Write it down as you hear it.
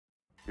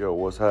Yo,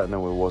 what's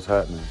happening with what's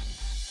happening?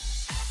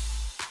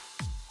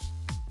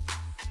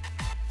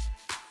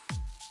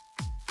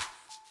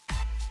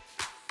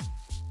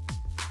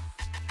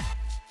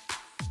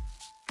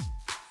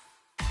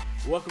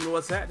 Welcome to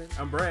What's Happening.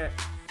 I'm Brad.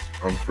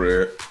 I'm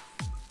Fred.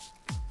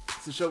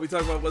 It's the show we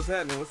talk about what's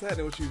happening. What's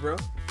happening with you, bro?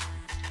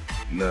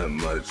 Nothing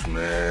much,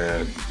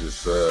 man.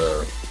 Just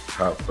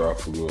hopped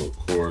off a little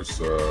course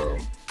about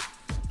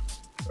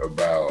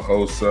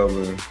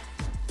wholesaling.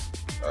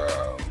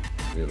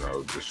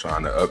 Just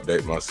trying to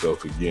update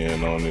myself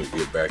again on it,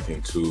 get back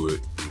into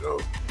it,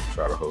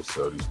 try to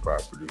wholesale these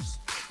properties.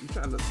 You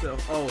trying to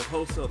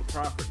wholesale the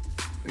property.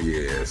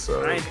 Yeah,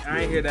 so I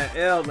ain't hear that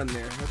L in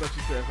there. I thought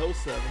you said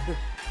wholesale.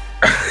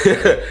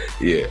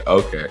 Yeah,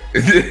 okay.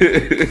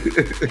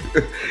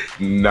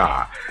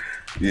 Nah.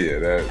 Yeah,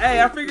 that.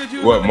 Hey, I figured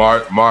you. What,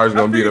 Mars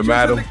gonna be the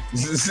madam?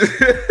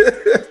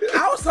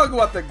 I was talking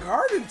about the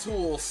garden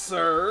tools,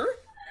 sir.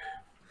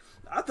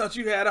 I thought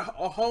you had a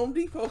Home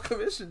Depot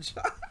commission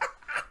job.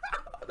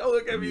 Don't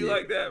look at me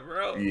like that,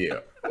 bro. Yeah,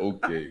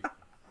 okay.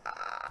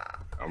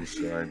 I'm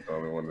sure I ain't the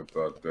only one that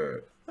thought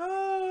that.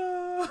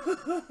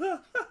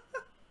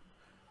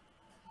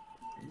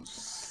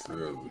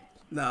 Silly.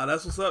 Nah,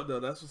 that's what's up, though.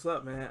 That's what's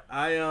up, man.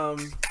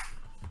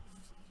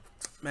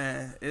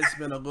 Man, it's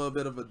been a little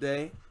bit of a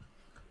day,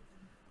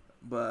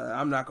 but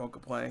I'm not gonna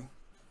complain.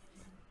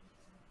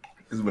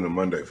 It's been a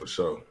Monday for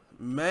sure.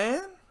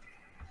 Man,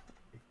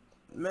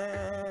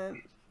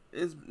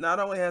 it's not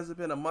only has it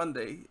been a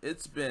Monday,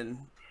 it's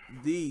been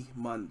the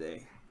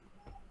Monday.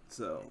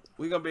 So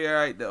we're gonna be all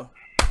right though.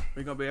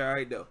 I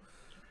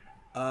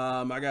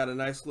got a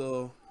nice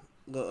little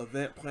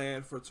event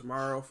planned for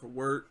tomorrow for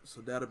work, so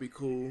that'll be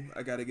cool.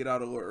 I got to get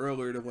out a little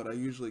earlier than when I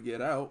usually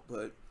get out,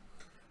 but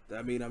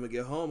that means I'm gonna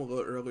get home a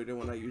little earlier than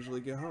when I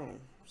usually get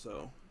home.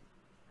 So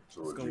it's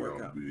gonna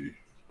work out. Be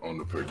on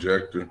the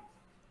projector?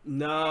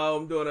 No,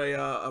 I'm doing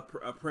a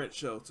print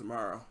show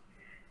tomorrow.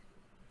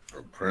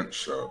 A print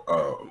show?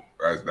 Oh,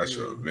 that's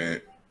your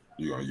event.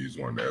 You gonna use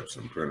one of the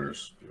Epson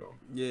printers?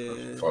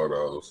 Yeah.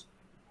 Photos.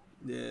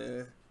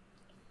 Yeah.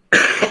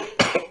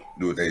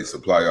 Do they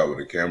supply y'all with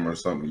a camera or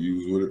something to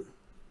use with it?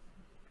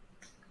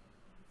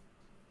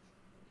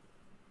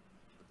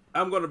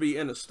 I'm gonna be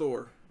in a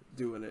store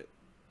doing it.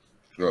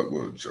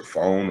 With your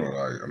phone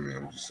or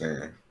I'm just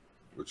saying,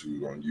 what you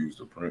gonna use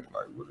to print?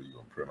 Like, what are you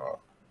gonna print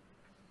off?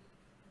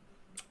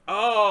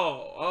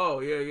 Oh,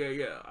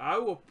 yeah.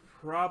 I'll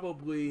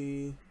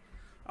probably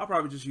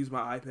just use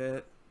my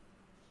iPad.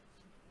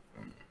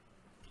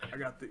 I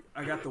got the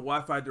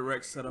Wi-Fi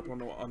Direct set up on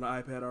the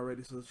iPad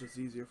already, so it's just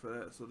easier for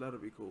that. So that'll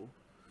be cool.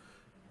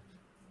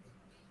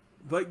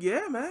 But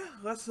yeah, man,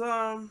 let's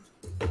talk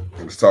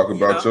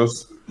about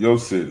your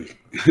city.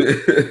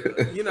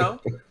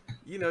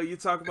 You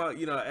talk about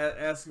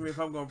asking me if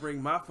I'm gonna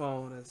bring my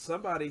phone, and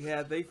somebody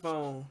had their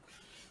phone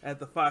at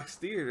the Fox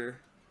Theater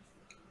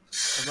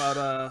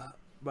about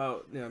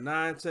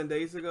 9-10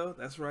 days ago.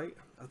 That's right.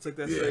 I took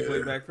that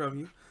segue back from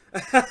you.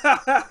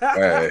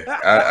 Hey,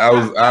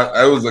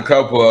 I was a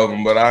couple of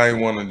them, but I ain't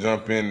want to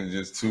jump in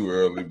just too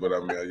early. But I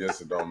guess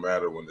it don't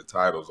matter when the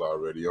title's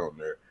already on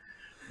there.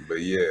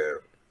 But yeah,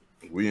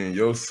 we in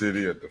your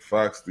city at the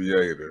Fox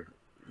Theater.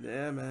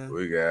 Yeah, man.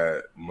 We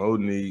got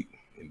Monique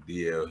and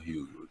DL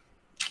Hughley.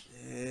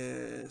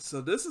 Yeah. So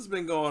this has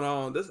been going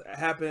on. This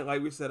happened,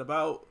 like we said,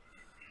 about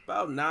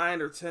 9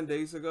 or 10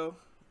 days ago.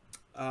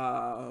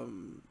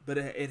 But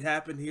it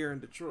happened here in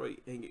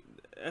Detroit, and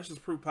that's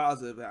just proof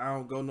positive that I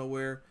don't go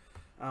nowhere.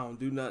 I don't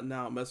do nothing.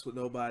 I don't mess with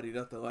nobody.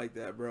 Nothing like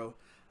that, bro.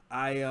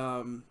 I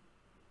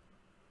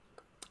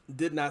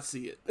did not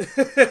see it.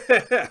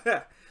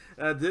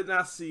 I did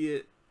not see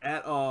it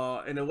at all,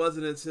 and it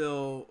wasn't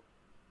until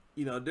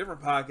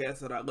different podcasts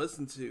that I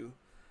listened to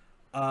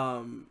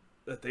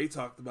that they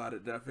talked about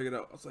it that I figured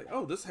out. I was like,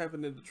 oh, this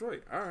happened in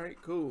Detroit. All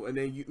right, cool. And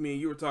then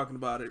you were talking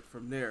about it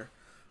from there.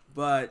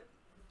 But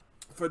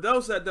for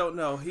those that don't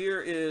know,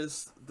 here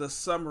is the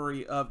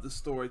summary of the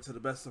story to the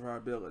best of our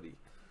ability.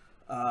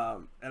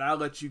 And I'll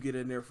let you get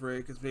in there,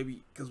 Fred, because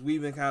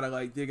we've been kind of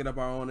like digging up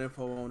our own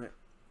info on it.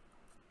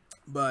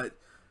 But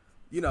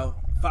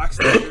Fox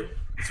Theater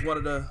is one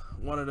of the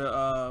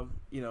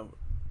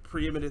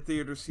preeminent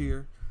theaters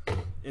here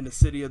in the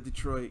city of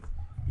Detroit.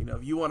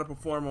 If you want to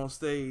perform on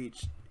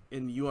stage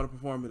and you want to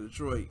perform in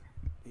Detroit,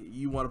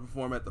 you want to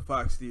perform at the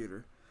Fox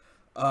Theater.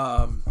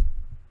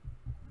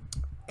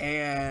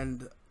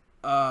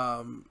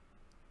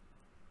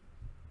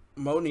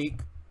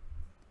 Monique,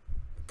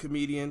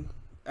 comedian,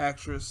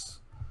 actress,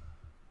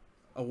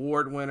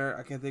 award winner.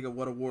 I can't think of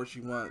what award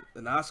she won.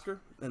 An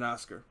Oscar.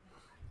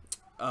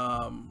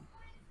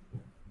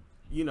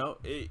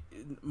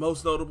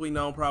 Most notably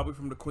known probably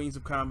from the Queens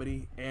of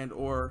Comedy and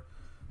or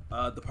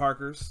the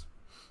Parkers.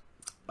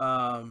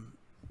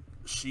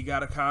 She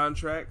got a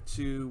contract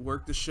to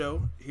work the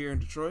show here in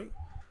Detroit,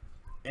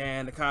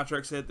 and the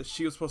contract said that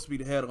she was supposed to be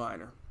the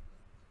headliner.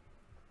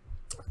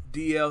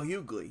 DL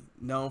Hughley,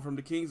 known from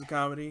the Kings of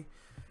Comedy.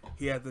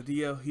 He had the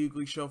DL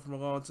Hughley show for a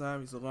long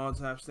time. He's a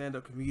long-time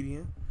stand-up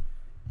comedian.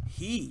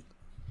 He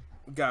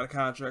got a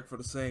contract for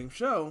the same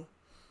show,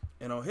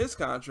 And on his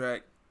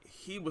contract,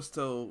 he was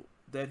told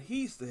that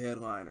he's the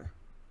headliner.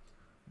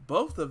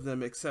 Both of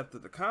them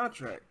accepted the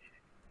contract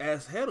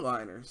as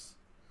headliners,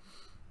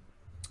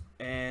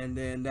 and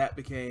then that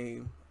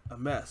became a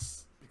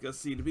mess. Because,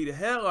 see, to be the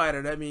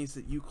headliner, that means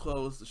that you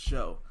close the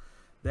show.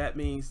 That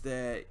means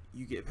that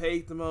you get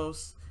paid the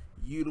most.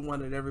 You the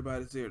one that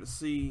everybody's there to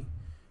see.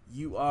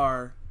 You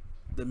are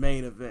the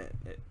main event.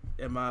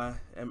 Am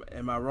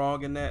I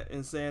wrong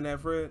in saying that,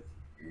 Fred?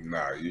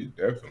 Nah, you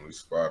definitely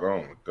spot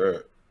on with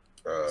that.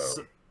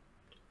 So,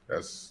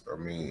 That's, I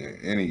mean,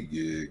 any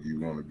gig you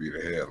want to be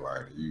the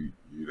headliner. You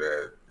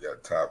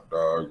that top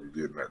dog. You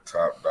getting that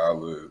top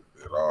dollar.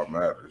 It all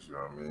matters. You know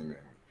what I mean? And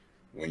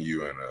when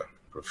you in a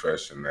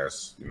profession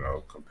that's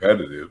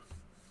competitive,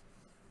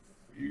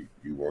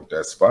 you want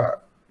that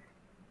spot.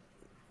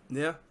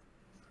 yeah,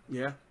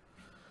 yeah.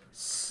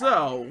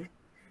 So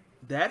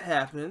that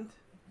happened,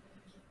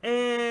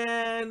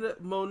 and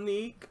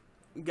Monique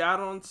got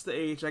on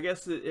stage. I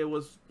guess it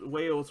was the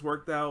way it was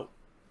worked out.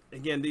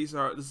 Again, this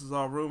is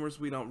all rumors.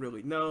 We don't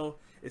really know.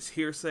 It's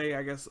hearsay,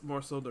 I guess,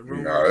 more so than No,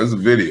 rumors.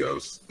 it's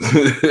videos.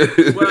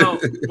 Well.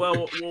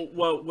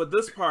 With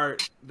this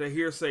part, the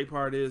hearsay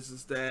part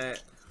is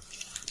that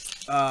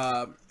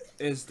DL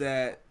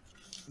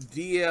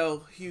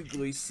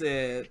Hughley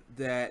said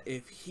that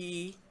if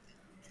he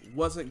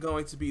wasn't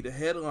going to be the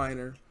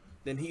headliner,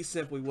 then he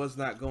simply was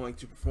not going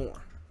to perform,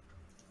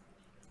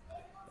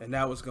 and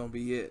that was going to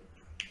be it.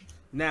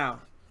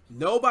 Now,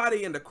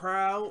 nobody in the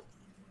crowd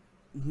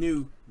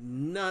knew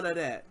none of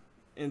that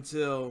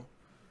until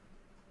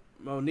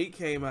Monique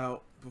came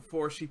out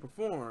before she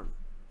performed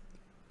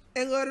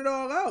and let it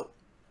all out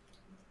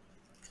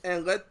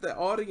and let the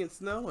audience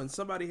know. And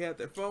somebody had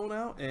their phone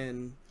out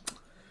and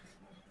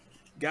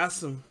got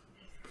some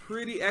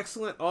pretty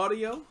excellent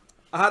audio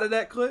out of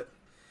that clip.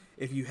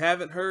 If you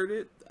haven't heard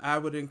it, I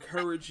would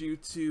encourage you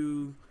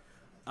to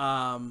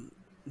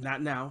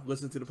not now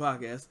listen to the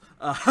podcast,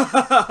 but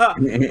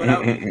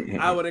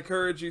I would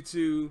encourage you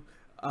to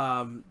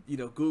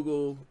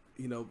Google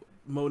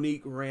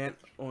Monique rant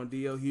on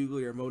DL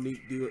Hughley or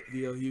Monique DL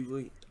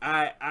Hughley.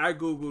 I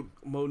googled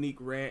Monique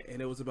rant,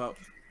 and it was about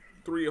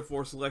 3 or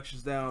 4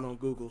 selections down on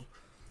Google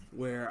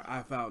where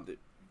I found it.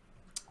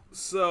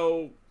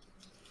 So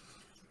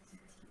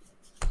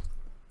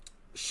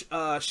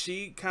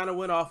she kind of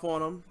went off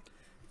on him.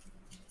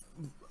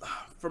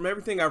 From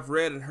everything I've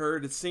read and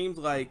heard, it seemed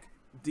like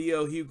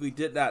DL Hughley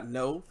did not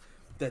know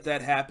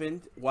that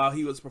happened while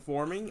he was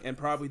performing, and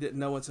probably didn't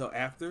know until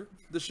after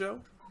the show.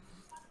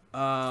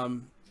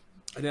 And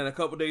then a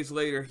couple days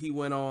later, he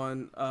went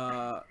on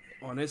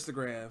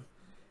Instagram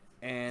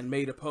and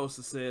made a post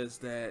that says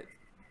that,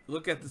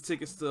 look at the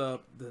ticket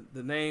stub.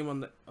 The name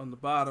on the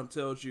bottom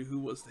tells you who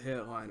was the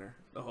headliner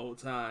the whole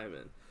time,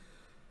 and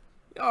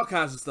all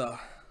kinds of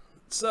stuff.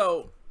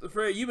 So,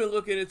 Fred, you've been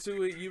looking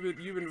into it. You've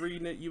been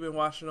reading it. You've been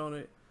watching on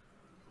it.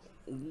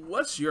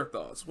 What's your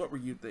thoughts? What were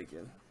you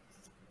thinking?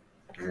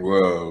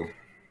 Well,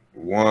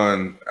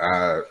 one,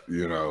 I'm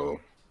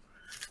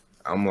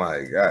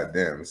like, God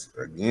damn,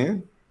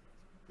 again?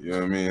 You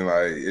know what I mean?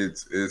 Like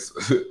it's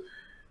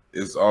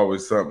it's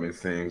always something. It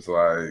seems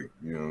like,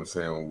 you know what I'm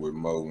saying, with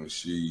Mo, when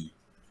she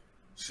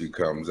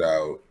comes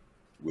out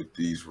with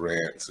these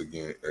rants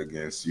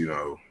against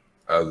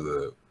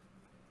other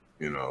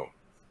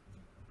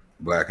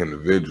black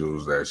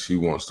individuals, that she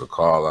wants to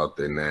call out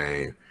their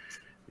name,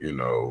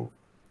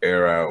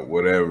 air out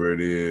whatever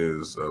it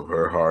is of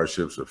her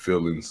hardships or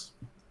feelings,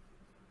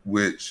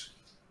 which,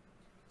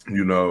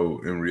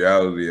 in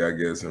reality, I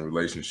guess in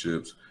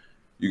relationships,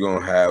 you're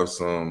gonna have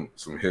some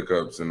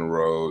hiccups in the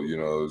road.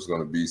 There's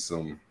gonna be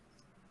some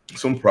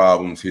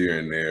problems here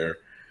and there.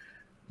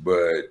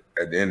 But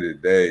at the end of the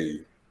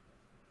day,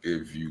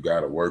 if you got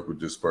to work with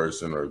this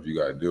person, or if you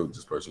got to deal with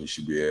this person, you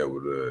should be able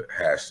to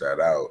hash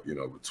that out,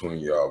 between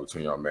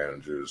y'all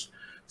managers,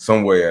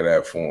 some way of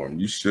that form.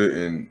 You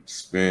shouldn't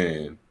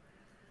spend,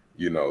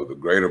 the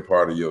greater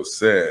part of your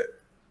set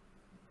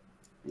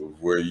with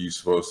where you're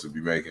supposed to be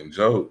making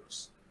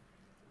jokes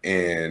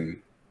and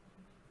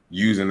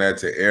using that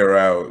to air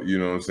out,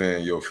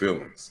 your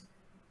feelings.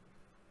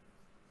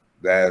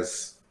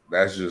 That's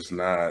just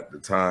not the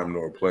time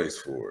nor place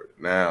for it.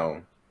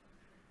 Now,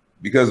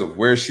 because of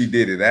where she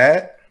did it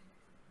at,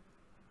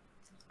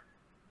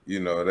 they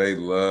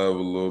love a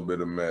little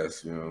bit of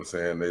mess,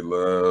 They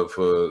love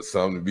for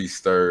something to be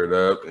stirred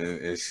up.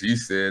 And she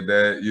said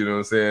that,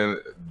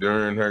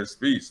 during her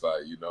speech,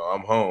 like,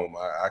 I'm home.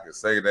 I can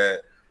say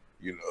that,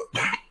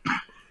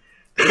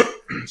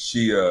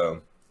 she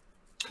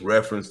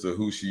reference to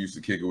who she used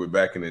to kick it with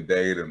back in the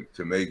day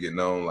to make it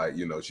known, like,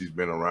 she's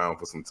been around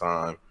for some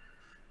time.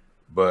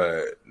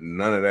 But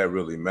none of that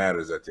really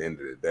matters at the end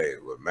of the day.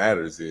 What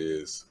matters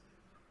is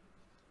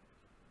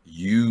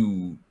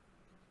you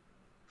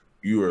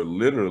are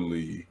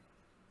literally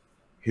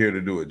here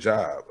to do a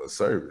job, a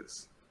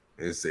service.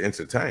 It's to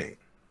entertain.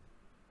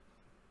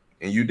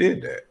 And you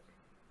did that.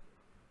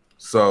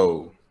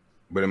 So,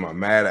 but am I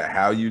mad at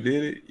how you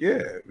did it?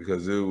 Yeah,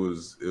 because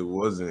it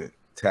wasn't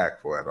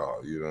tactful at all.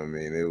 You know what I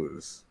mean? It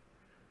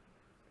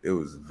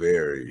was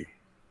very,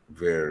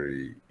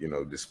 very,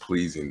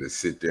 displeasing to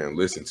sit there and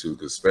listen to,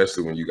 because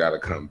especially when you got to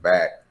come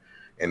back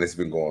and it's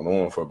been going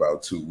on for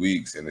about 2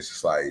 weeks and it's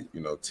just like,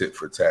 tit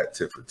for tat,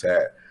 tit for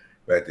tat.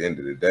 But at the end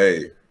of the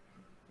day,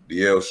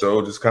 DL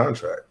showed his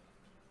contract,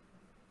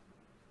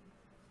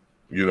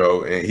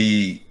 and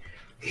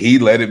he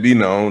let it be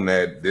known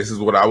that this is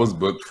what I was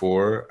booked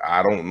for.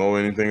 I don't know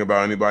anything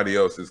about anybody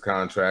else's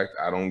contract.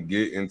 I don't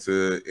get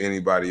into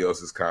anybody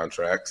else's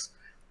contracts.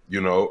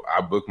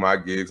 I book my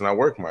gigs and I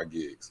work my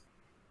gigs.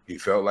 He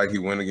felt like he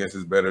went against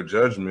his better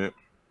judgment.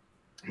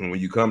 And when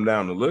you come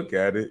down to look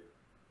at it,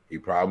 he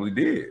probably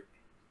did.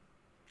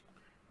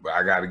 But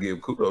I got to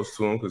give kudos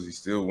to him because he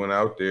still went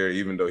out there,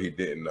 even though he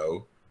didn't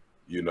know.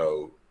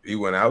 He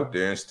went out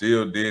there and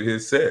still did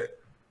his set.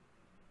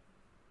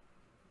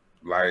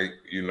 Like,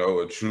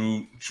 a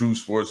true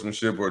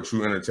sportsmanship or a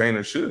true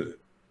entertainer should.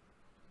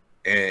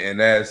 And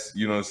that's,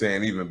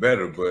 even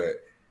better.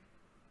 But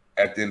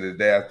at the end of the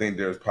day, I think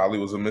there probably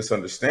was a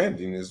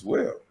misunderstanding as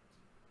well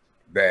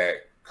that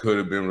could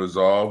have been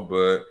resolved.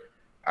 But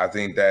I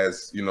think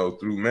that's,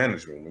 through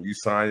management. When you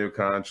sign your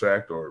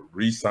contract or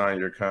re-sign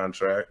your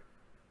contract,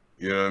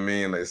 you know what I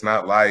mean? It's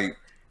not like,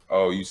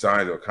 oh, you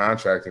signed a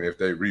contract and if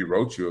they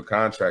rewrote you a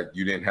contract,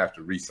 you didn't have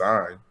to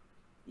re-sign.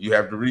 You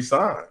have to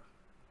re-sign.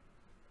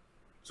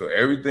 So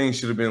everything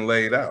should have been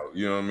laid out.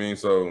 You know what I mean?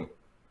 So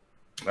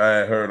I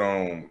had heard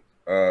on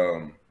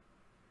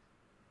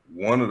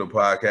one of the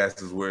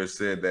podcasts where it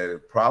said that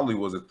it probably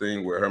was a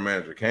thing where her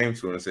manager came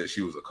to her and said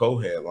she was a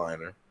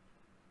co-headliner.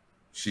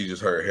 She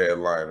just heard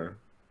headliner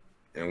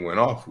and went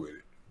off with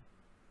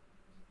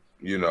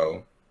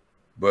it.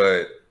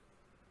 But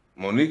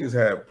Monique has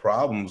had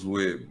problems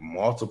with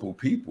multiple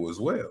people as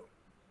well.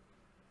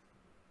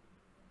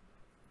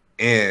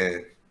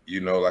 And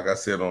like I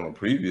said on a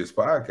previous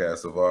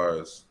podcast of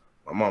ours,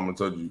 my mama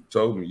told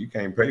me you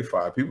can't pay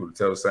 5 people to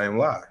tell the same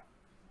lie.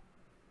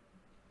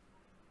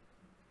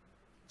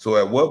 So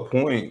at what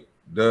point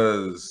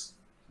does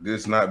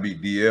this not be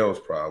DL's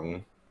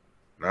problem,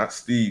 not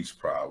Steve's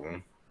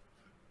problem?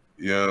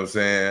 You know what I'm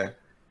saying?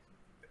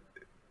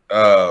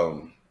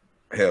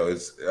 Hell,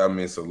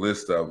 it's a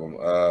list of them.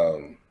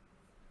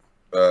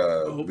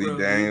 Lee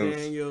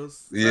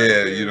Daniels.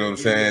 Yeah, you know what I'm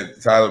saying?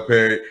 Tyler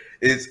Perry.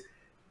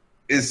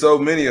 It's so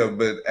many of them,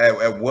 but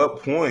at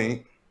what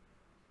point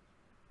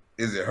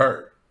is it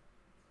her?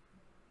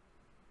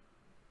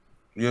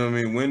 You know what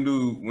I mean?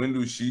 When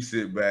do she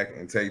sit back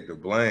and take the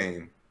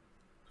blame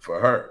for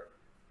her?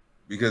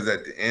 Because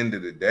at the end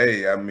of the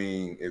day, I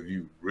mean, if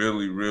you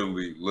really,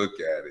 really look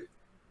at it,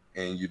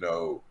 and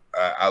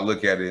I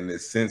look at it in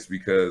this sense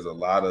because a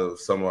lot of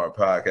some of our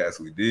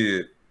podcasts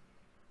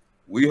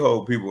we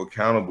hold people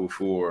accountable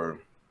for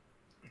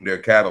their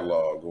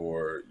catalog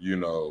or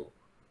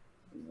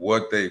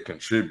what they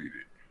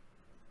contributed.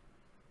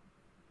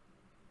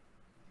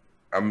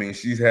 I mean,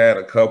 she's had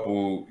a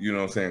couple,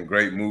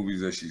 great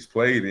movies that she's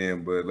played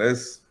in, but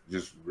let's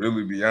just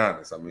really be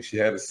honest. I mean, she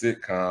had a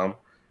sitcom,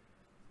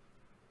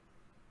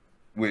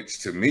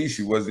 which to me,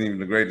 she wasn't even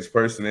the greatest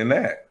person in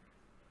that.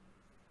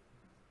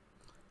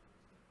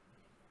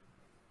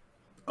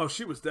 Oh,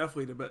 she was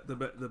definitely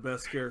the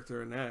best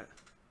character in that.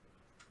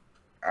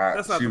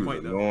 That's not the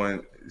point,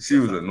 though. She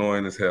was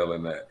annoying as hell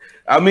in that.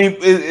 I mean,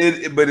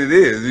 but it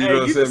is. You know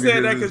what I'm saying? You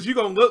saying that because you're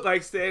going to look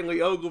like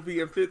Stanley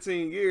Ogilvy in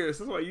 15 years.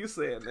 That's why you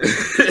saying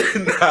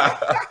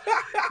that.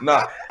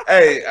 Nah.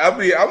 Hey, I'm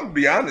gonna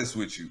be honest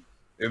with you.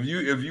 If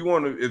you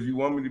want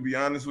me to be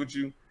honest with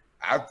you,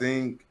 I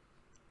think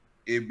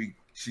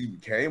she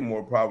became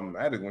more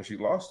problematic when she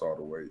lost all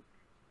the weight.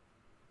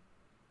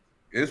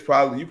 You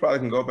probably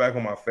can go back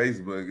on my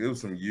Facebook. It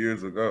was some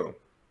years ago,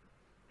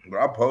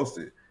 but I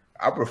posted.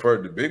 I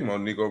preferred the big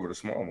Monique over the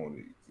small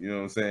Monique. You know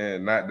what I'm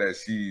saying? Not that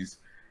she's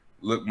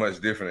looked much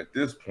different at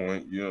this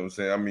point. You know what I'm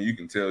saying? I mean, you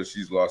can tell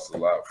she's lost a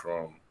lot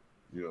from,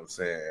 you know what I'm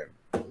saying,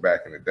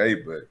 back in the day,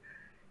 but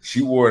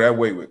she wore that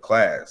weight with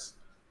class.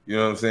 You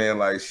know what I'm saying?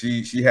 Like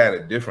she had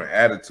a different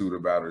attitude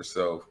about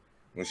herself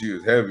when she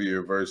was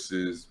heavier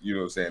versus, you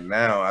know what I'm saying,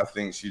 now I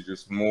think she's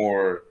just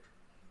more,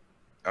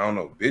 I don't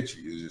know,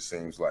 bitchy, it just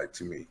seems like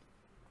to me.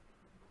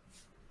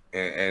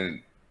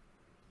 And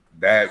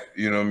that,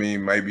 you know what I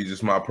mean, might be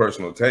just my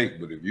personal take,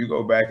 but if you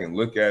go back and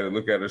look at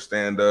her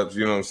stand-ups,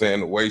 you know what I'm saying,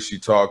 the way she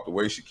talked, the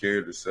way she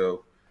carried herself,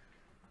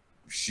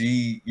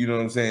 she, you know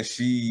what I'm saying,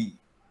 she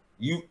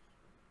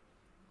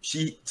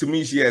to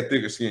me, she had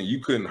thicker skin. You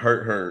couldn't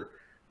hurt her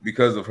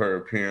because of her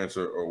appearance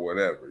or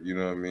whatever, you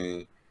know what I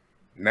mean?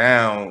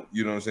 Now,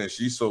 you know what I'm saying,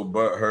 she's so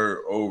butthurt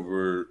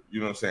over, you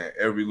know what I'm saying,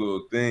 every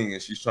little thing,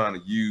 and she's trying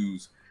to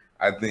use,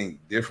 I think,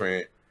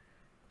 different,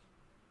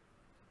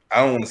 I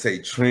don't want to say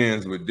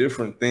trends, but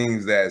different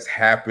things that's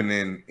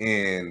happening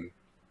in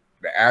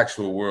the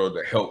actual world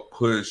to help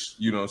push,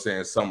 you know what I'm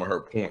saying, some of her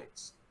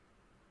points,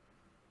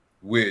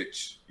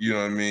 which, you know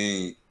what I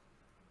mean,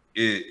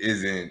 it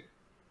isn't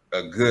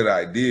a good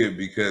idea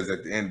because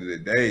at the end of the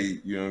day,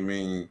 you know what I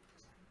mean,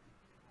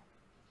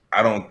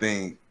 I don't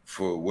think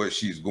for what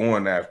she's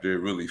going after,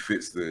 it really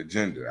fits the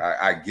agenda.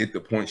 I get the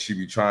point she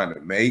be trying to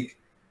make,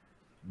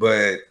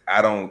 but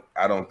I don't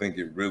think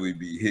it really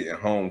be hitting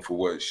home for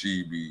what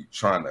she be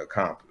trying to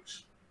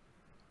accomplish,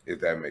 if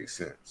that makes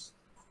sense.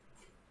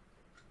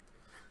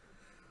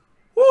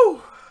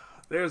 Woo!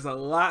 There's a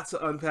lot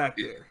to unpack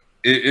there.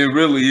 It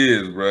really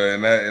is, bro,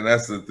 and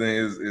that's the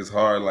thing. It's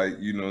hard, like,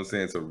 you know what I'm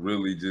saying, to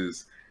really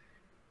just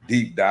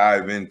deep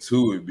dive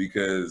into it,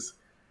 because,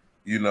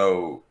 you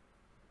know,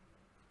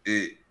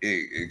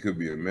 it could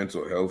be a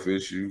mental health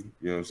issue.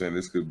 You know what I'm saying?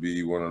 This could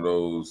be one of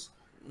those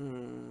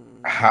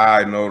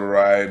high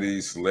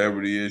notoriety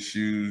celebrity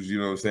issues, you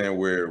know what I'm saying,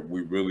 where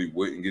we really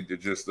wouldn't get the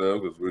gist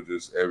of, because we're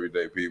just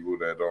everyday people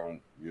that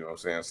don't, you know what I'm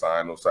saying,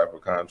 sign those type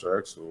of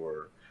contracts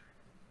or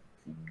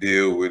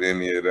deal with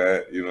any of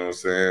that, you know what I'm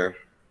saying?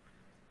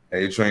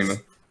 Hey, Trina.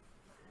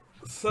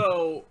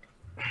 So,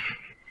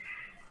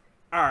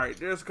 all right,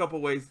 there's a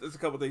couple ways. There's a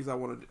couple things I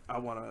want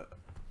to.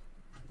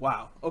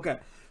 Wow. Okay.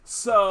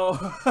 So,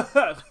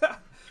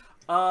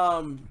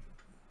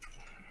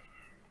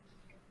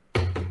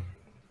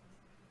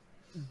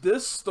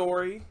 this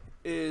story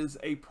is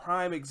a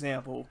prime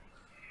example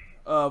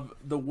of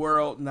the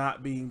world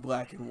not being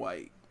black and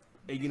white.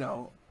 You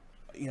know,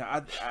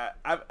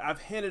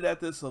 I've hinted at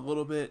this a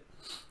little bit,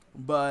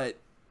 but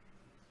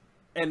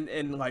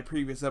and like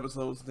previous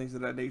episodes and things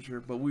of that nature.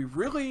 But we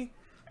really,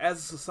 as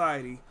a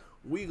society,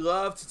 we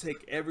love to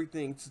take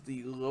everything to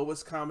the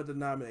lowest common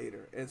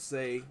denominator and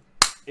say,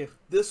 if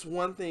this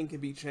one thing can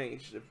be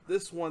changed, if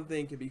this one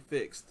thing can be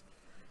fixed,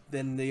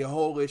 then the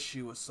whole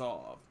issue is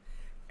solved.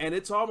 And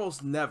it's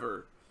almost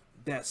never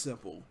that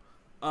simple.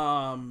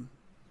 So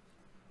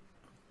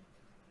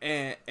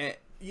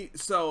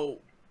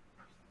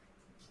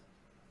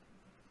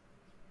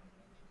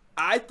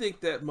I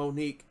think that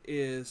Monique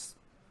is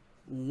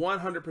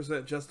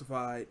 100%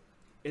 justified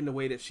in the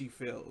way that she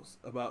feels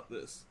about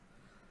this.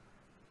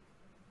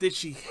 Did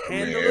she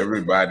handle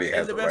everybody it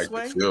has in the the best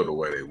right way? to feel the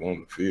way they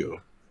want to feel.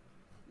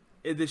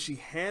 And did she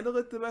handle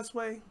it the best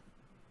way?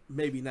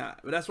 Maybe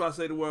not. But that's why I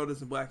say the world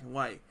isn't black and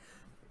white.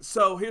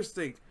 So here's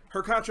the thing.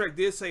 Her contract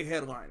did say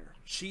headliner.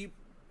 She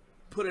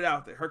put it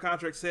out there. Her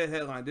contract said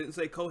headline. Didn't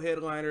say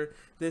co-headliner.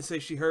 Didn't say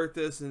she heard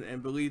this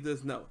and believed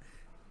this. No.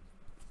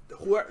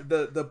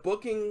 The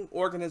booking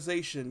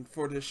organization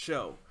for this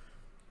show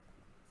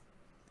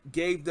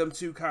gave them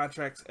 2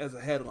 contracts as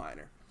a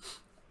headliner.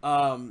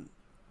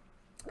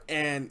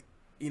 And,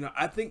 you know,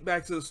 I think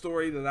back to the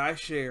story that I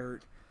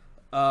shared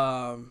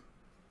about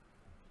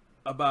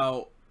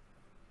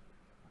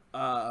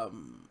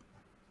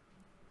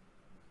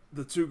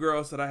the 2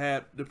 girls that I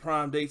had the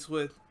prom dates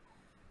with,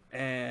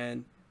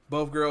 and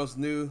both girls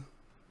knew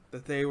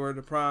that they were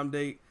the prom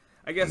date.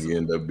 I guess you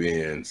end up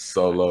being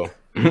solo.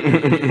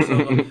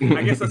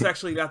 I guess that's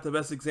actually not the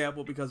best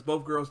example, because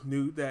both girls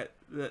knew that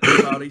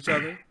about each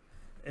other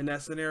in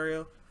that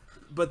scenario.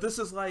 But this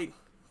is like,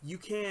 you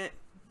can't.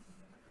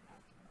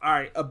 All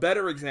right, a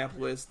better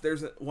example is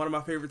one of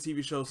my favorite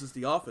TV shows is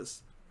The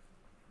Office,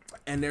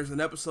 and there's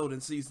an episode in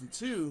season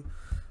 2,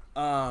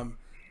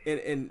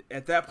 and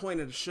at that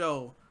point of the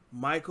show,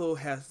 Michael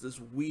has this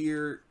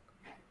weird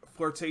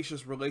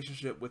flirtatious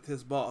relationship with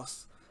his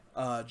boss,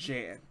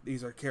 Jan.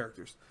 These are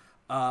characters,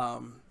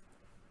 and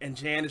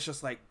Jan is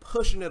just like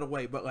pushing it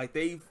away, but like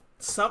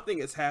something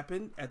has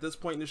happened at this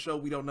point in the show.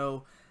 We don't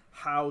know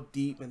how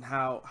deep and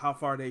how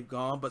far they've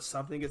gone, but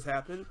something has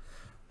happened.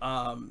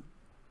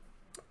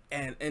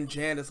 And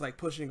Jan is like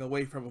pushing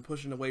away from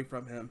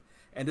him.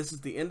 And this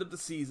is the end of the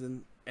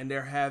season, and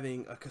they're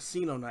having a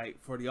casino night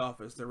for the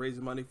office. They're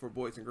raising money for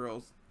Boys and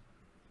Girls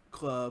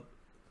Club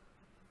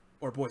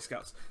or Boy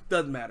Scouts.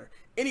 Doesn't matter.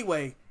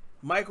 Anyway,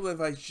 Michael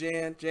invites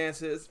Jan. Jan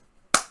says,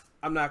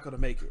 I'm not going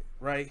to make it,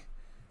 right?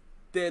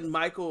 Then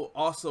Michael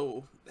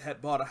also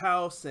had bought a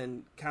house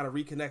and kind of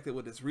reconnected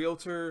with his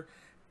realtor,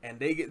 and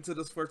they get into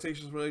this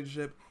flirtatious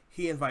relationship.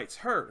 He invites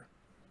her.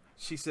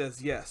 She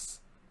says yes.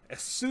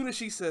 As soon as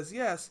she says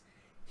yes,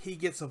 he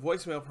gets a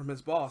voicemail from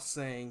his boss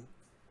saying,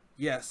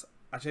 yes,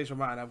 I changed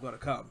my mind, I'm going to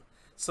come.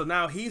 So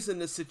now he's in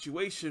this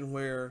situation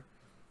where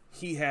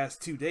he has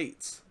 2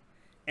 dates.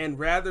 And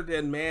rather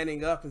than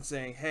manning up and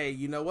saying, hey,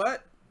 you know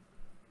what?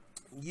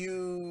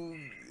 You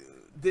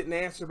didn't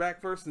answer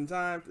back first in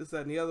time, this,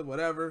 that, and the other,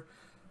 whatever.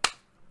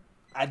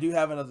 I do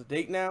have another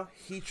date now.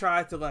 He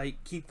tried to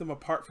like keep them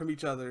apart from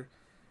each other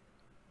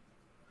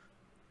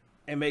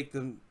and make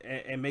them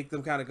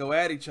kind of go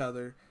at each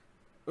other.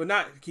 Or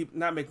not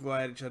make them go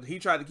at each other. He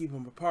tried to keep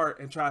them apart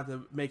and tried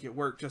to make it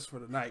work just for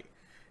the night.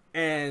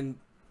 And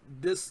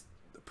this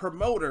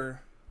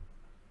promoter,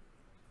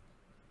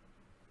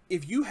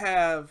 if you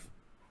have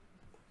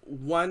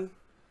one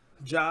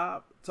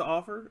job to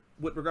offer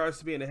with regards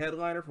to being a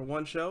headliner for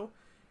one show,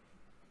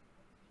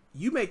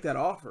 you make that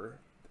offer,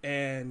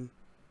 and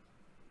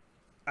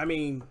I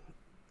mean,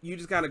 you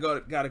just gotta go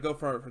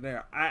for it from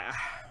there.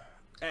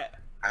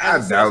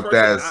 I doubt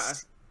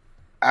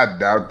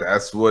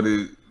that's what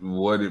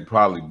it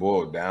probably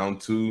boiled down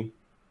to.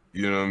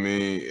 You know what I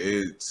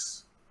mean?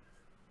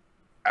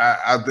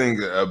 I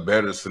think a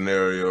better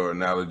scenario or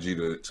analogy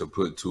to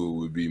put to it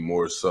would be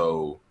more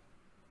so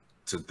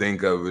to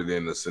think of it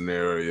in a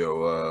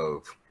scenario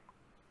of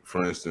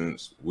for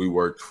instance, we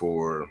worked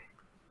for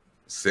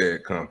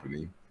said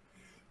company,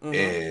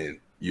 and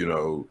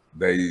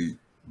they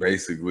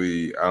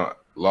basically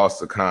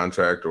lost a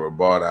contract or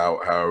bought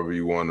out, however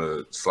you want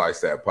to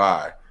slice that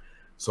pie.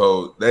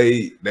 So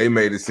they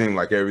made it seem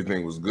like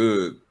everything was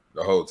good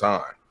the whole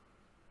time.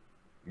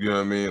 You know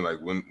what I mean? Like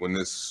when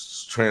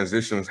this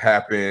transitions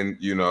happen,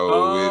 you're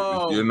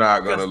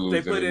not gonna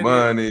lose any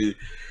money.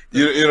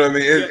 You know what I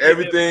mean?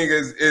 Everything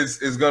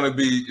is gonna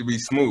be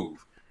smooth.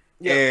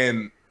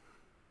 Yep.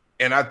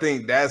 And I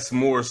think that's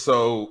more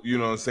so,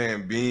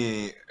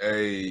 being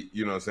a,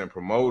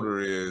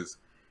 promoter is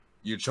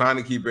you're trying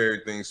to keep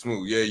everything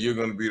smooth. Yeah, you're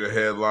going to be the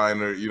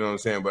headliner,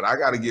 but I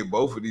got to get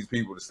both of these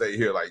people to stay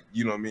here. Like,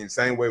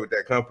 same way with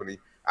that company.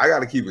 I got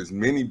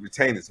to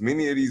retain as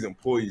many of these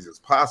employees as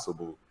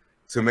possible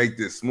to make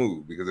this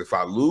smooth. Because if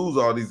I lose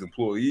all these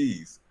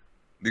employees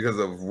because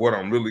of what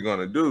I'm really going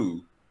to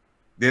do,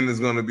 then it's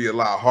going to be a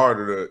lot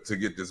harder to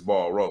get this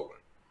ball rolling.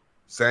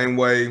 Same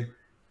way,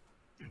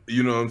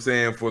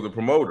 for the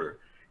promoter.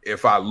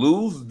 If I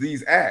lose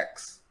these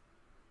acts,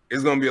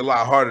 it's going to be a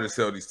lot harder to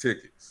sell these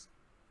tickets.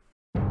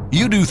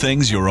 You do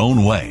things your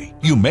own way.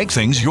 You make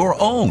things your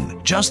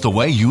own, just the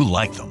way you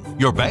like them.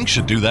 Your bank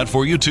should do that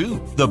for you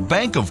too. The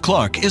Bank of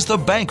Clark is the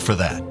bank for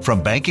that.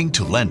 From banking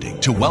to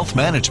lending to wealth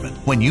management,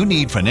 when you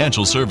need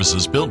financial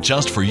services built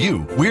just for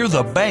you, we're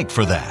the bank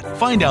for that.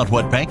 Find out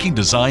what banking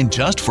designed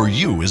just for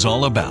you is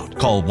all about.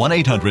 Call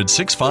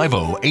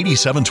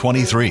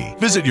 1-800-650-8723.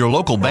 Visit your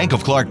local Bank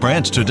of Clark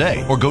branch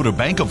today or go to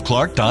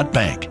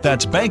bankofclark.bank.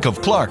 That's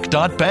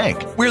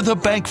bankofclark.bank. We're the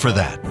bank for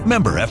that.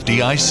 Member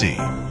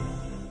FDIC.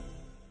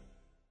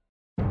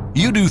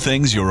 You do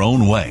things your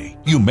own way.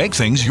 You make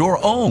things your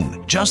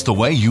own, just the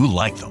way you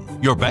like them.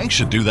 Your bank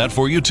should do that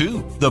for you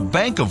too. The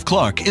Bank of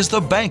Clark is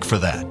the bank for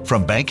that.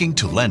 From banking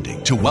to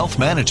lending to wealth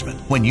management,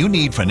 when you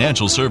need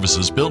financial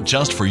services built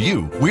just for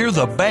you, we're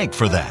the bank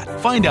for that.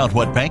 Find out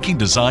what banking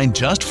designed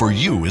just for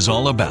you is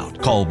all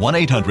about. Call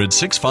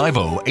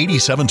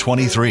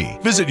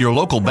 1-800-650-8723. Visit your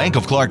local Bank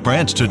of Clark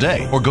branch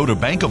today or go to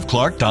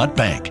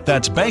bankofclark.bank.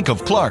 That's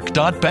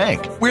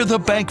bankofclark.bank. We're the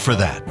bank for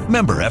that.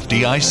 Member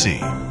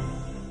FDIC.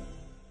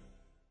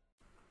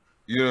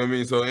 You know what I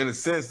mean? So in a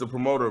sense, the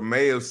promoter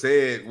may have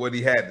said what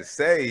he had to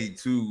say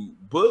to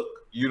book,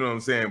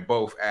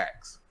 both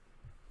acts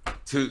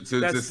to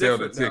sell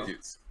the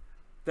tickets.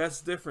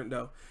 That's different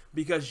though,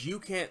 because you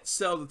can't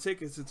sell the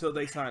tickets until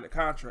they sign a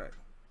contract.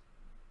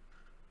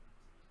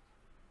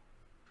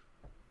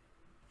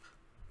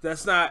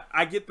 That's not.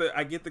 I get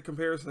the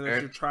comparison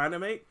that you're trying to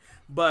make,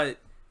 but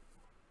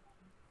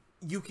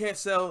you can't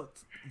sell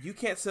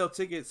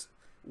tickets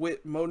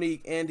with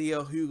Monique and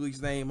DL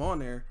Hughley's name on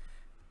there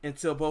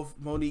until both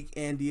Monique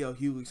and DL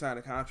Hughley sign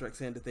a contract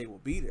saying that they will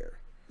be there.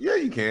 Yeah,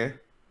 you can.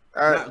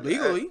 Not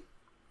legally.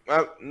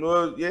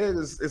 Well, yeah,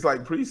 it's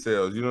like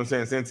pre-sales. You know what I'm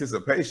saying? It's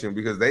anticipation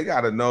because they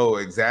got to know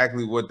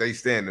exactly what they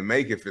stand to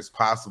make if it's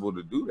possible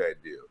to do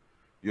that deal.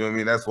 You know what I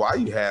mean? That's why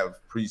you have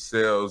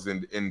pre-sales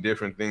and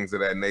different things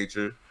of that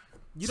nature.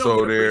 You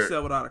don't get a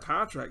pre-sale without a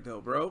contract,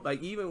 though, bro.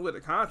 Like, even with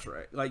a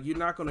contract, like, you're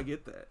not going to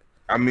get that.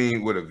 I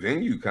mean, with a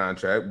venue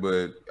contract,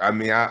 but I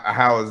mean,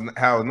 how is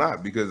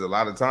not? Because a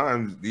lot of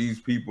times these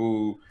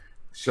people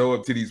show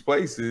up to these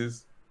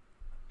places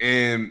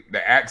and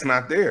the act's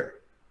not there.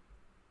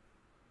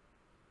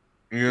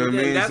 You know what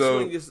I mean? That's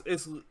when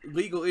it's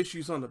legal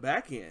issues on the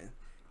back end.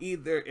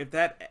 Either if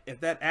that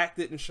act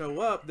didn't show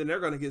up, then they're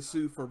going to get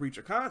sued for breach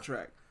of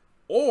contract,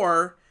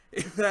 or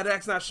if that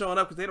act's not showing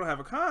up because they don't have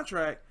a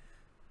contract,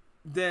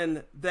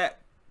 then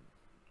that.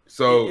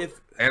 So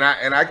and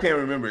I can't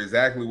remember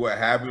exactly what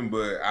happened,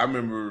 but I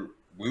remember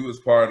we was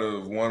part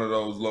of one of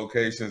those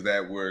locations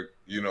that were,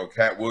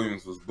 Cat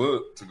Williams was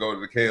booked to go to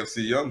the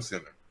KFC Young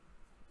Center.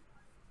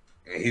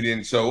 And he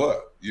didn't show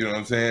up. You know what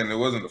I'm saying? It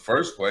wasn't the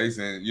first place.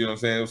 And you know what I'm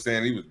saying? It was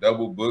saying he was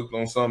double booked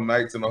on some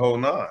nights in the whole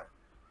nine.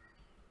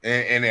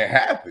 And it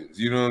happens.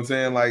 You know what I'm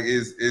saying? Like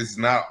it's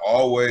not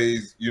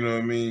always,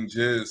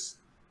 just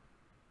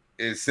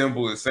as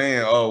simple as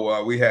saying, oh,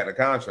 well, we had a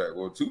contract.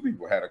 Well, two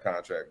people had a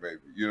contract, maybe.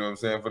 You know what I'm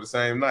saying? For the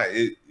same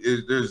night.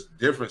 There's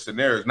different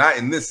scenarios. Not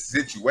in this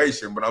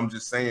situation, but I'm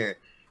just saying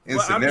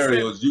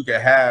scenarios you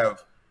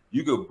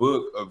could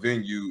book a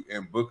venue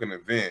and book an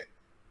event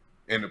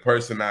and the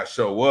person not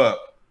show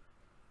up,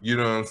 you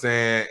know what I'm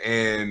saying,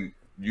 and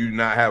you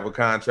not have a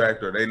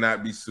contract or they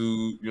not be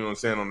sued, you know what I'm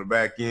saying, on the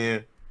back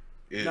end.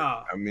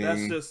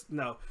 That's just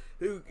no.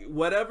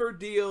 Whatever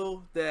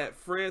deal that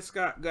Fred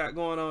Scott got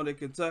going on in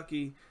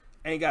Kentucky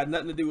ain't got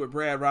nothing to do with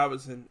Brad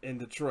Robinson in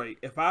Detroit.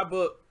 If I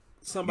book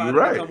somebody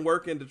to come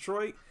work in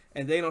Detroit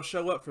and they don't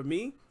show up for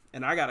me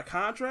and I got a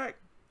contract,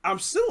 I'm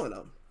suing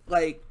them.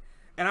 Like,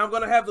 and I'm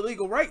going to have the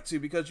legal right to,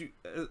 because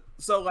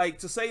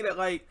to say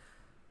that,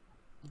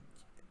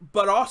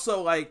 but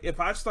also, if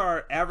I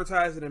start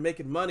advertising and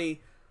making money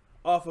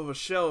off of a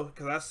show,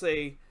 because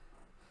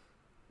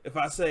if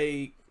I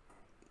say,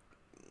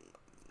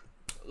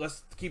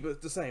 let's keep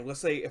it the same. Let's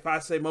say if I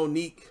say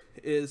Monique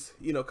is,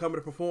 coming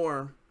to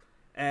perform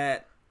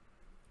at,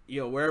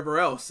 wherever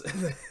else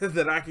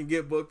that I can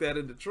get booked at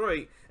in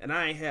Detroit, and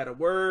I ain't had a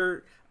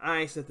word.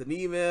 I ain't sent an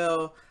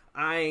email.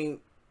 I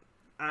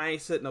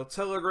ain't sent no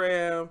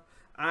telegram.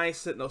 I ain't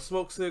sent no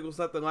smoke signals,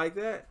 nothing like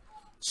that.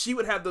 She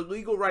would have the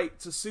legal right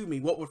to sue me.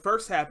 What would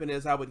first happen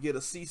is I would get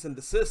a cease and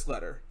desist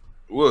letter.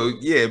 Well,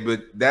 yeah,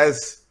 but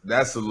that's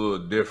a little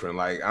different.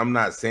 Like, I'm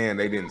not saying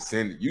they didn't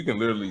send it. You can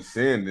literally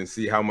send and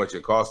see how much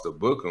it costs to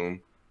book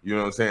them. You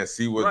know what I'm saying?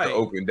 See what the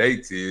open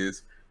dates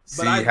is.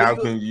 See how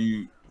can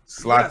you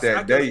slot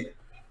that date.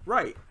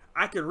 Right.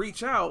 I can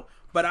reach out,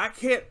 but I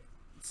can't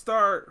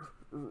start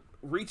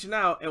reaching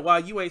out, and while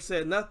you ain't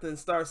said nothing,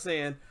 start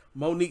saying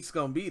Monique's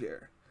gonna be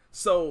there.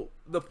 So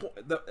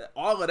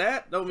all of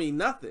that don't mean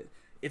nothing.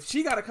 If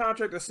she got a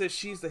contract that says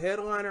she's the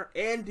headliner,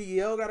 and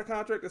DL got a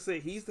contract that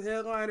says he's the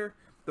headliner,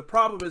 the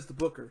problem is the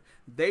booker.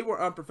 They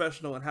were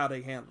unprofessional in how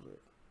they handled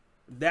it.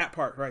 That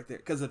part right there.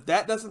 Because if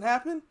that doesn't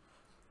happen,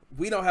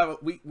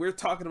 we're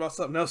talking about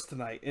something else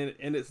tonight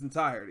in its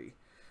entirety.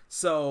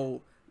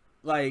 So,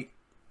 like,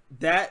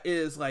 that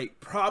is like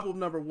problem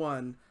number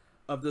one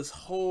of this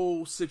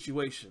whole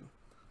situation.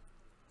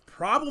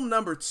 Problem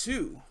number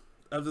two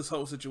of this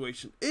whole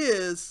situation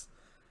is,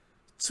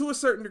 to a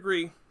certain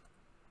degree,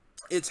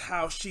 it's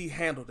how she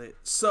handled it.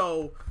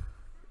 So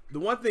the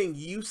one thing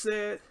you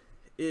said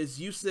is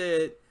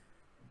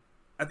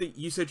I think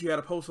you said you had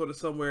a post on it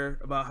somewhere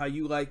about how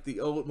you like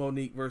the old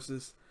Monique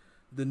versus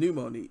the new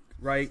Monique,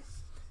 right?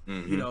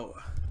 Mm-hmm.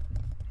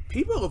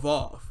 People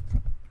evolve,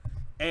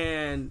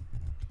 and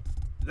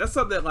that's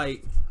something that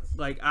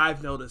like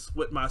I've noticed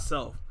with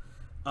myself.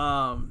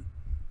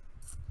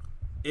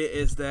 It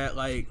is that,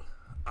 like,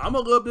 I'm a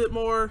little bit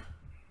more.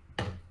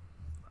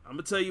 I'm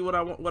gonna tell you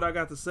what I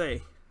got to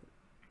say.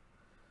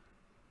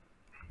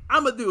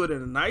 I'm gonna do it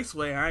in a nice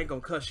way. I ain't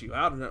gonna cuss you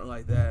out or nothing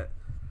like that.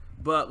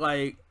 But,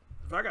 like,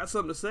 if I got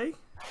something to say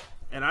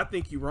and I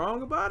think you're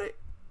wrong about it,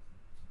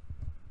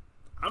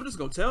 I'm just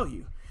gonna tell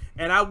you.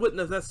 And I wouldn't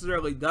have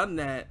necessarily done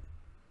that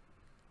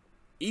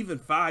even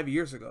 5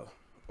 years ago,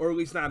 or at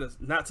least not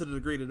to the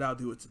degree that I'll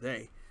do it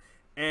today.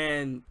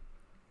 And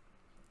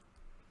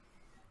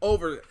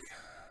over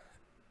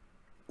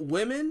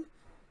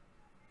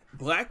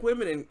black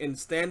women in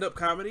stand-up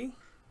comedy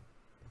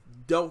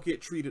don't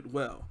get treated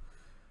well.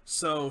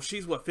 So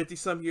she's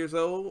 50-some years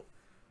old,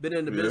 been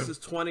in the business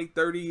 20,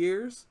 30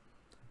 years.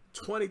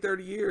 20,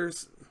 30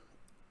 years,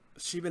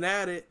 she been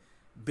at it,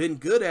 been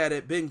good at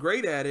it, been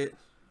great at it,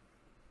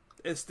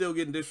 and still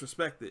getting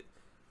disrespected.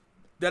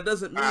 That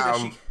doesn't mean that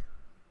she...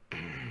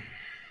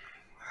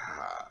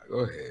 Go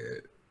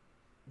ahead.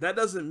 That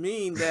doesn't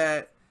mean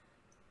that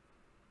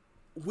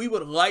we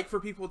would like for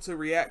people to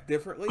react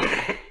differently.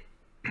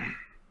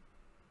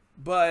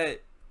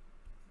 But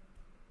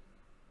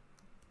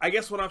I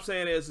guess what I'm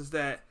saying is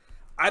that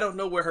I don't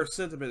know where her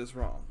sentiment is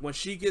wrong. When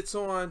she gets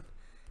on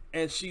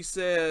and she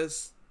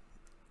says,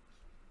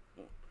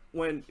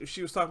 when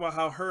she was talking about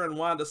how her and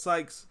Wanda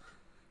Sykes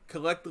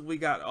collectively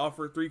got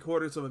offered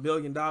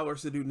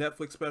 $750,000 to do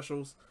Netflix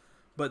specials,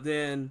 but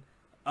then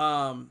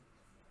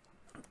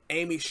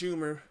Amy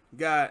Schumer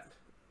got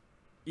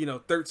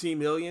 $13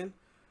 million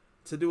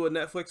to do a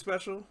Netflix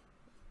special.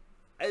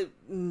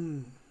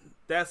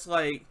 That's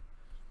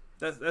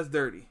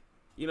dirty.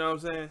 You know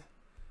what I'm saying?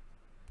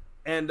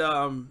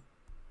 And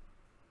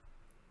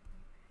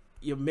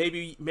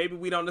maybe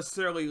we don't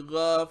necessarily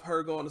love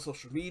her going to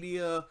social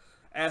media,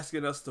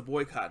 asking us to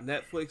boycott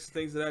Netflix,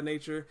 things of that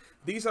nature.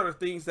 These are the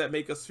things that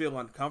make us feel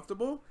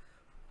uncomfortable.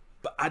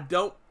 But I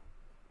don't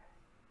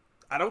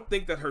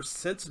think that her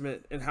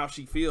sentiment and how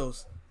she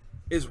feels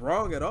is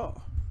wrong at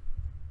all.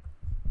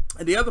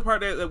 And the other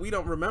part that we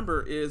don't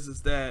remember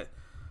is that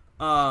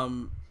a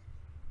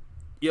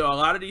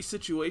lot of these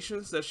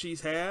situations that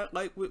she's had,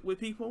 like with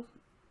people,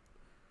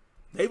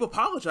 they've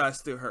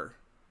apologized to her.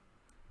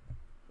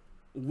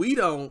 We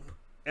don't,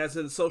 as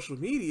in social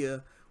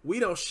media, we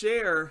don't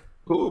share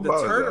the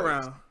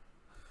turnaround.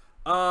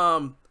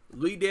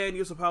 Lee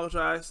Daniels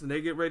apologized, and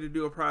they get ready to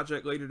do a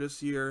project later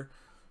this year.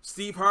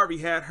 Steve Harvey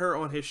had her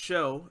on his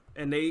show,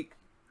 and he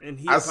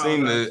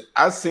apologized.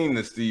 I seen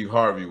the Steve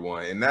Harvey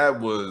one, and that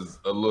was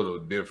a little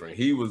different.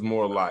 He was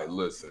more like,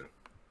 listen,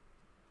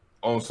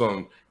 on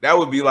some, that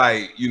would be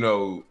like,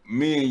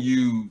 me and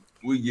you,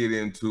 we get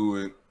into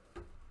it.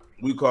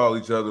 We call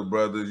each other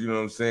brothers, you know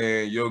what I'm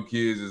saying? Your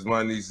kids is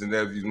my nieces and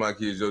nephews, my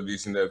kids, your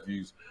nieces and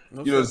nephews.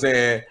 Okay. You know what I'm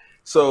saying?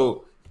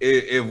 So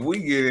if we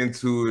get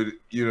into it,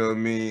 you know what I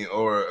mean,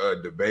 or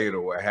a debate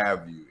or what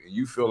have you, and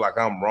you feel like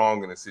I'm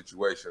wrong in a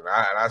situation,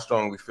 and I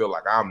strongly feel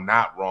like I'm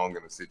not wrong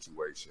in a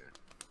situation,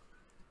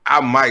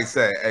 I might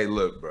say, hey,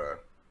 look, bro,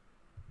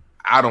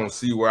 I don't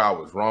see where I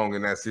was wrong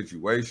in that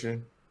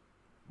situation,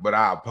 but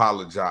I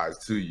apologize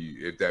to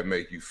you if that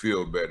make you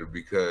feel better,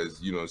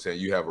 because, you know what I'm saying,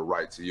 you have a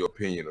right to your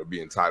opinion or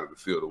be entitled to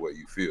feel the way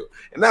you feel.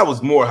 And that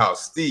was more how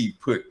Steve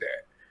put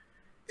that.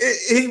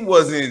 He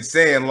wasn't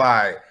saying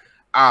like,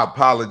 I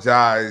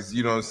apologize,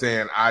 you know what I'm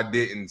saying, I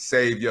didn't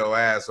save your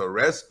ass or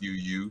rescue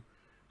you.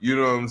 You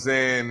know what I'm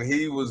saying?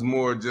 He was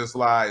more just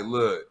like,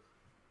 look,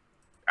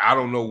 I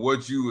don't know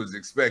what you was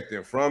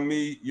expecting from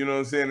me, you know what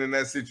I'm saying, in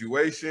that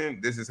situation.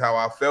 This is how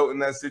I felt in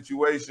that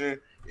situation.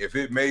 If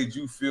it made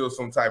you feel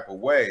some type of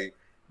way,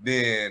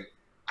 then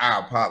I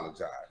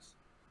apologize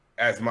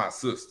as my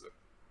sister.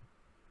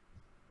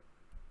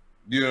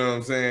 You know what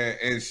I'm saying?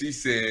 And she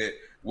said,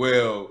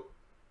 well,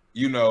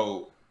 you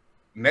know,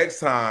 next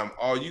time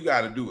all you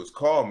got to do is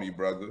call me,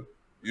 brother.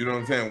 You know what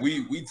I'm saying?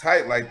 We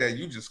tight like that.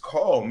 You just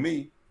call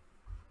me.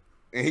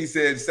 And he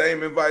said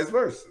same and vice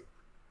versa.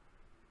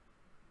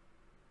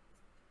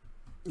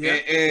 Yeah.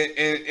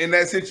 And in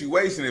that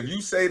situation, if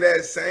you say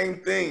that same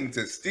thing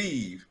to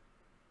Steve,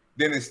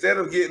 then instead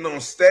of getting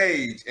on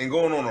stage and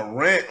going on a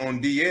rant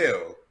on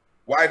DL,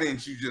 why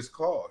didn't you just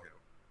call him?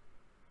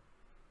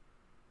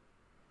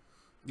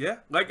 Yeah,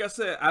 like I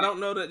said, I don't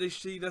know that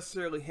she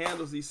necessarily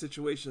handles these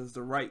situations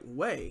the right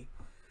way,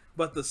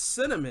 but the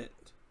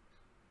sentiment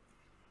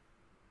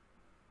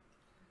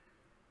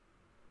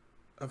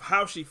of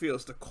how she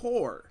feels, the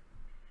core,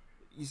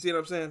 you see what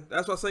I'm saying?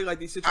 That's why I say like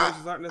these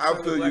situations aren't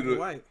necessarily black and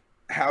white.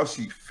 How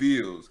she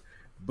feels,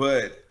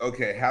 but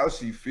okay, how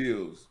she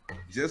feels,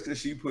 just because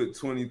she put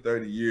 20,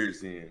 30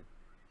 years in,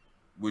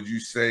 would you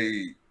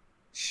say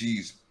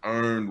she's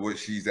earned what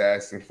she's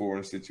asking for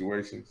in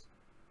situations?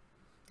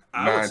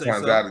 9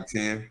 times out of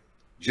 10,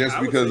 just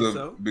because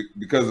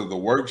of the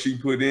work she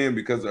put in,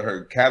 because of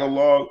her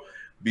catalog,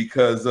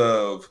 because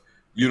of,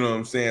 you know what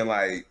I'm saying,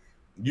 like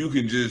you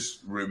can just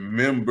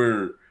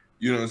remember,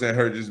 you know what I'm saying,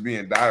 her just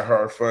being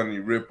diehard funny,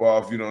 rip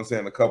off, you know what I'm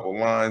saying, a couple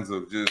lines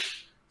of just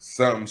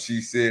something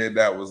she said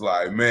that was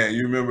like, man,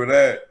 you remember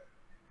that?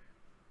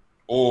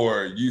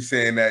 Or you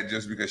saying that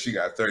just because she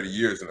got 30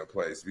 years in a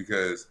place?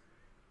 Because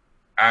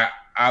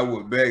I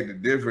would beg to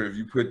differ if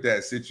you put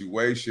that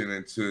situation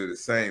into the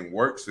same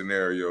work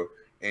scenario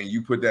and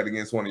you put that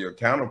against one of your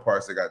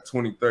counterparts that got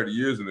 20, 30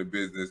 years in the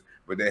business,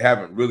 but they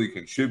haven't really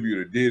contributed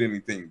or did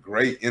anything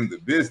great in the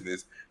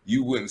business.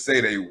 You wouldn't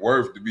say they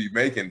worth to be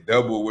making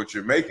double what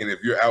you're making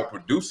if you're out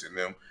producing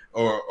them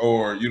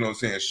or you know what I'm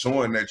saying,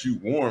 showing that you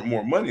warrant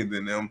more money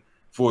than them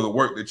for the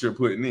work that you're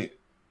putting in.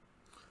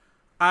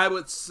 I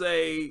would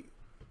say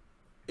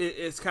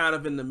it's kind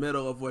of in the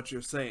middle of what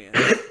you're saying.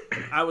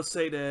 I would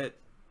say that,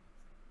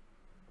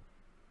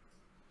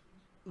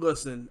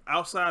 listen,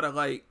 outside of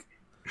like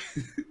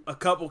a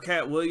couple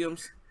Cat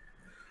Williams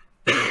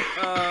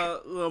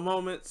little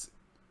moments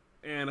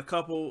and a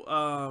couple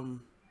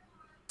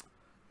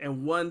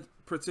and one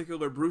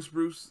particular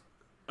Bruce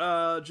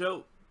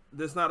joke,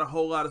 there's not a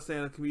whole lot of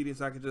stand-up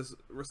comedians I could just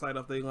recite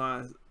off their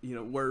lines, you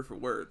know, word for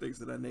word, things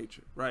of that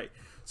nature, right?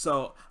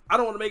 So I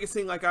don't want to make it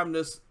seem like I'm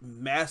this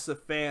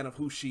massive fan of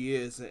who she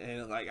is,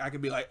 and like I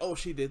could be like, oh,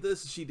 she did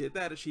this, she did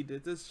that, and she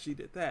did this, she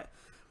did that.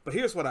 But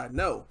here's what I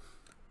know.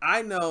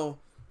 I know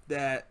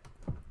that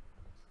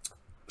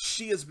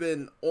she has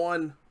been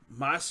on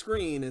my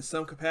screen in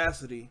some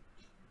capacity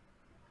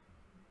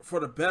for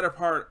the better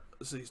part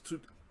of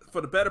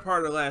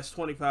the last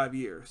 25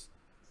 years.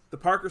 The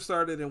Parker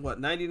started in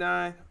what,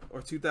 99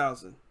 or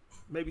 2000,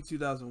 maybe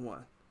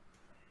 2001.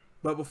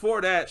 But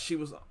before that, she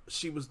was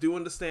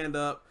doing the stand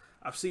up.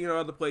 I've seen her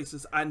other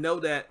places. I know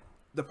that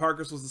the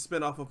Parkers was a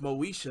spinoff of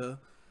Moesha,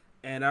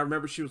 and I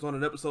remember she was on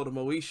an episode of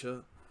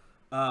Moesha.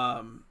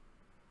 I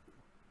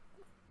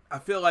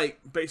feel like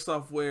based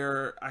off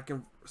where I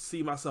can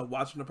see myself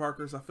watching the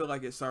Parkers, I feel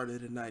like it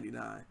started in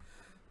 99.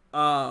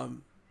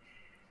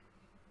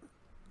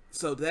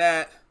 So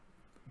that,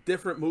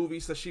 different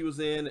movies that she was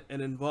in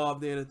and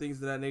involved in and things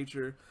of that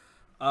nature.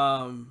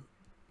 I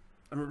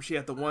remember she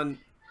had the one,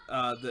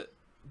 what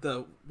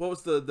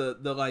was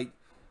the like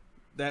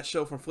that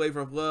show from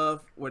Flavor of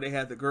Love where they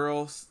had the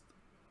girls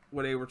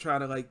where they were trying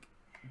to like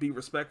be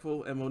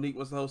respectful, and Monique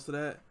was the host of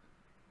that.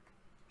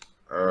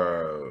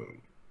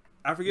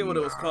 I forget what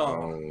it was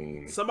called.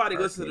 Somebody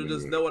listening to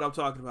this know what I'm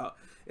talking about.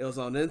 It was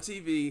on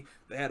MTV.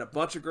 They had a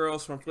bunch of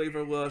girls from Flavor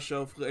of Love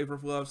show, Flavor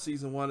of Love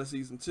season 1 and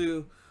season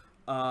 2.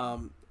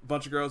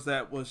 Bunch of girls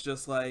that was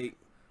just like,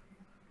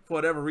 for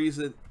whatever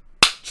reason,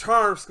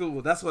 charm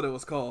school. That's what it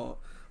was called.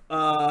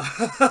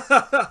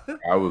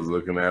 I was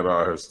looking at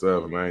all her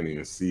stuff and I didn't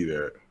even see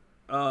that.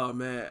 Oh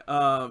man,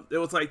 it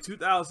was like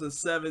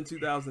 2007,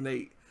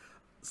 2008,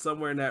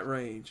 somewhere in that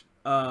range.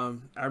 I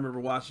remember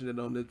watching it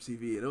on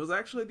MTV, and it was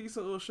actually a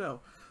decent little show.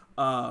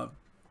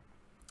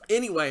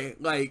 Anyway,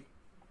 like,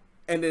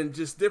 and then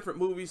just different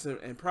movies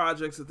and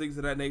projects and things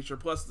of that nature,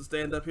 plus the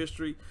stand-up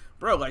history,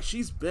 bro. Like,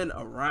 she's been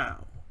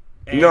around.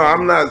 No,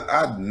 I'm not.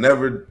 I'd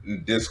never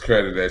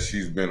discredit that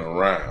she's been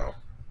around.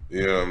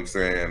 You know what I'm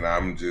saying?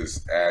 I'm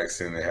just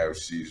asking have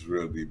she's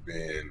really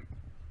been,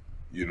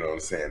 you know what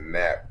I'm saying,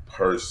 that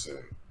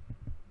person,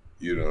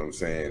 you know what I'm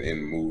saying,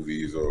 in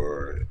movies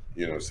or,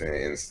 you know what I'm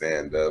saying, in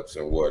stand-ups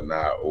and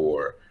whatnot,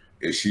 or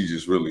is she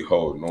just really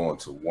holding on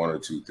to one or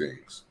two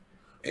things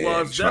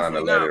and trying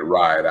to let it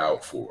ride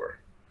out for her?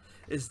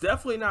 It's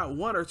definitely not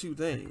one or two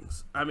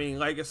things. I mean,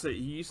 like I said,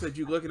 you said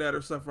you looking at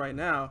her stuff right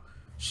now.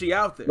 She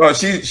out there. No,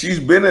 she's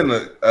been in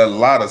a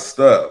lot of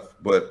stuff,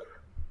 but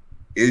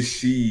is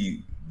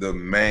she the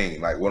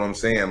main? Like what I'm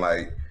saying,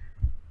 like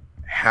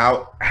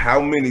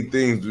how many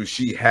things does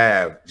she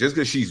have just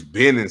because she's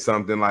been in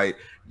something? Like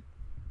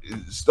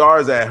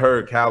stars at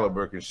her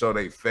caliber can show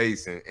their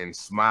face and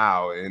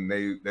smile, and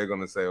they're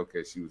gonna say,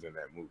 okay, she was in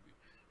that movie,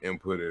 and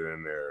put it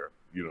in their,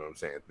 you know what I'm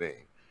saying,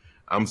 thing.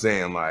 I'm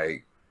saying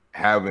like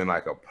having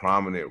like a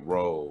prominent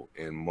role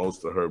in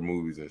most of her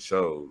movies and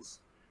shows,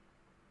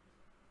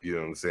 you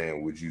know what I'm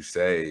saying, would you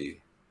say?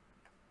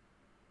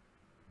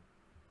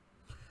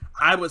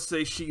 I would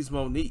say she's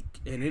Monique,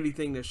 and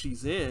anything that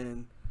she's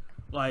in,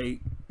 like,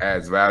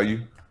 Adds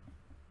value?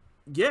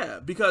 yeah,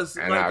 because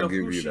And like I'll of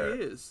give who you she that.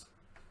 is.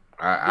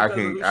 I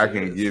Because of who I she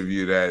can is. give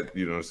you that,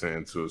 you know what I'm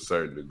saying, to a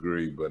certain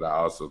degree, but I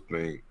also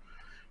think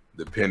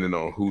depending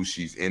on who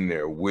she's in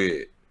there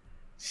with,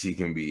 she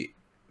can be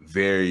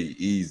very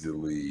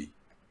easily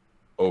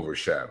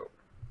overshadowed.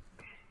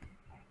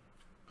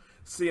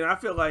 See, and I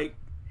feel like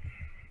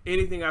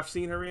anything I've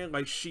seen her in,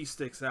 like she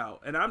sticks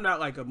out. And I'm not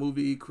like a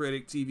movie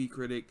critic, TV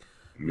critic,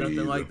 Me nothing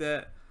either. like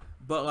that.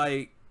 But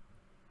like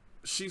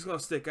she's gonna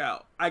stick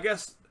out. I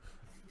guess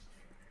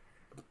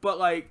but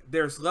like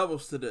there's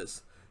levels to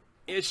this.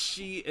 Is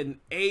she an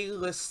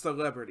A-list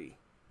celebrity?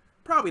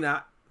 Probably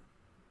not.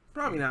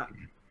 Probably not.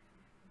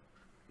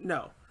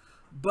 No.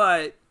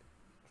 But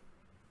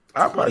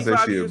I'd probably say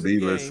 25 she a years in the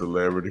B-list game,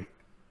 celebrity.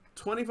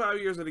 25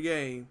 years in the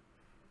game,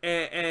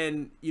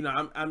 and you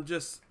know, I'm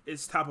just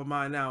it's top of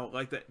mind now,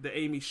 like the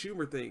Amy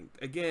Schumer thing.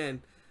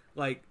 Again,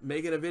 like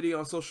making a video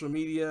on social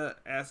media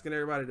asking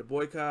everybody to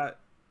boycott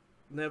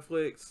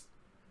Netflix.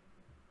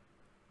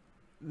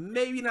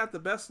 Maybe not the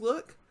best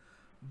look,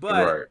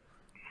 Right.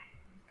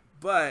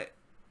 but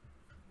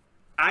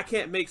I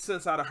can't make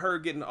sense out of her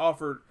getting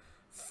offered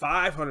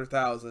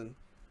 500,000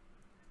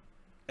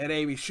 and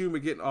Amy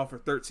Schumer getting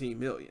offered 13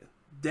 million.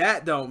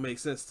 That don't make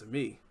sense to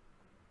me.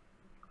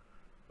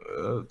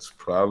 It's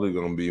probably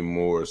gonna be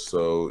more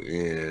so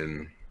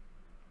in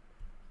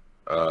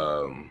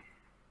um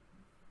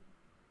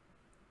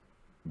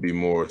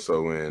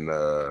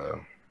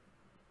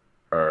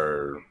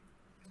her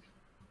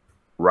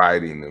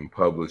writing and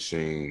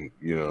publishing,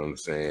 you know what I'm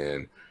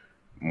saying,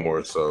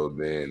 more so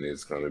than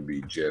it's gonna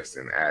be just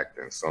in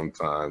acting.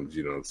 Sometimes,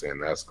 you know what I'm saying,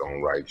 that's gonna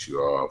write you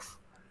off.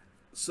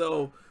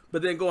 So,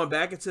 but then going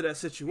back into that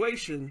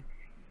situation,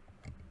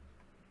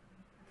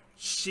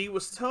 she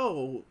was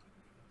told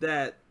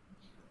that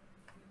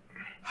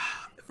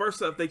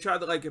first off, they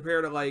tried to like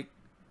compare to like,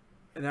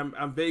 and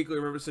I'm vaguely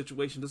remember the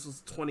situation. This was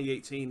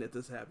 2018 that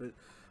this happened,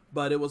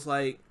 but it was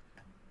like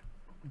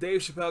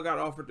Dave Chappelle got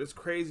offered this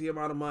crazy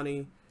amount of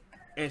money,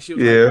 and she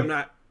was like, Yeah. I'm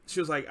not. She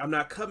was like, I'm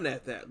not coming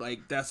at that.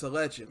 Like that's a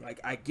legend. Like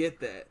I get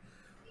that,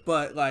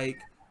 but like,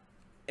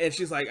 and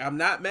she's like, I'm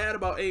not mad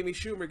about Amy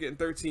Schumer getting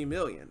 13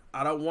 million.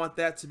 I don't want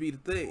that to be the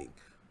thing,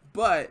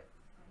 but.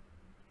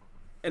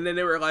 And then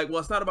they were like, well,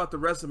 it's not about the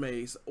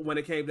resumes when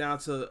it came down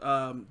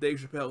to Dave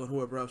Chappelle and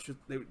whoever else.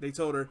 They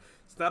told her,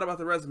 it's not about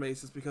the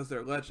resumes, it's because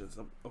they're legends.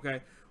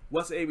 Okay,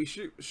 what's Amy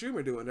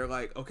Schumer doing? They're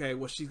like, okay,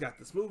 well, she's got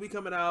this movie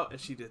coming out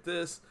and she did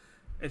this.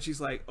 And she's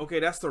like,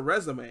 okay, that's the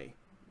resume.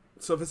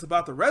 So if it's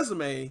about the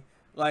resume,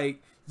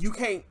 like, you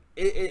can't,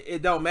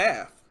 it don't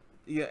math.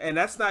 Yeah, and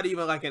that's not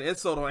even like an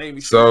insult on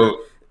Amy Schumer.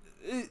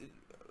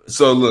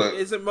 So look.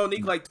 Isn't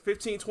Monique like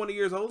 15, 20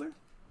 years older?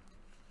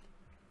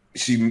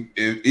 Even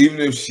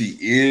if she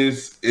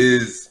is,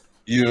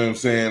 you know what I'm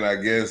saying, I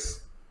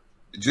guess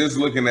just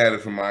looking at it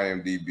from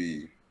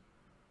IMDb,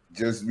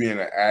 just being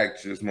an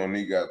actress,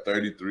 Monique got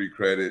 33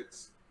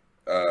 credits,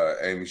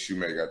 Amy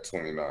Schumer got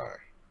 29.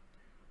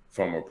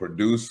 From a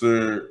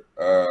producer,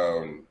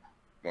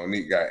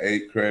 Monique got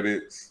 8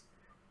 credits,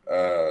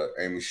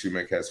 Amy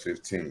Schumer has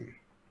 15.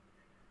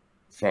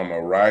 From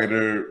a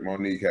writer,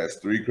 Monique has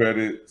 3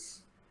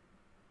 credits,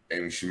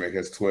 Amy Schumer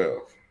has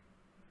 12.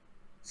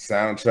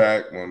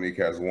 Soundtrack, Monique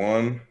has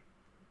 1,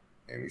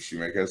 Amy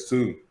Schumer has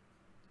 2.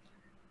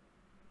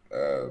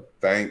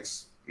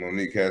 Thanks,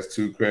 Monique has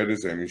 2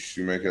 credits, Amy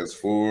Schumer has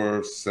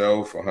 4.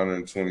 Self,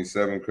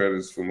 127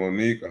 credits for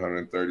Monique,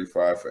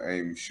 135 for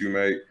Amy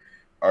Schumer.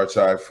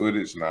 Archive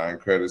footage, 9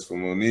 credits for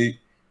Monique,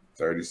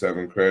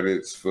 37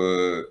 credits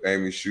for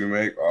Amy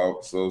Schumer.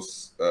 Also,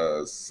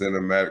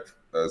 cinematographer.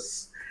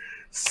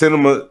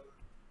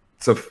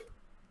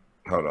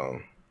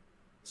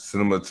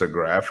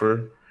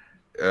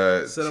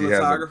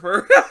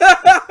 Cinematographer.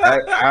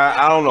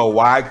 I don't know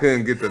why I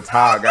couldn't get the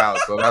tog out,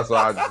 so that's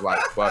why I just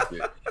like fuck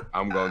it.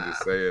 I'm gonna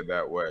just say it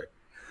that way.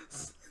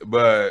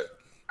 But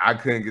I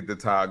couldn't get the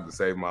tog to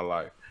save my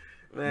life.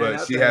 Man,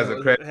 but she has a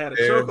credit. Had a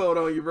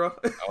chokehold on you, bro.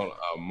 On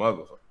a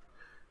motherfucker.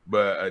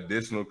 But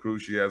additional crew,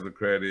 she has a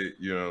credit.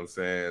 You know what I'm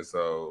saying?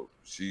 So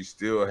she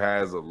still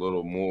has a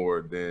little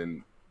more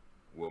than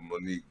what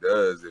Monique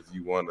does. If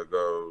you want to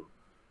go,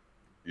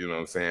 you know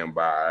what I'm saying,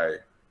 by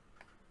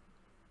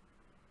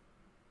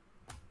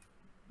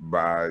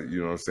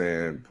you know what I'm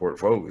saying,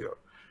 portfolio.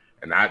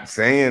 And not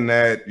saying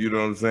that, you know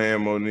what I'm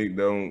saying, Monique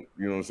don't,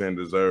 you know what I'm saying,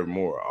 deserve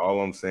more.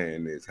 All I'm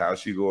saying is how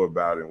she go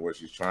about it and what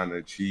she's trying to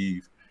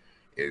achieve,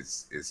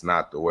 it's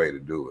not the way to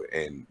do it.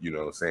 And, you know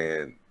what I'm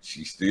saying,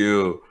 she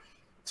still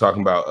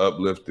talking about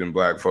uplifting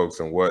black folks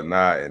and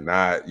whatnot, and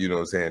not, you know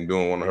what I'm saying,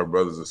 doing one of her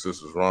brothers or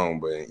sisters wrong,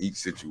 but in each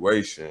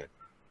situation,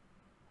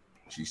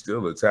 she's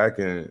still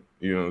attacking,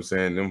 you know what I'm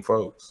saying, them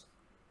folks.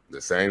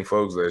 The same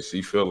folks that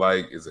she feel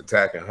like is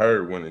attacking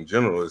her, when in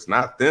general, it's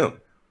not them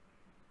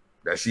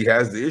that she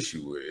has the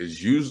issue with. It's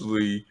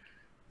usually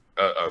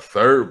a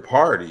third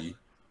party.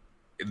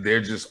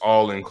 They're just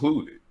all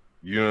included.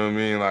 You know what I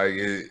mean? Like,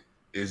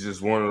 it's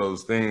just one of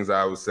those things,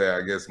 I would say,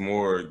 I guess,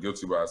 more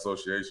guilty by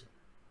association.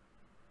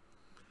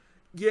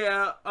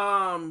 Yeah,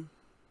 and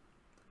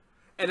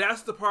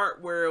that's the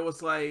part where it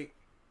was like,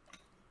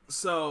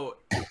 so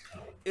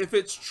if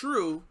it's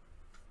true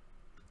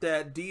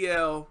that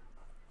DL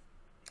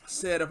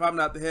said, if I'm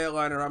not the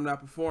headliner, I'm not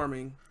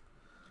performing,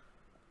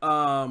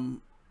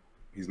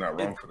 he's not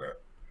wrong for that.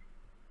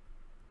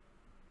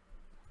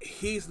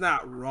 He's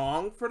not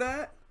wrong for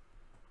that.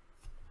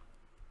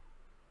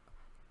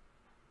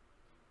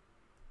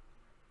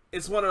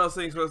 It's one of those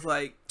things where it's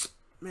like,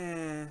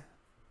 man,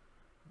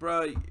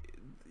 bro,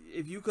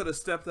 if you could have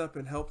stepped up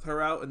and helped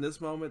her out in this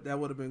moment, that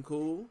would have been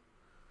cool.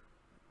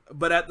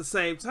 But at the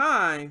same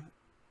time,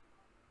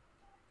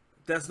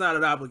 that's not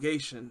an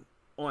obligation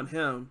on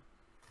him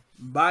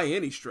by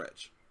any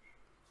stretch.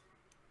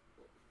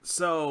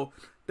 So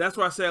that's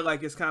why I said,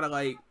 like, it's kind of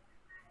like,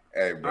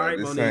 hey, bro, all right,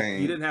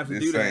 Monique, you didn't have to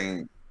do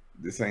that.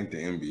 This ain't the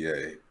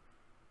NBA.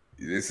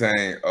 This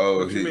ain't,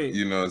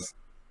 you know,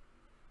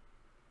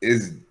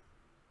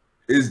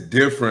 it's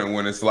different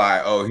when it's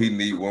like, oh, he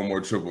need one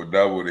more triple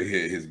double to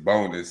hit his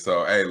bonus.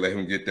 So, hey, let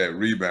him get that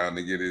rebound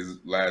to get his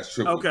last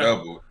triple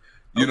double.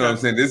 You know what I'm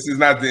saying? This is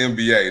not the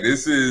NBA.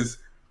 This is,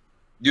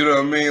 you know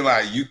what I mean?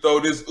 Like, you throw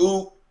this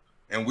oop,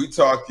 and we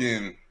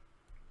talking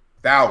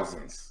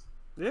thousands.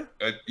 Yeah.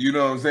 You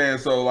know what I'm saying?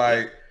 So,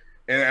 like,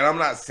 and I'm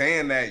not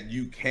saying that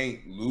you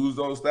can't lose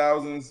those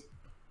thousands,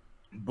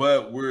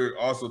 but we're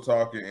also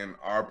talking in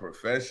our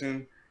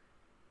profession.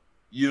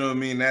 You know what I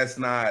mean? That's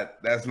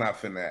not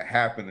finna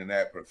happen in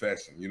that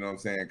profession. You know what I'm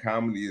saying?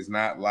 Comedy is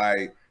not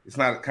like,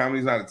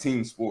 comedy's not a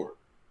team sport.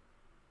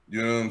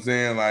 You know what I'm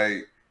saying?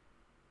 Like,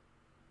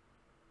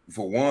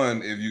 for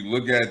one, if you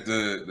look at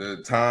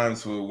the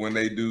times for when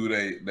they do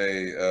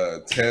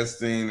they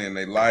testing and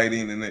they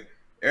lighting, and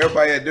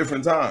everybody at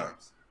different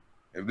times.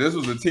 If this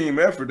was a team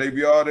effort, they'd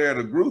be all there at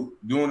a group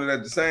doing it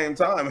at the same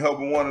time,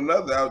 helping one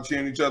another out,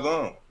 cheering each other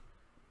on.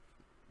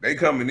 They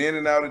coming in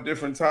and out at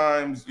different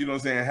times. You know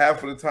what I'm saying?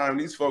 Half of the time,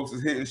 these folks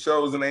is hitting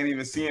shows and ain't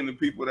even seeing the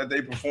people that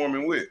they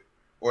performing with,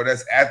 or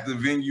that's at the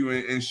venue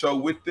and show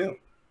with them.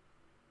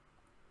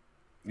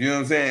 You know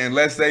what I'm saying?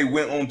 Unless they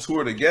went on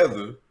tour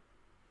together,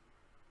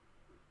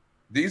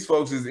 these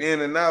folks is in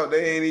and out.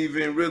 They ain't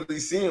even really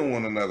seeing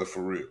one another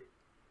for real.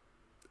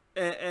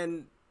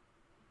 And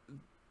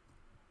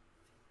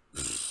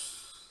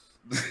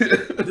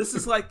this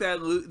is like that.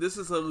 This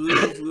is a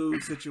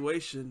lose-lose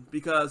situation,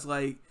 because,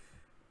 like,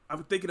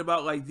 I'm thinking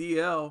about, like,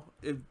 DL.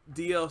 If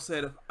DL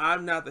said, if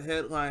I'm not the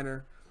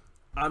headliner,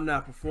 I'm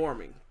not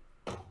performing.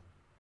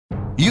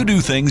 You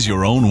do things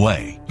your own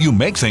way. You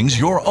make things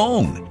your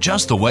own,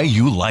 just the way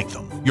you like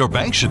them. Your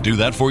bank should do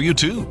that for you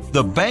too.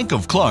 The Bank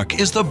of Clark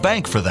is the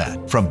bank for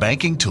that. From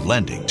banking to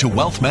lending to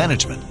wealth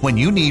management, when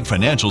you need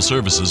financial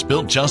services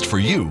built just for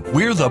you,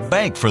 we're the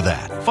bank for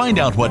that. Find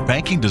out what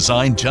banking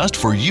designed just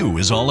for you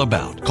is all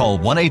about. Call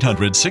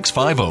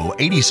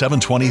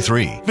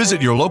 1-800-650-8723.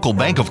 Visit your local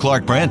Bank of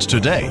Clark branch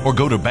today, or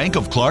go to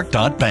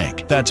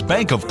bankofclark.bank. That's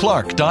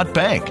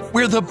bankofclark.bank.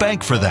 We're the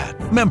bank for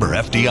that. Member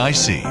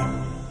FDIC.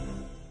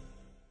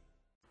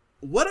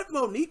 What if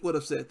Monique would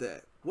have said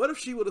that? What if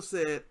she would have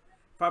said,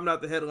 if I'm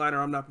not the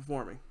headliner, I'm not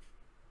performing?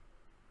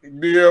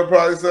 DL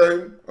probably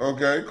say,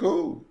 okay,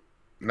 cool.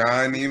 Now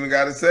I ain't even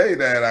got to say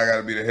that I got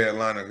to be the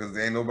headliner, because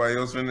there ain't nobody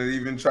else finna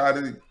even try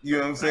to, you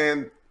know what I'm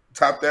saying,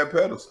 top that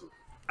pedestal.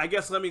 I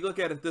guess let me look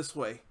at it this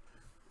way.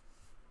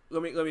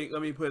 Let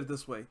me put it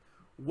this way.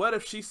 What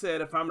if she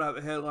said, if I'm not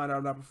the headliner,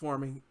 I'm not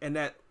performing, and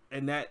that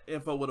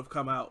info would have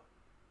come out?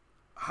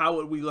 How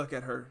would we look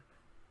at her?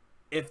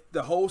 If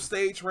the whole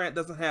stage rant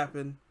doesn't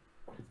happen,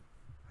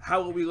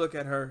 how would we look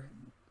at her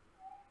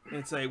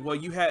and say, well,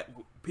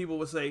 people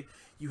would say,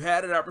 you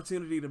had an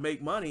opportunity to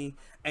make money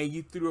and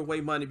you threw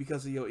away money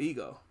because of your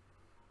ego?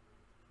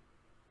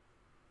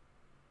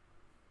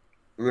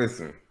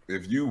 Listen,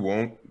 if you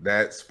want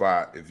that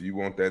spot, if you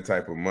want that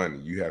type of money,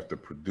 you have to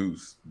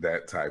produce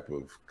that type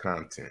of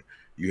content.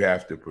 You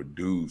have to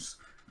produce,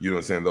 you know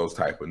what I'm saying, those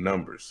type of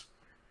numbers.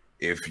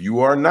 If you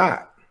are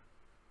not,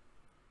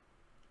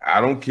 I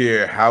don't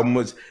care how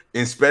much,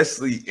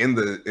 especially in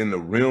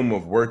the realm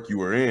of work you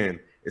are in,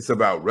 it's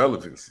about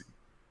relevancy.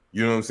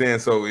 You know what I'm saying?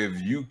 So if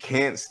you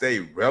can't stay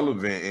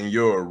relevant in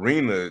your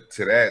arena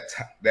to that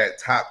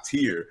top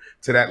tier,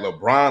 to that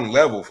LeBron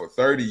level for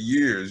 30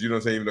 years, you know what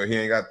I'm saying? Even though he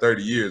ain't got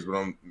 30 years, but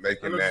I'm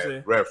making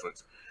that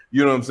reference.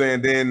 You know what I'm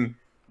saying? Then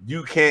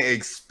you can't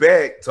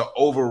expect to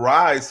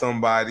override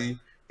somebody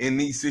in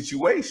these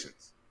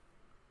situations.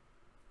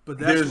 But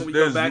that's when we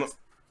go back.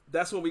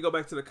 That's when we go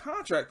back to the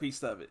contract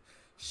piece of it.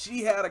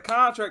 She had a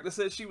contract that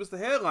said she was the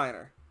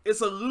headliner.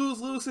 It's a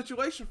lose-lose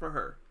situation for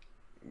her.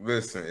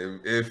 Listen,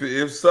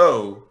 if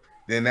so,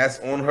 then that's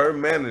on her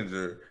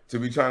manager to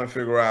be trying to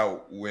figure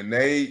out when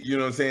they, you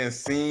know what I'm saying,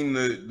 seen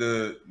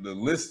the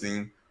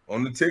listing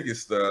on the ticket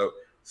stub,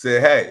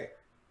 said, hey,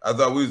 I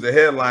thought we was the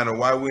headliner.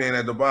 Why we ain't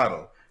at the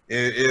bottom?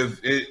 If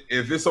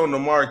it's on the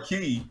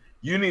marquee,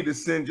 you need to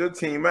send your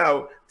team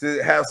out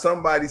to have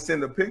somebody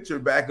send a picture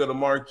back of the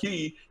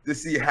marquee to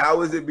see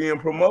how is it being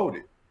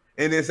promoted,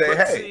 and then say,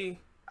 But hey, see,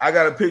 I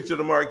got a picture of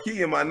the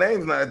marquee and my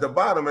name's not at the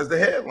bottom as the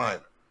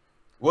headliner.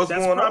 What's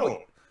going on?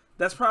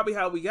 That's probably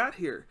how we got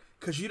here.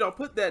 Because you don't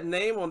put that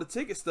name on the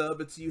ticket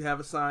stub until you have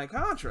a signed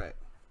contract.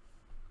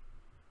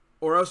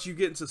 Or else you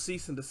get into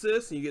cease and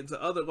desist and you get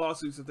into other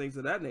lawsuits and things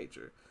of that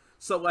nature.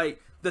 So,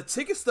 like, the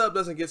ticket stub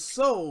doesn't get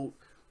sold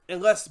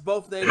unless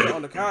both names are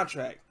on the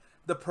contract.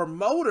 The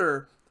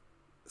promoter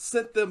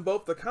sent them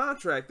both the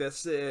contract that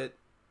said,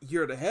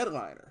 you're the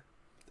headliner.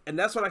 And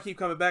that's what I keep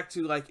coming back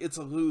to, like, it's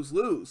a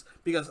lose-lose.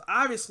 Because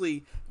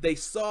obviously they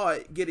saw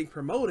it getting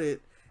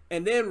promoted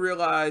and then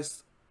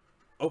realized,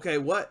 okay,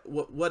 what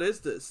is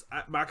this?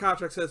 My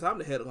contract says I'm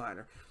the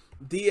headliner.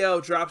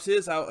 DL drops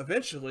his out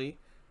eventually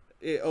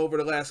over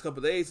the last couple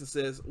of days and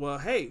says, well,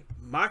 hey,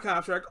 my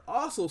contract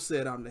also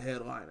said I'm the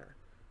headliner.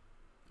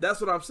 That's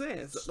what I'm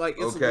saying. Like,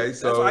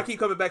 that's why I keep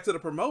coming back to the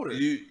promoter.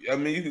 You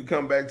can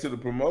come back to the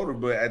promoter,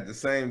 but at the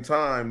same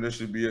time, there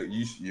should be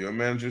your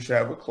manager should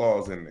have a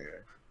clause in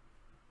there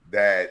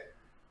that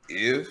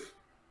if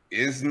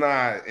it's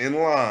not in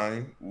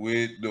line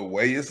with the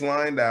way it's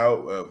lined out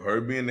of her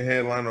being the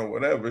headline or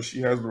whatever,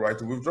 she has the right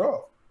to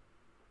withdraw.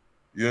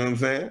 You know what I'm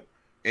saying?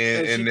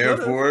 And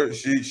therefore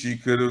she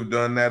could have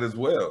done that as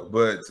well.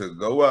 But to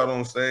go out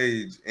on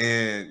stage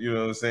and, you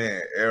know what I'm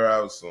saying, air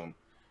out some,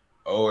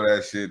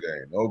 that shit that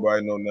ain't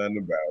nobody know nothing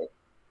about.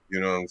 You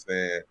know what I'm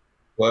saying?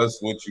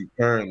 Plus what you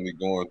currently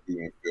going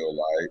through and feel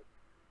like,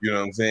 you know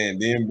what I'm saying?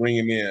 Then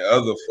bringing in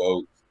other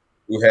folks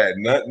who had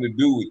nothing to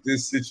do with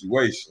this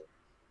situation.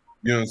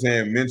 You know what I'm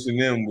saying? Mention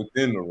them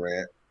within the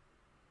rant.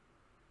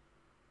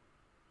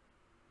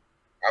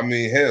 I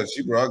mean, hell,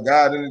 she brought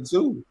God in it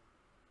too.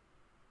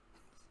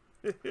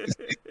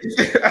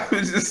 I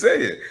was just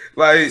saying,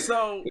 like,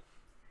 so.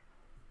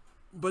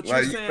 But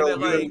you're saying that,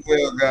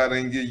 like, God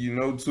ain't give you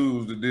no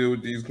tools to deal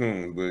with these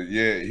coons, but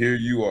yeah, here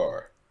you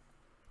are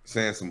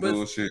saying some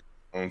bullshit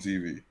on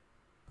TV.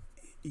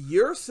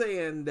 You're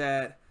saying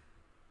that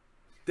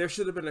there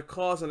should have been a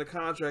clause in the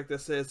contract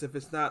that says if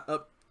it's not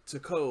up to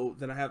code,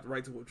 then I have the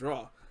right to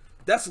withdraw.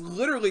 That's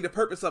literally the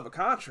purpose of a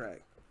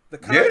contract. The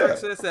contract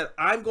says that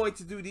I'm going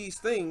to do these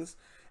things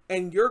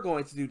and you're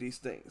going to do these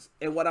things.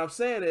 And what I'm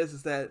saying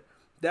is that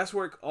that's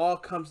where it all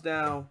comes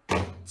down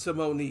to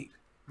Monique.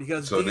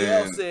 Because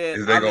DL said,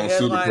 is they going to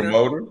sue the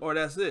promoter? Or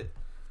that's it.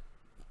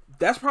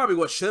 That's probably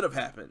what should have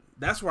happened.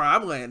 That's where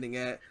I'm landing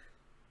at.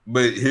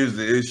 But here's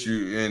the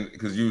issue, and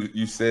because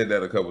you said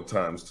that a couple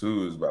times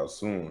too, is about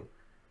suing.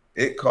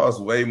 It costs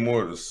way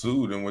more to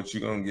sue than what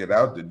you're going to get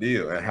out the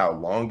deal, and how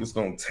long it's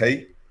going to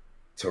take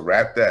to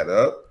wrap that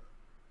up,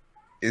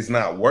 it's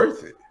not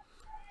worth it.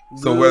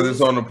 So whether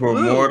it's on the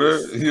promoter,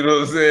 you know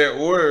what I'm saying,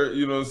 or,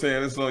 you know what I'm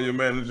saying, it's on your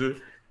manager.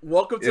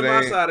 Welcome to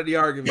my side of the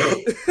argument.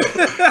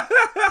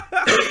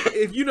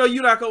 If you know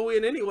you're not going to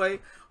win anyway,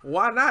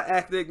 why not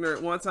act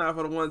ignorant one time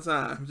for the one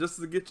time, just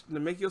to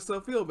make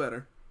yourself feel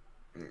better?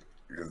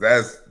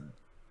 Because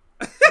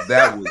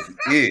that was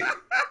it.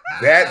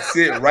 That's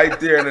it right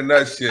there in a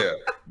nutshell.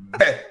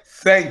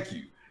 Thank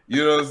you.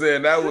 You know what I'm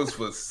saying? That was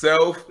for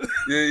self.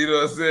 You know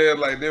what I'm saying?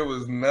 Like, there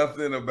was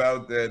nothing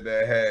about that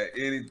had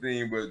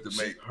anything but to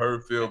make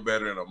her feel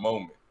better in a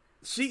moment.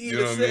 She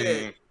even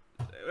said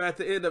at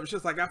the end of it,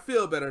 she's like, I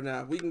feel better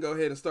now. We can go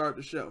ahead and start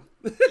the show.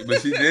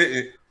 But she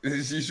didn't.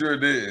 She sure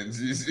didn't.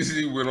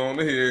 She went on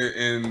here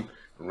and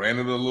ran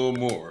it a little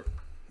more.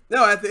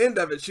 No, at the end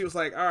of it, she was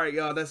like, all right,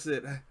 y'all, that's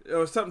it. It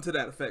was something to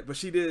that effect. But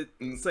she did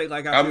say,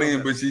 like, I mean,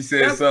 better. But she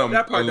said something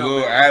a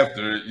little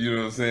after, you know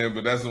what I'm saying?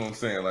 But that's what I'm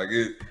saying. Like,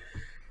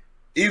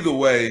 either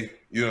way,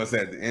 you know what I'm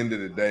saying? At the end of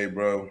the day,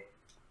 bro,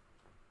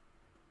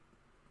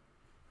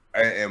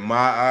 in my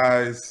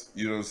eyes,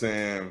 you know what I'm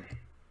saying?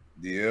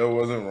 DL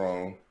wasn't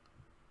wrong.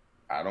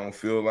 I don't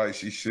feel like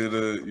she should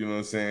have, you know what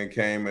I'm saying,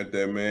 came at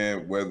that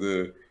man,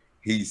 whether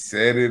he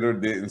said it or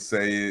didn't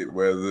say it,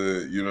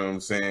 whether, you know what I'm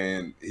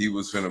saying, he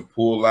was finna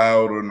pull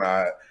out or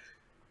not.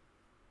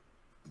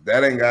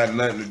 That ain't got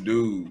nothing to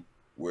do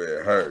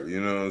with her,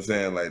 you know what I'm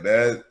saying? Like,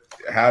 that,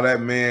 how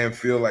that man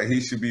feel like he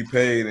should be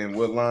paid and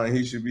what line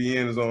he should be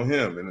in is on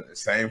him, and the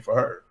same for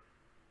her.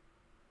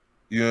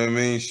 You know what I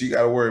mean? She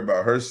got to worry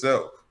about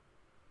herself.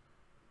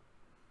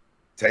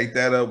 Take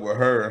that up with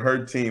her and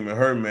her team and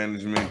her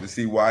management to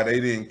see why they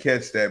didn't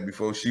catch that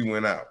before she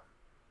went out.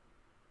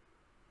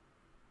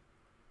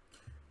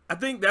 I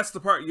think that's the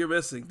part you're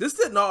missing. This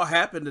didn't all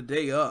happen the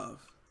day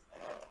of.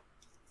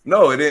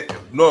 No, it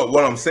didn't. No,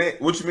 what I'm saying,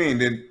 what you mean?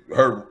 Then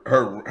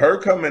her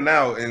coming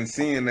out and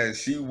seeing that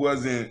she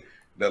wasn't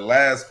the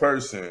last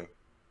person,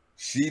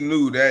 she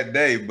knew that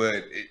day,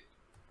 but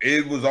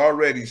it was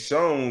already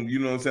shown, you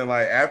know what I'm saying?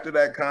 Like, after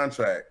that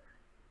contract,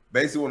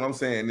 basically what I'm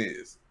saying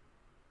is,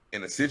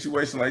 in a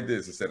situation like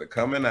this, instead of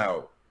coming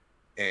out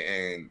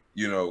and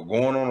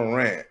going on a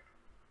rant.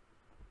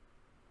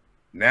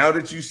 Now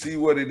that you see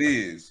what it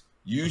is,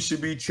 you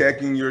should be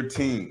checking your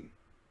team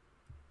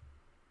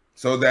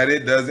so that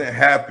it doesn't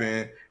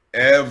happen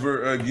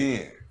ever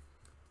again.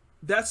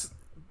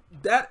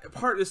 That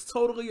part is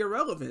totally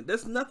irrelevant.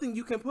 There's nothing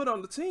you can put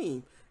on the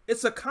team.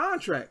 It's a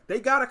contract. They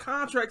got a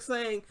contract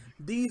saying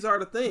these are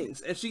the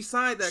things, and she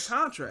signed that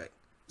contract.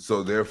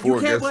 So therefore,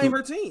 you can't blame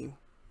her team.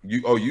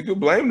 You can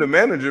blame the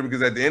manager,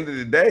 because at the end of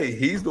the day,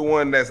 he's the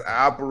one that's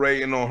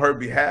operating on her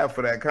behalf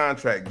for that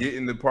contract,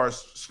 getting the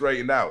parts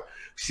straightened out.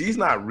 She's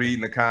not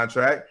reading the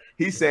contract.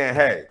 He's saying,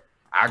 hey,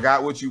 I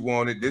got what you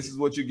wanted. This is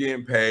what you're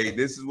getting paid.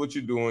 This is what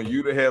you're doing.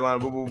 You the headline,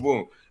 boom, boom,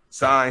 boom.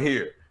 Sign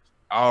here.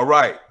 All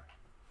right.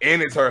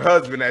 And it's her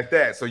husband at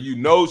that. So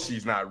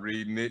she's not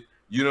reading it.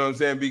 You know what I'm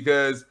saying?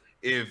 Because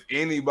if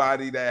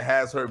anybody that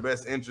has her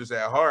best interest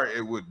at heart,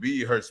 it would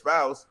be her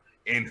spouse,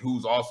 and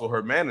who's also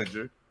her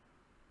manager.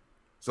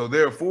 So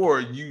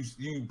therefore, you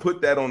put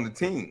that on the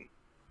team.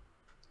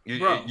 You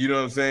know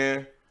what I'm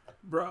saying?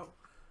 Bro,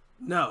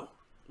 no.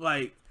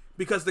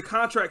 Because the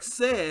contract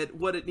said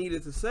what it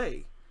needed to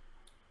say.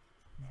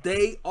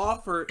 The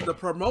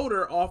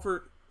promoter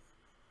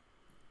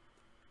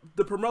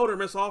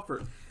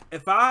misoffered.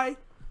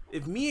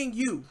 If me and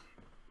you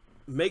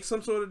make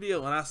some sort of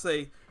deal and I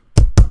say,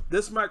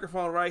 this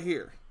microphone right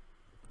here,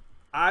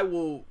 I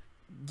will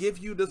give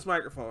you this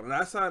microphone, and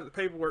I signed the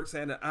paperwork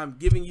saying that I'm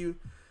giving you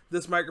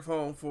this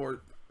microphone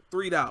for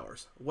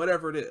 $3,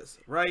 whatever it is,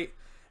 right?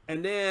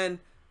 And then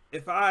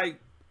if I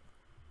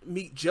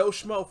meet Joe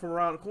Schmo from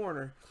around the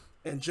corner,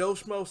 and Joe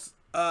Schmo,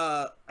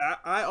 I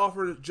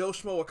offered Joe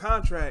Schmo a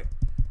contract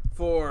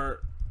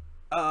for,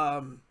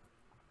 I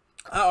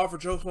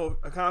offered Joe Schmo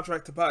a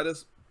contract to buy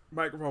this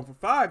microphone for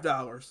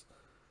 $5.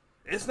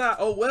 It's not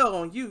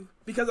on you,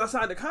 because I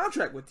signed a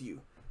contract with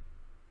you.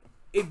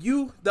 If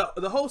you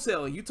the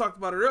wholesaler, you talked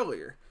about it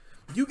earlier,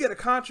 you get a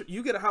contract,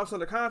 you get a house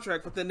under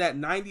contract within that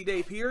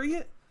 90-day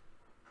period.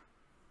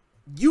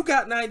 You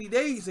got 90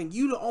 days, and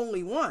you the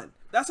only one.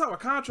 That's how a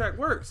contract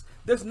works.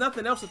 There's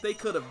nothing else that they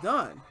could have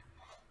done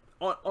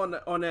on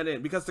that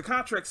end, because the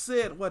contract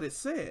said what it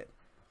said.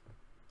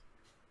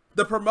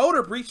 The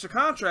promoter breached the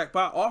contract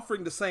by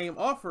offering the same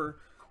offer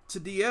to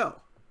DL.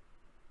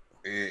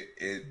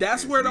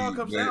 That's where it all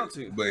comes down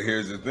to. But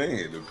here's the thing: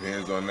 it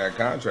depends on that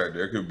contract.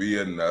 There could be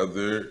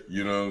another,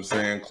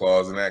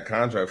 clause in that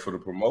contract for the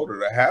promoter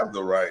to have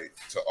the right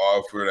to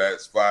offer that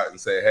spot and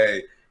say,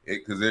 hey,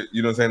 because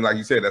like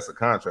you said, that's a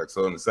contract.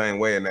 So in the same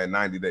way, in that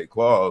 90-day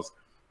clause,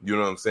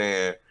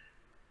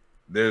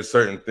 there's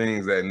certain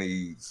things that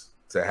needs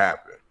to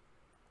happen,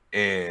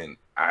 and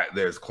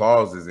there's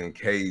clauses in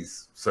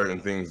case certain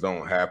things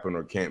don't happen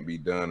or can't be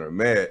done or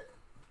met,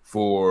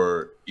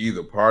 for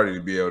either party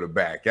to be able to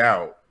back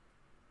out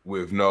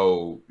with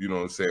no,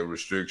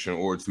 restriction,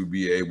 or to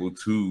be able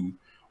to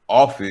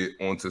off it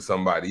onto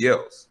somebody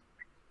else.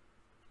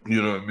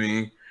 You know what I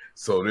mean?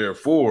 So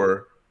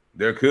therefore,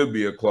 there could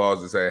be a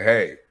clause to say,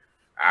 hey,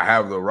 I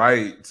have the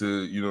right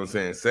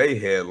to, say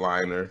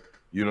headliner,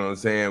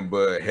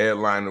 but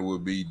headliner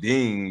would be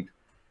deemed,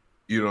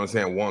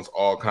 once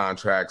all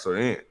contracts are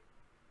in.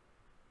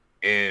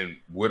 And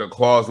with a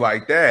clause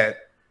like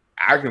that,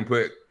 I can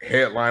put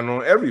headline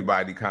on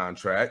everybody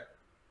contract,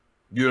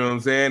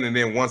 and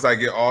then once I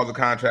get all the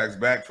contracts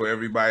back for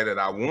everybody that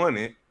I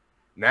wanted,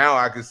 now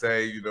I can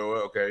say,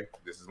 okay,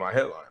 this is my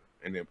headline,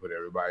 and then put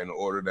everybody in the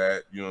order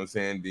that,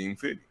 deemed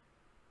fitting,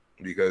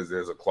 because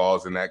there's a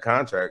clause in that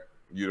contract,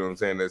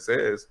 that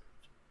says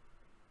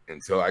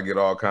until I get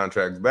all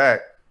contracts back,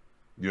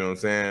 I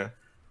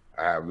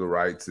have the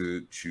right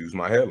to choose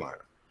my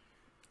headliner.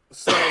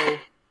 So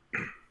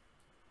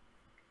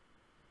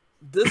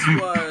this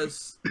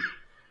was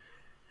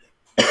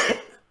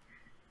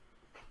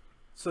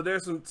so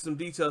there's some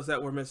details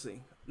that were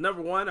missing.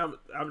 Number one,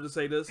 I'm just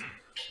say this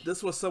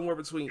was somewhere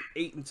between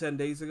 8 and 10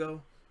 days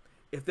ago.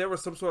 If there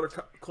was some sort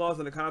of clause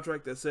in the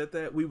contract that said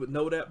that, we would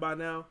know that by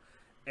now,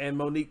 and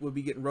Monique would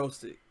be getting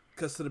roasted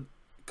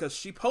because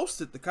she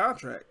posted the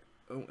contract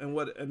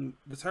and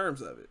the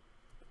terms of it.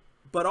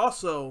 But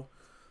also,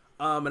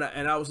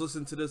 and I was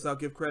listening to this. I'll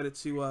give credit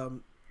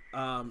to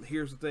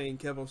Here's the Thing,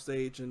 Kevin on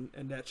Stage, and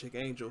that chick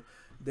Angel,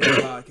 their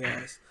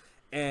podcast.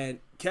 And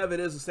Kevin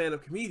is a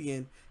stand-up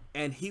comedian,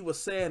 and he was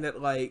saying that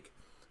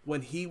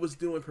when he was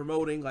doing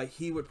promoting,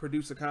 he would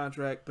produce a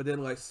contract, but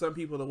then some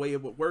people, the way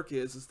it would work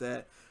is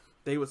that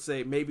they would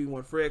say, maybe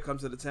when Fred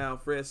comes into town,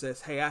 Fred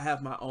says, hey, I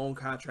have my own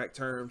contract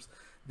terms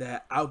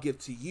that I'll give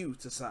to you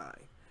to sign.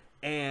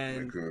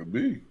 And it could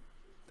be.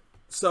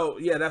 So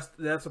yeah,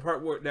 that's the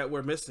part that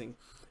we're missing,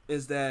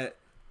 is that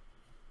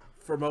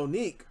for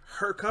Monique,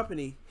 her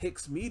company,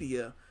 Hicks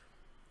Media,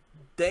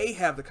 they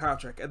have the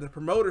contract, and the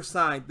promoter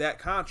signed that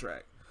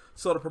contract.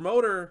 So the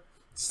promoter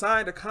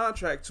signed a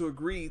contract to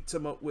agree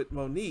with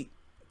Monique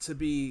to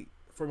be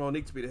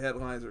the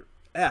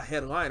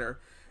headliner,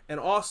 and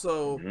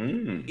also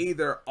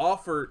either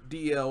offered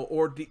DL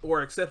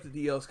or accepted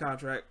DL's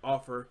contract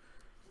offer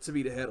to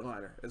be the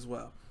headliner as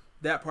well.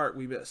 That part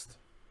we missed.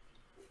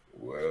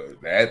 Well,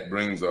 that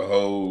brings a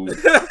whole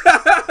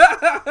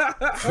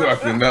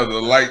fucking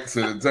other light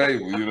to the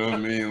table. You know what I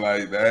mean?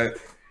 Like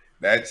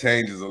that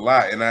changes a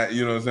lot. And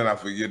you know what I'm saying? I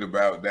forget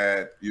about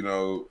that. You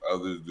know,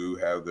 others do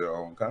have their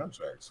own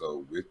contract.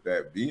 So with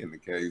that being the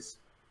case,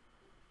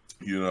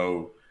 you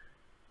know,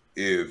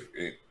 if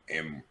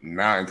and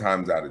 9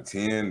 times out of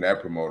 10, that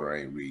promoter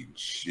ain't reading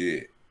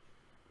shit.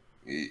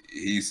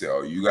 He said,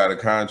 "Oh, you got a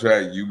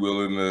contract? You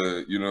willing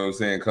to, you know what I'm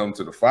saying, come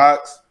to the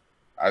Fox?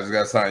 I just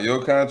got to sign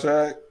your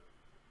contract."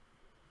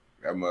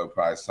 That mother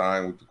probably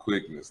signed with the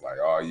quickness, like,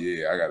 "Oh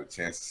yeah, I got a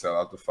chance to sell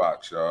out the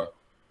Fox, y'all."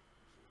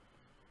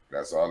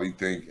 That's all he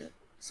thinking.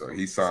 So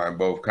he signed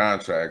both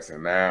contracts,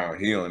 and now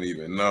he don't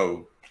even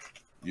know.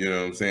 You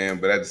know what I'm saying?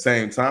 But at the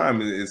same time,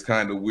 it's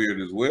kind of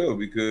weird as well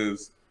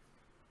because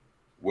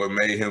what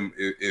made him,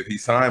 if he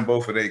signed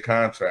both of their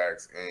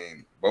contracts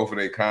and both of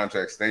their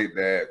contracts state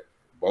that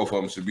both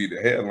of them should be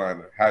the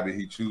headliner, how did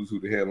he choose who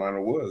the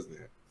headliner was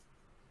then?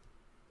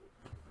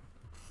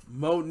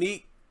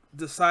 Monique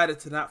decided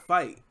to not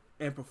fight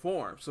and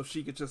perform so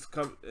she could just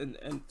come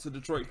and to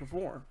Detroit and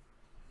perform.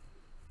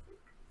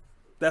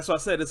 That's why I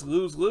said it's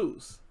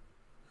lose-lose.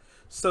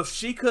 So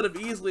she could have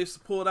easily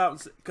pulled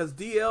out because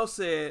DL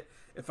said,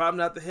 if I'm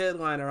not the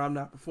headliner, I'm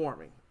not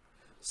performing.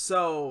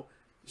 So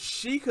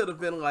she could have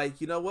been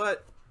like, you know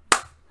what?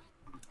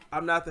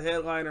 I'm not the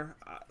headliner,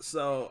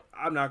 so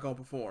I'm not going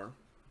to perform.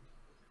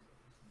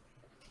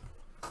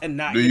 And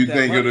not. Do you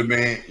think it'd have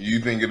been? You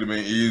think it'd have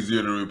been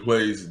easier to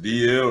replace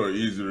DL or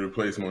easier to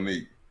replace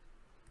Monique?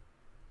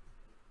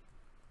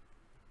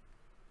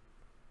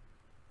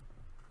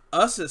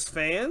 Us as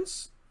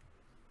fans,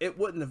 it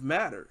wouldn't have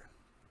mattered.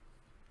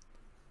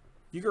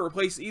 You can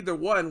replace either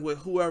one with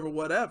whoever,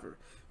 whatever.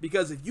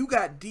 Because if you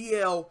got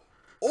DL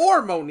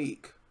or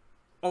Monique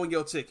on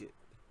your ticket,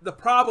 the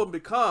problem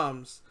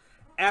becomes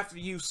after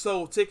you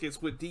sold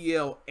tickets with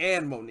DL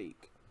and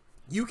Monique,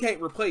 you can't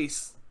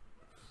replace.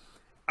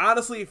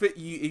 Honestly, if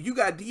you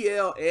got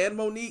DL and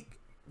Monique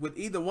with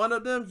either one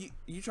of them,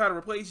 you try to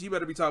replace, you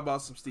better be talking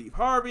about some Steve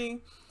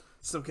Harvey,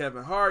 some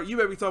Kevin Hart. You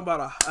better be talking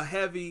about a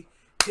heavy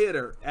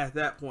hitter at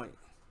that point.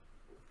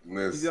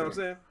 Listen, you know what I'm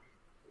saying?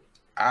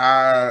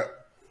 I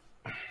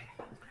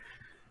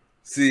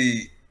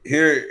see.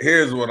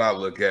 Here's what I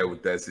look at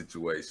with that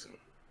situation.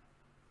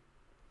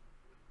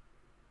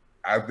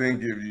 I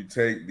think if you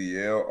take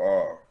DL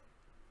off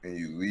and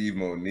you leave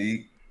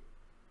Monique,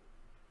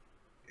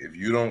 if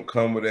you don't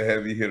come with a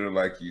heavy hitter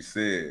like you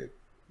said,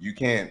 you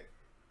can't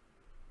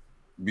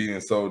be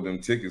and sold them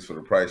tickets for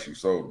the price you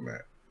sold them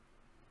at.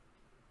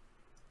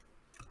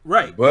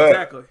 Right,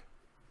 exactly.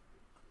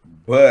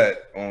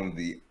 But on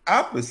the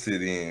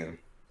opposite end,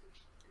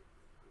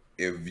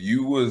 if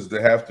you was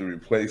to have to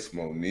replace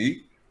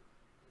Monique,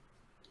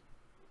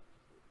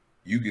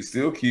 you could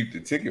still keep the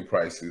ticket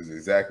prices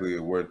exactly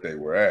at where they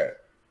were at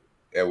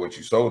what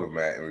you sold them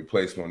at, and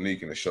replace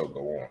Monique and the show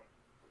go on.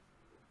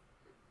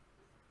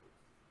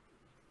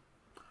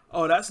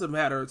 Oh, that's a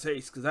matter of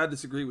taste, because I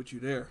disagree with you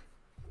there.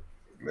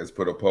 Let's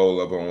put a poll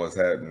up on what's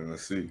happening.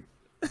 Let's see.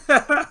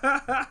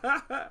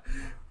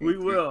 We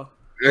will.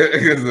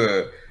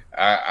 Because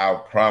I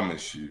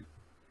promise you,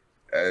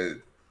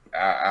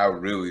 I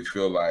really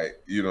feel like,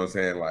 you know what I'm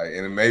saying? Like,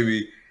 and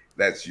maybe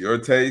that's your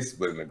taste,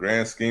 but in the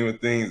grand scheme of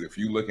things, if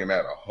you're looking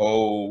at a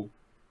whole,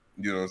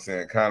 you know what I'm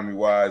saying,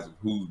 economy-wise, of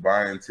who's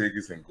buying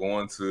tickets and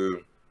going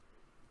to,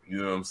 you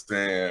know what I'm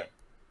saying,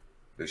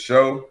 the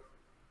show,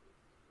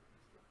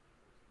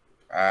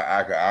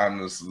 I can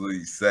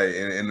honestly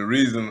say, and the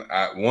reason,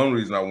 one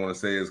reason I want to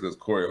say is because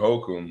Corey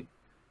Holcomb,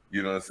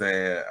 you know what I'm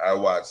saying, I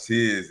watched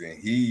his, and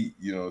he,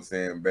 you know what I'm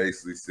saying,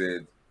 basically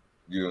said,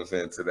 you know what I'm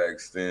saying, to that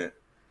extent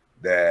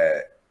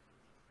that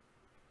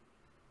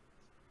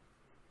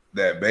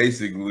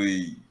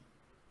basically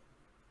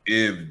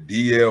if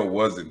DL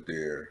wasn't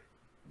there,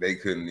 they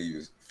couldn't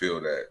even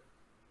fill that,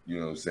 you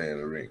know what I'm saying,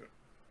 arena.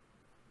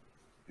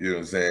 You know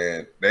what I'm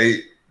saying?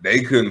 They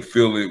couldn't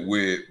fill it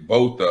with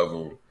both of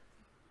them.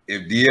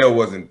 If DL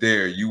wasn't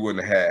there, you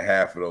wouldn't have had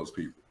half of those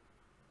people.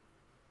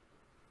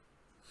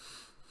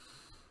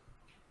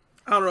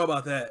 I don't know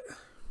about that.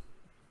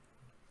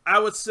 I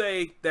would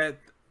say that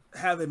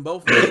having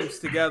both names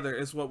together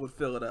is what would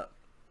fill it up.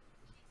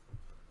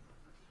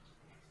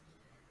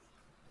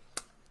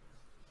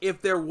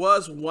 If there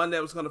was one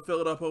that was going to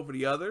fill it up over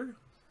the other,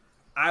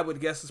 I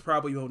would guess it's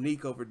probably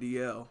Monique over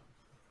DL.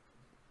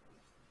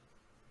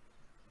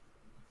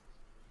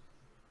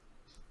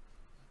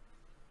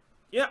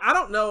 Yeah, I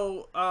don't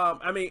know.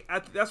 I mean,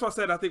 that's why I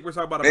said I think we're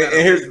talking about a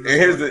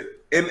matter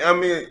and I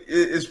mean,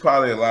 it's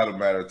probably a lot of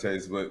matter of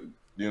taste, but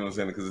you know what I'm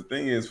saying? Because the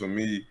thing is, for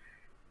me,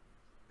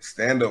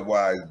 stand-up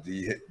wise,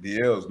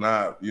 DL's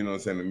not, you know what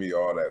I'm saying, to me,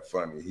 all that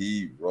funny.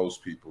 He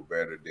roasts people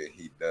better than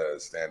he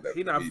does stand-up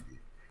comedian.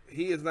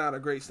 He is not a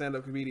great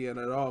stand-up comedian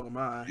at all in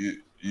my eye.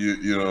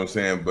 You know what I'm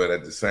saying? But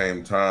at the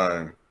same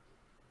time,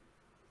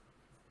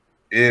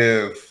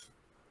 if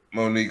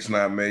Monique's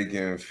not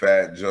making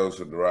fat jokes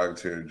or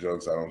derogatory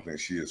jokes, I don't think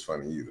she is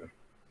funny either.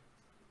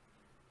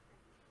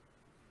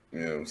 You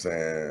know what I'm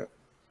saying?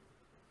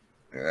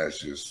 And that's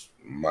just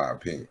my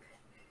opinion.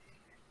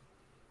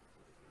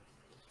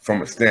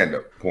 from a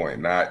stand-up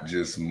point, not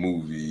just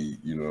movie,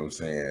 you know what I'm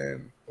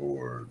saying,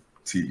 or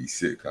TV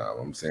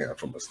sitcom. I'm saying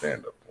from a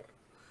stand-up point.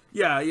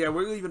 Yeah,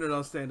 we're leaving it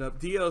on stand up.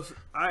 Dio's,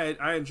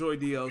 I enjoy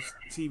Dio's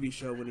TV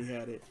show when he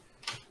had it.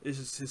 It's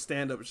just his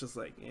stand up is just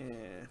like,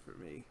 for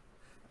me.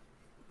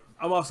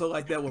 I'm also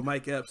like that with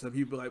Mike Epps, and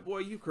people be like, boy,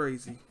 you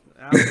crazy.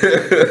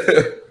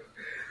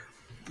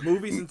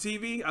 Movies and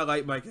TV, I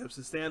like Mike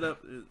Epps' stand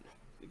up.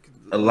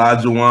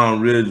 Elijah Wan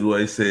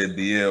Ridgeway said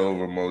DL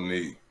over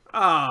Monique.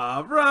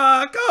 Ah,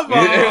 bruh, come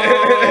on.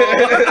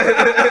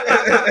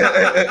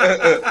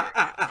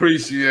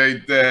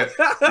 Appreciate that.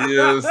 You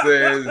know what I'm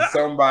saying?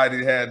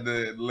 Somebody had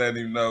to let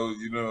him know,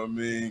 you know what I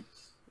mean?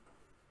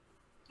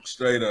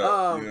 Straight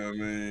up, you know what I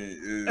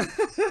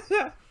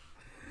mean?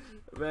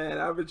 Man,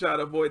 I've been trying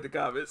to avoid the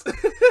comments.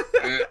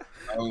 I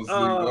was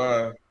like,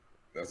 why?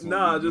 That's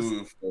what we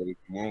do it for. If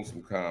you want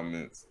some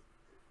comments.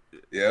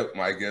 Yep,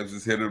 Mike Epps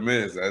is hit or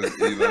miss. You know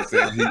what I'm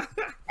saying?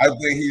 I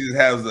think he just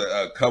has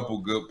a couple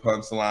good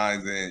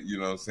punchlines, and you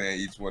know what I'm saying,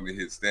 each one of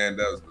his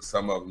stand-ups, but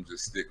some of them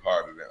just stick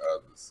harder than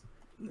others.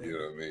 You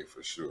know what I mean?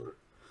 For sure.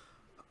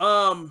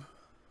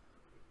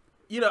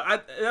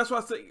 That's why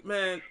I say,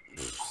 man,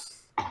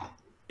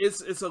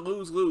 it's a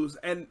lose-lose.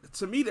 And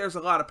to me, there's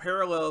a lot of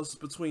parallels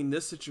between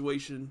this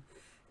situation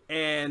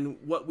and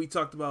what we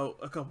talked about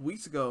a couple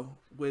weeks ago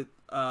with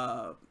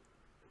Sasha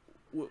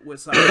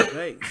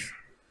Banks.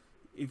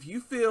 If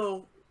you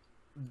feel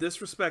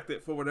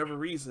disrespected for whatever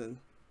reason,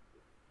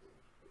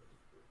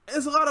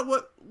 it's a lot of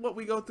what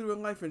we go through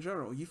in life in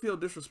general. You feel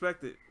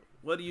disrespected.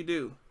 What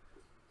do?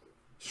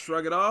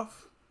 Shrug it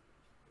off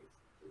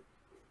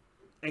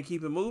and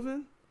keep it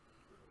moving,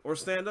 or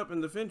stand up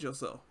and defend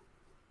yourself?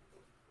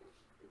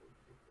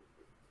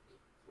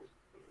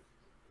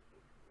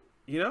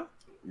 You know?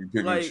 You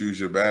pick and choose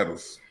your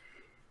battles.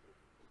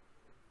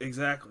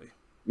 Exactly.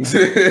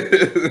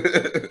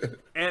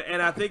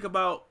 and I think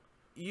about,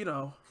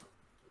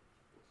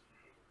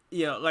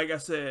 like I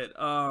said,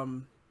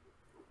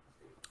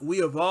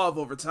 we evolve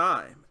over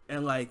time,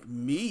 and like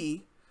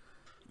me,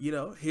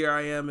 here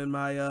I am in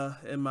my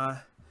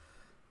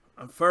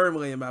I'm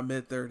firmly in my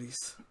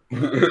mid-30s.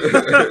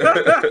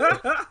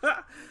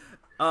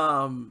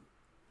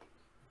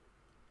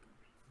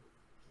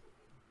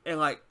 And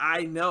like,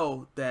 I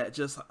know that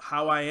just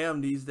how I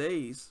am these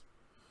days,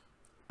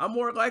 I'm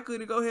more likely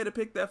to go ahead and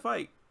pick that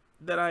fight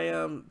than I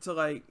am to,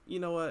 like, you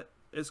know what,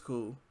 it's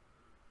cool,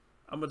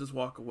 I'm gonna just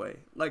walk away.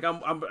 Like,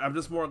 I'm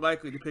just more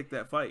likely to pick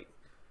that fight.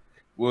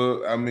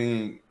 Well, I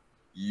mean,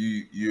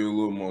 you're a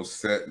little more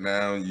set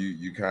now.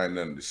 You kind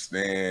of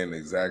understand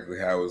exactly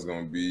how it's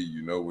gonna be.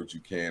 You know what you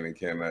can and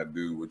cannot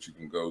do, what you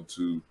can go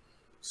to.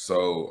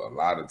 So a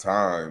lot of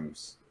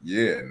times,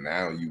 yeah,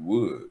 now you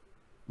would.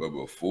 But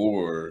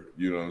before,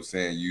 you know what I'm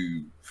saying,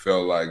 you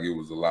felt like it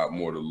was a lot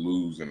more to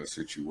lose in a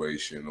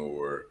situation,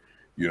 or,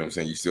 you know what I'm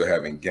saying, you still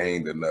haven't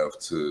gained enough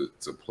to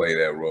play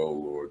that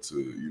role, or to,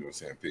 you know what I'm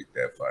saying, pick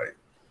that fight.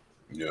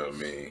 You know what I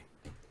mean?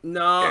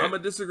 No, I'm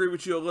going to disagree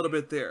with you a little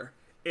bit there.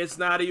 It's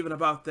not even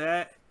about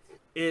that.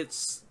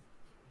 It's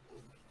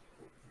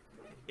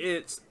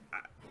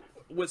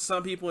with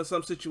some people in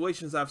some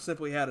situations, I've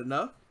simply had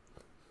enough.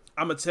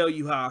 I'm going to tell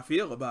you how I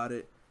feel about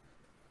it.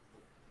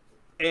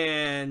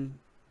 And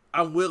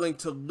I'm willing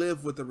to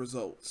live with the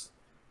results.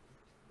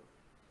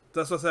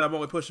 That's what I said. I'm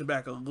only pushing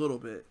back a little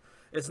bit.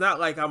 It's not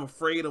like I'm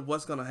afraid of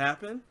what's going to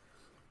happen.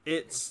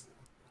 It's,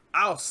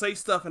 I'll say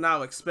stuff and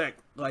I'll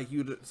expect like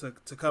you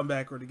to come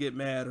back or to get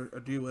mad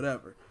or do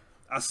whatever.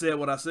 I said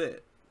what I said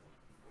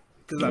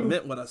because I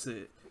meant what I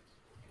said.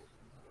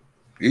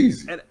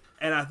 Easy.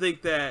 And I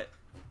think that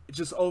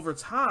just over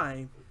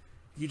time,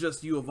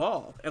 you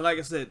evolve. And like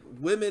I said,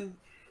 women,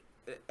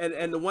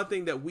 and the one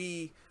thing that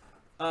we,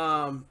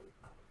 the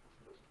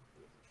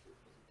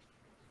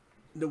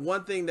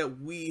one thing that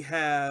we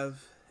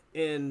have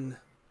in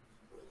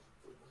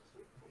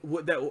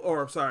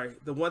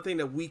the one thing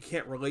that we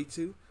can't relate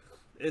to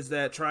is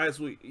that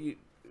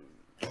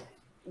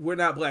we're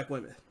not black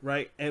women,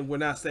 right? And we're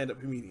not stand-up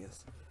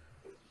comedians.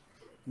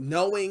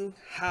 Knowing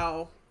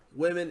how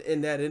women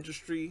in that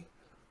industry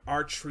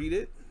are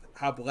treated,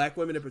 how black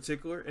women in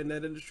particular in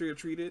that industry are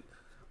treated,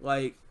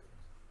 like,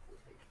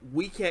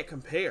 we can't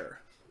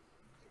compare.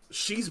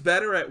 She's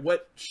better at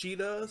what she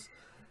does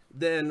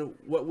than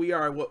what we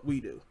are and what we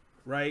do,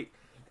 right?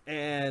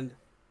 And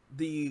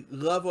the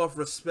level of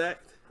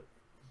respect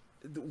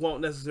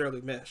won't necessarily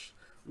mesh.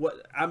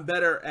 What I'm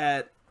better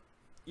at,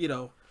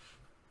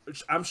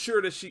 I'm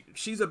sure that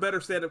she's a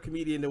better stand-up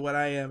comedian than what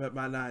I am at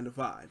my 9 to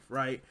 5,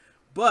 right?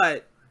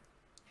 But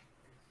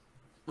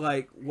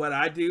like what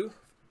I do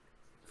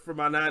for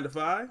my 9 to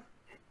 5,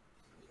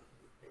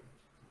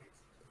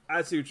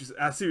 I see what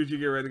you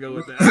get ready to go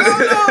with that.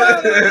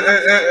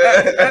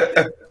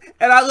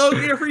 And I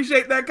low-key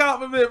appreciate that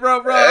compliment,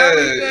 bro. I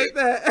appreciate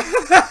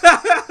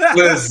that.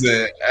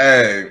 Listen,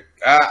 hey,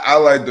 I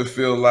like to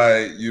feel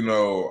like,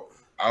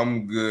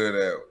 I'm good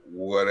at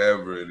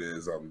whatever it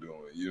is I'm doing.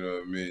 You know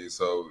what I mean?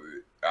 So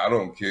I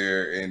don't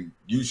care, and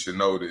you should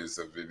know this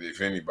if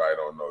anybody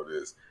don't know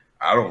this.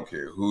 I don't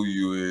care who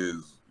you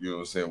is, you know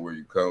what I'm saying, where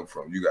you come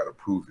from, you got to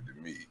prove it to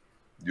me.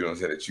 You know what I'm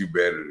saying, that you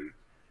better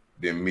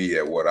than me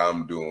at what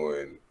I'm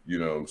doing, you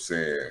know what I'm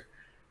saying?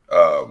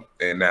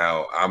 And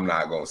now I'm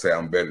not going to say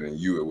I'm better than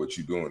you at what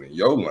you're doing in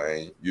your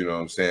lane, you know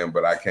what I'm saying?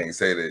 But I can't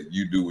say that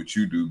you do what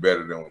you do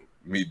better than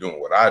me doing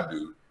what I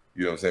do,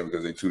 you know what I'm saying?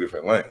 Because they're two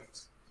different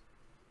lanes.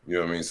 You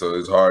know what I mean? So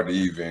it's hard to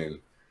even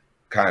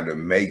kind of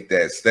make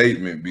that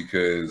statement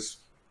because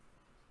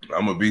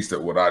I'm a beast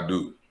at what I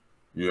do.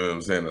 You know what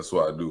I'm saying? That's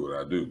why I do what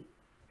I do.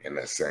 And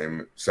that's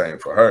same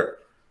for her.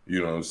 You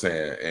know what I'm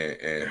saying?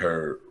 And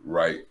her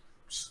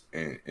rights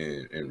and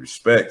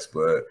respects.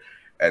 But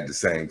at the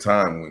same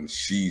time, when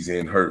she's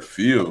in her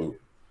field,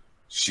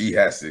 she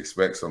has to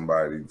expect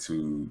somebody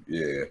to,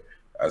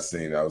 I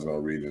was gonna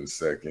read in a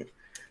second.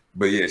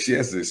 But yeah, she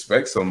has to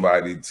expect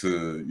somebody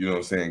to, you know what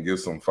I'm saying,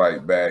 give some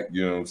fight back,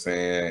 you know what I'm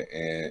saying,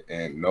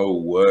 and know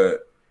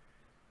what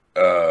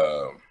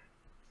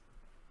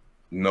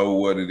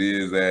it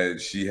is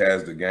that she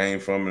has to gain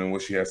from it and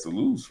what she has to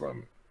lose from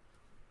it.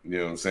 You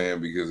know what I'm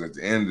saying? Because at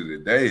the end of the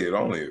day, it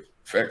only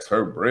affects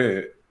her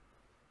bread.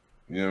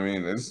 You know what I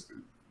mean? It's,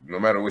 no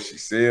matter what she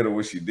said or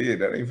what she did,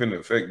 that ain't finna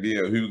affect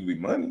D.L. Hughley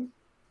money.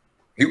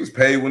 He was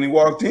paid when he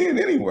walked in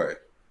anyway.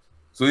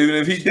 So even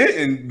if he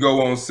didn't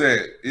go on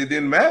set, it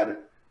didn't matter.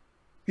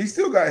 He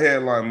still got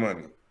headline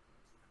money.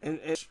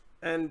 And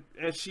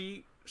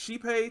she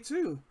paid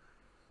too.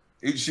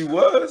 She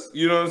was,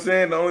 you know what I'm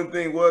saying? The only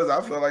thing was,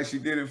 I felt like she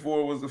did it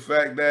for was the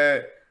fact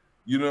that,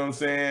 you know what I'm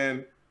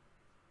saying,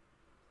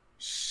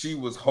 she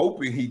was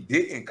hoping he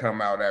didn't come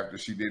out after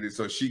she did it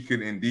so she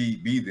could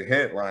indeed be the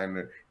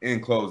headliner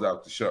and close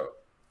out the show.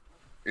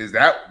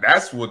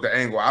 That's what the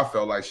angle I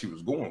felt like she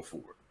was going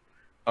for.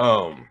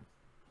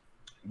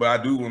 But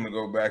I do want to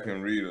go back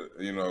and read,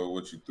 you know,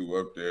 what you threw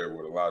up there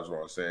with Elijah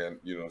was saying.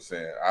 You know what I'm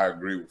saying? I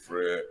agree with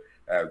Fred.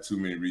 I have too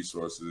many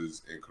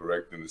resources and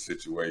correcting the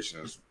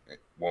situations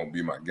won't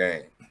be my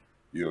game.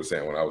 You know what I'm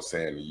saying? When I was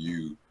saying to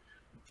you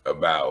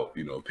about,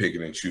 you know,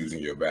 picking and choosing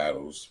your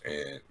battles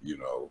and, you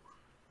know,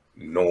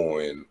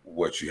 knowing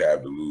what you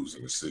have to lose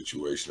in a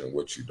situation and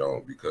what you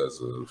don't because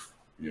of,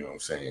 you know what I'm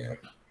saying,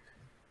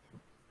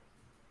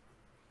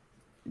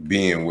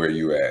 being where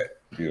you at,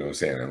 you know what I'm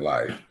saying, in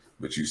life.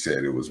 But you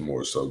said it was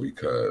more so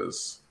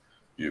because,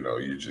 you know,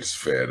 you're just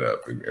fed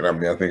up. And I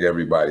mean, I think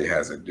everybody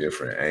has a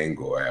different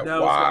angle at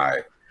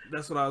why.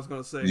 That's what I was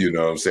going to say. You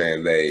know what I'm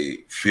saying? They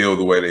feel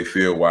the way they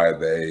feel, why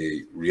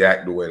they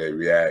react the way they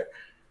react.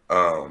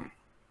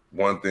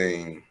 One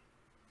thing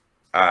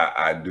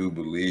I do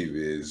believe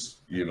is,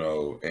 you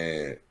know,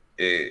 and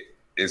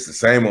it's the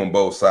same on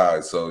both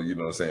sides. So, you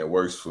know what I'm saying, it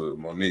works for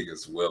Monique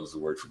as well as it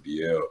works for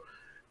DL.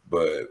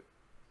 But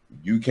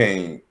you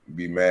can't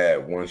be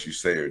mad once you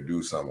say or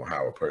do something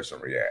how a person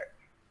react.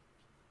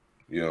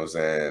 You know what I'm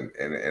saying?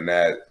 And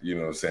that, you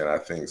know what I'm saying, I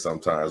think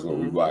sometimes when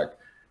we like,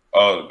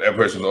 oh, that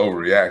person's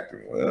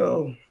overreacting.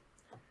 Well,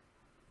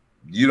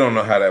 you don't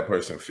know how that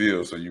person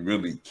feels, so you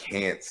really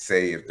can't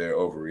say if they're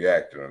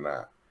overreacting or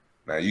not.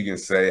 Now, you can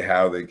say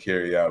how they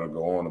carry out or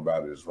go on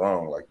about it is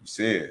wrong, like you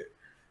said,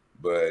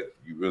 but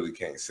you really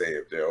can't say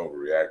if they're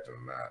overreacting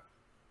or not.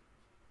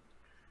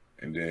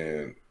 And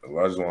then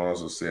Elijah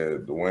also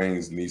said,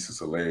 Dwayne's niece is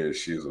hilarious.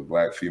 She is a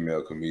black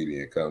female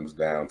comedian. It comes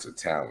down to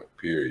talent,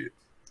 period.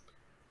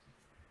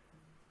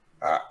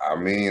 I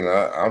mean,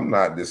 I'm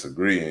not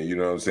disagreeing, you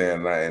know what I'm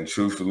saying? And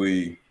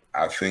truthfully,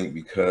 I think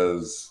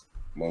because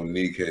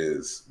Monique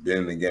has been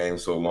in the game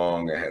so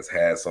long and has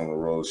had some of the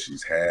roles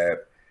she's had,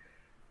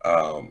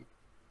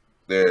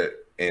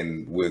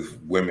 and with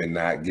women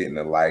not getting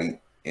the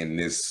light in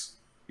this,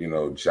 you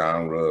know,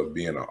 genre of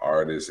being an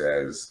artist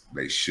as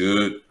they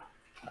should,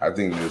 I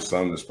think there's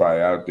some that's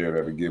probably out there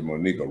that'll give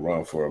Monique a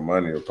run for her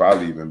money, or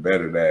probably even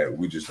better that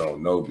we just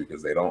don't know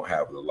because they don't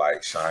have the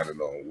light shining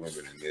on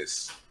women in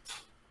this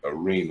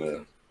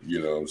arena,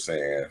 you know what I'm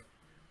saying,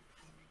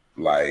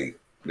 like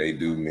they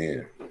do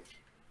men.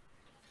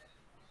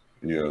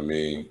 You know what I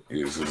mean?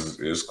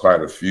 It's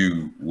quite a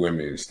few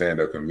women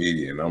stand-up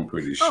comedian. I'm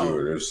pretty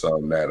sure there's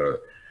some that'll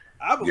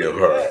give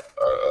her a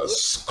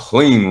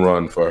clean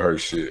run for her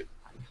shit.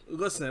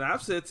 Listen,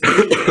 I've said to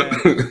you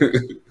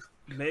that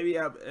maybe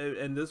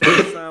and this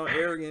might sound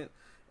arrogant,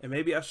 and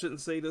maybe I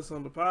shouldn't say this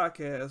on the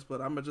podcast,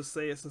 but I'm gonna just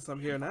say it since I'm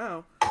here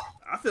now.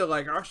 I feel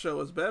like our show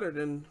is better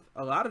than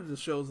a lot of the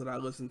shows that I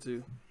listen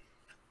to.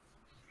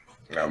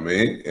 I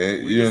mean,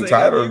 you're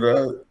entitled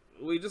to.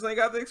 We just ain't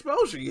got the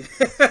exposure yet.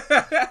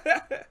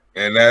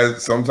 And that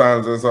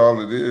sometimes that's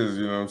all it is,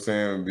 you know what I'm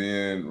saying?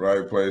 Being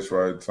right place,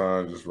 right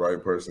time, just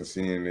right person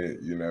seeing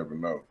it, you never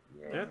know.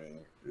 You know what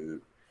I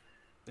mean?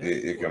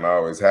 It can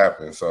always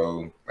happen.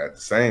 So at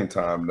the same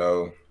time,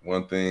 though,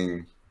 one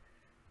thing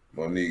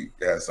Monique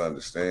has to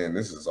understand,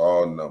 this is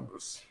all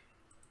numbers.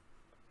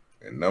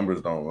 And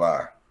numbers don't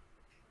lie.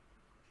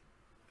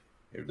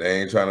 If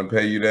they ain't trying to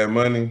pay you that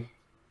money,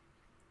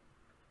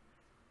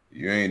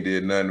 you ain't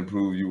did nothing to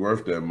prove you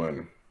worth that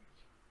money.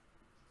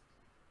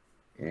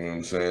 You know what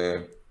I'm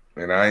saying?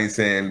 And I ain't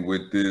saying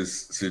with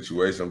this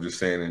situation, I'm just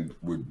saying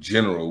with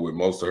general, with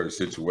most of her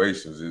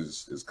situations,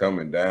 is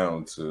coming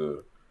down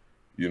to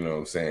you know what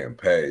I'm saying,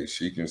 pay.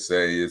 She can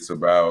say it's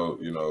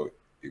about, you know,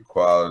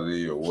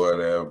 equality or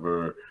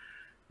whatever.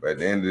 But at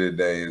the end of the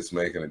day, it's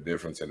making a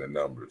difference in the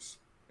numbers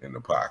in the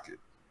pocket.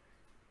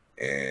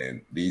 And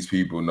these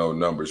people know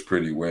numbers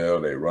pretty well.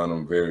 They run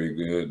them very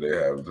good. They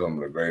have some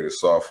of the greatest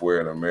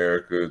software in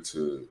America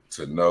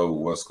to know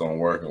what's going to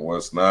work and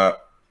what's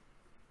not.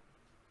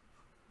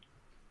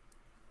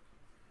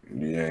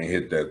 You ain't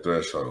hit that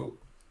threshold.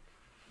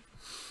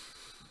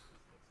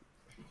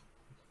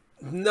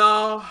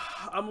 No,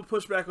 I'm going to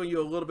push back on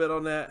you a little bit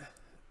on that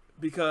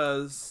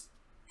because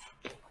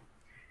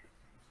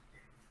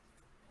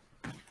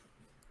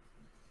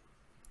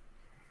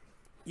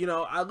you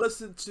know, I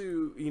listened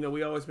to, you know,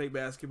 we always make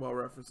basketball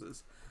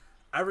references.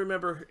 I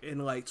remember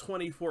in like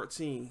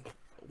 2014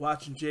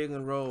 watching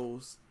Jalen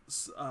Rose,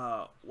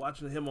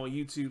 watching him on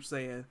YouTube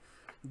saying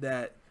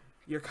that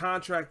your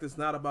contract is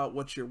not about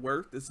what you're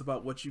worth, it's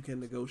about what you can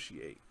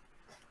negotiate.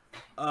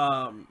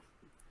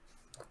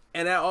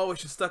 And that always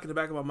just stuck in the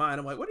back of my mind.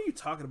 I'm like, what are you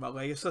talking about?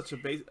 Like, it's such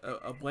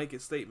a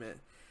blanket statement.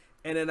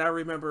 And then I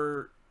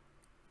remember,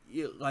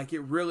 like, it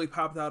really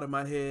popped out in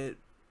my head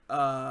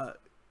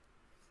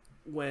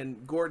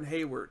when Gordon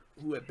Hayward,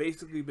 who had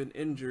basically been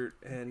injured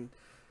and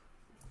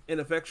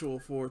ineffectual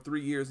for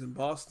 3 years in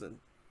Boston,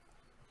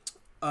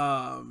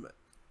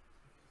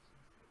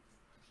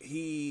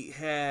 he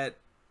had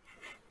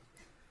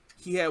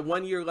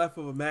 1 year left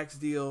of a max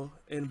deal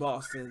in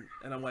Boston,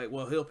 and I'm like,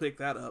 well, he'll pick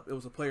that up. It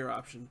was a player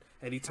option,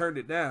 and he turned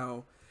it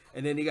down,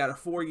 and then he got a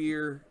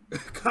 4-year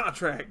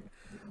contract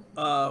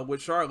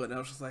with Charlotte. And I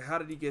was just like, how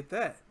did he get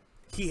that?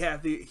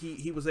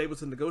 He was able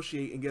to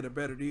negotiate and get a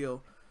better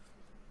deal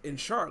in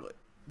Charlotte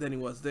than he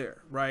was there,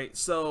 right?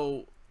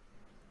 So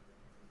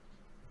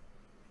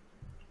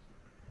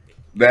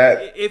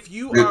that if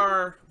you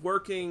are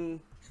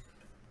working,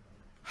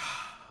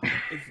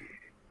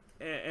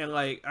 and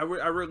like I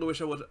really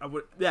wish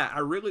I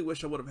really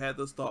wish I would have had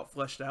this thought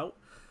fleshed out.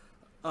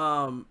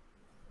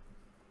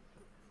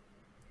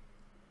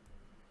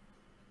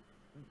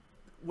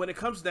 When it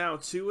comes down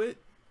to it,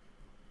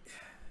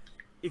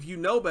 if you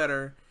know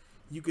better,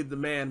 you could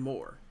demand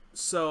more.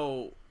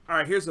 So, all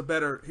right, here's a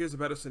better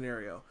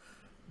scenario.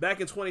 Back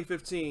in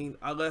 2015,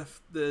 I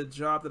left the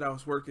job that I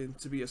was working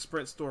to be a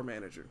Sprint store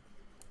manager.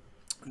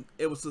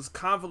 It was this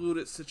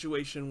convoluted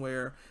situation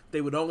where they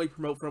would only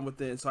promote from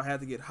within, so I had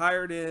to get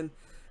hired in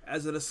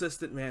as an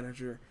assistant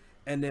manager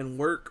and then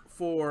work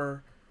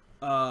for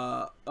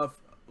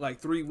like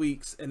 3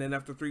 weeks, and then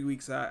after 3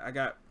 weeks, I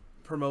got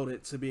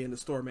promoted to being the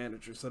store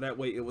manager. So that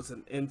way, it was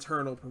an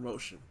internal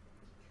promotion,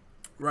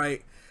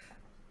 right?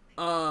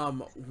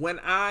 When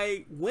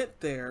I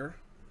went there,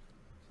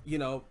 you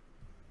know,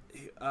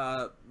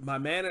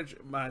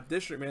 my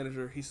district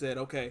manager, he said,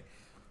 okay,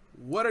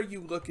 what are you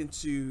looking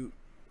to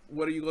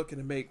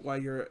make while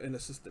you're an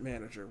assistant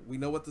manager? We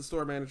know what the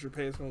store manager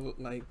pay is going to look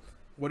like.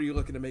 What are you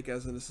looking to make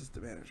as an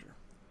assistant manager?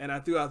 And I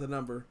threw out the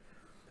number,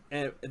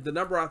 and the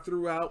number I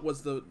threw out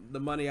was the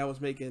money I was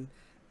making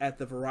at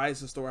the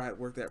Verizon store I had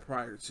worked at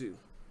prior to.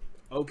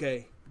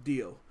 Okay,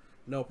 deal,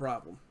 no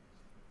problem.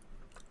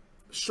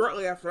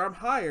 Shortly after I'm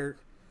hired,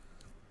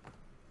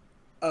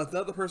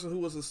 another person who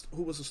was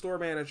a store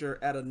manager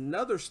at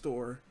another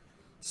store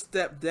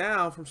stepped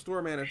down from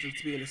store manager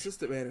to be an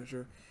assistant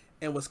manager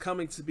and was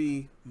coming to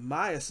be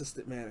my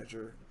assistant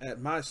manager at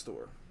my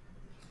store.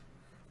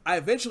 I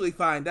eventually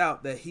find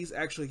out that he's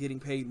actually getting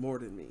paid more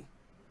than me.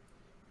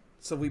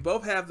 So we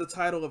both have the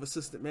title of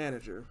assistant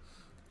manager.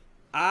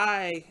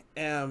 I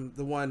am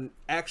the one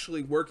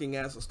actually working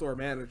as a store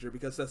manager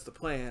because that's the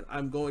plan.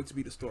 I'm going to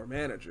be the store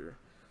manager.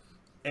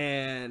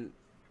 And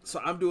so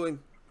I'm doing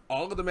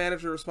all of the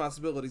manager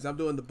responsibilities. I'm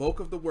doing the bulk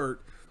of the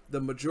work,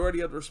 the majority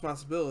of the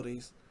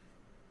responsibilities,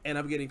 and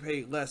I'm getting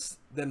paid less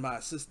than my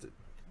assistant.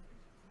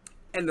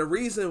 And the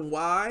reason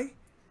why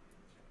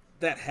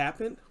that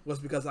happened was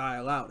because I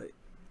allowed it.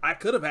 I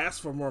could have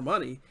asked for more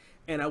money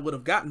and I would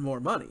have gotten more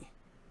money,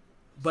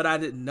 but I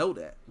didn't know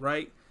that,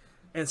 right?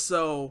 And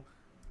so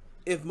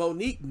if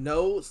Monique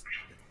knows,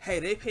 hey,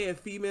 they paying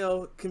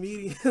female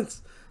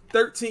comedians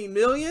 $13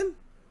 million,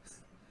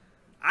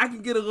 I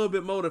can get a little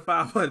bit more than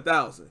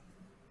 $500,000.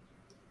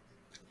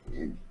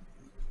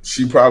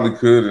 she probably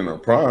could in her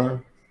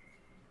prime,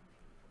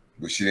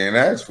 but she didn't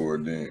ask for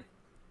it then.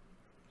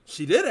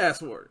 She did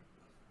ask for it.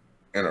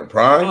 In her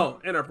prime? Oh,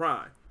 in her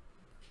prime.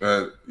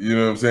 You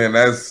know what I'm saying?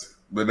 That's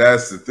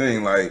the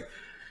thing. Like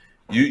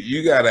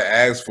you gotta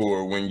ask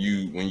for it when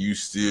you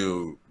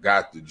still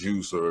got the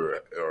juice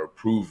or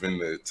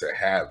proven to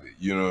have it.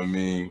 You know what I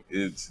mean?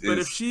 But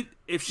if she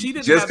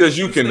didn't, just because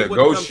you juice, can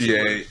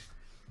negotiate,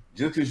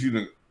 just because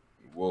you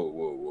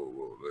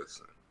whoa,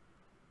 listen.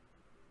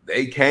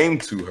 They came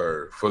to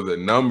her for the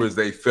numbers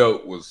they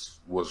felt was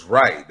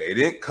right. They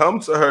didn't come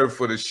to her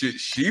for the shit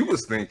she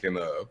was thinking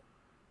of.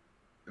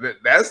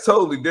 That's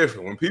totally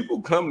different. When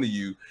people come to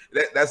you,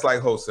 that's like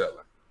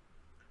wholesaling.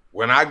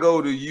 When I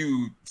go to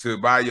you to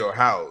buy your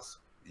house,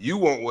 you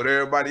want what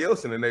everybody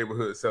else in the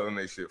neighborhood selling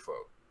their shit for.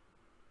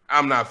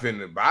 I'm not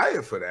finna buy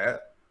it for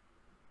that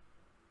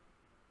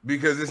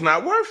because it's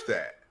not worth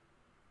that.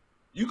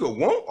 You could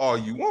want all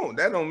you want.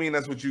 That don't mean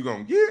that's what you're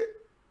gonna get.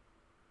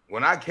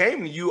 When I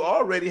came to you,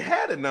 already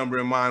had a number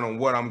in mind on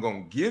what I'm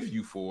gonna give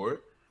you for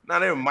it. Now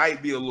there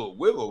might be a little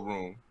wiggle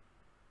room,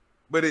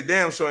 but it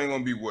damn sure ain't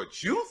gonna be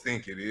what you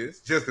think it is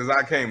just because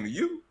I came to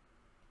you.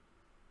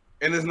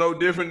 And it's no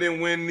different than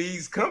when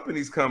these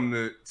companies come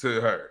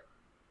to her.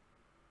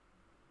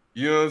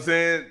 You know what I'm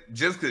saying?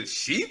 Just because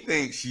she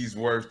thinks she's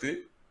worth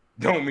it,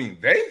 don't mean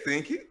they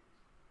think it.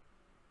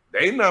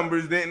 They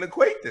numbers didn't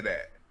equate to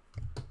that.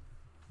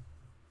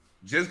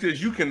 Just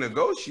because you can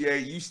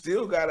negotiate, you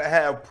still got to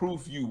have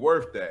proof you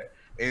worth that.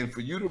 And for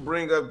you to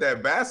bring up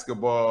that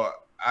basketball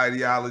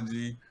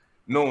ideology,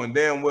 knowing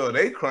damn well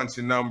they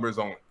crunching numbers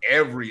on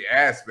every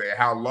aspect,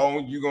 how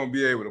long you're going to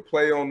be able to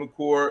play on the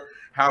court,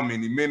 how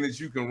many minutes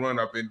you can run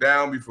up and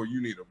down before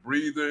you need a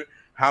breather,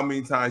 how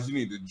many times you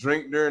need to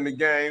drink during the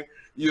game.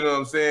 You know what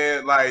I'm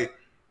saying? Like,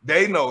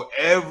 they know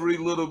every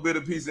little bit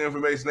of piece of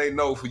information they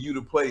know for you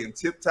to play in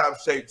tip-top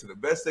shape to the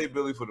best of their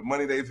ability for the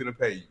money they're finna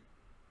pay you.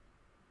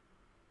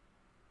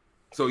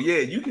 So, yeah,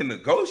 you can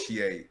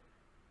negotiate,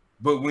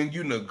 but when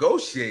you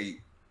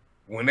negotiate,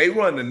 when they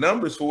run the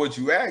numbers for what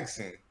you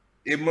asking,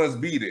 it must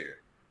be there.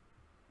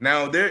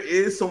 Now, there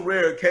is some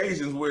rare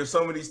occasions where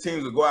some of these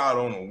teams will go out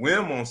on a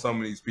whim on some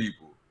of these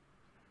people,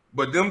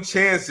 but them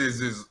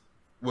chances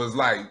was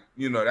like,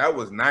 you know, that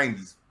was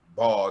 90s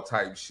ball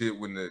type shit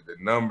when the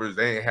numbers,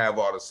 they ain't have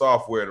all the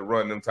software to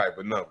run them type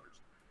of numbers.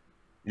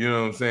 You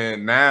know what I'm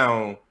saying?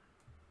 Now,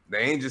 they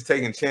ain't just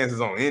taking chances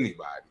on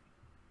anybody.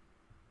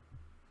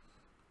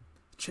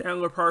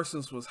 Chandler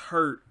Parsons was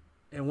hurt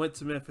and went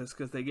to Memphis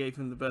because they gave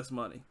him the best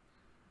money.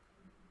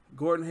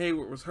 Gordon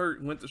Hayward was hurt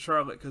and went to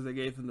Charlotte because they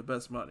gave him the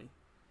best money.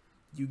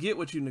 You get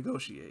what you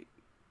negotiate.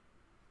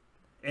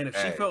 And if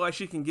she felt like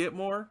she can get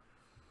more,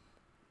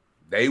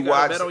 they you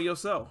gotta bet on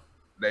yourself.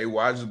 They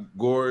watched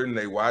Gordon,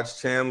 they watched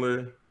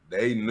Chandler,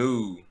 they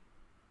knew,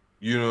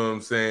 you know what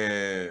I'm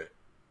saying?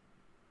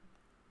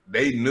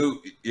 They knew,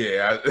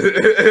 yeah.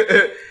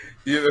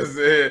 You know what I'm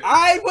saying?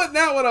 I ain't putting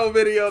that one on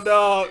video,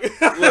 dog.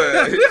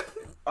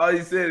 All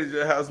you said is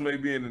your house may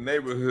be in the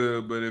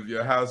neighborhood, but if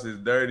your house is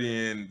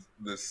dirty and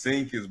the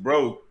sink is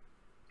broke,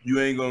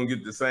 you ain't gonna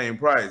get the same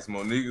price.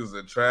 Monique's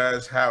a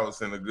trash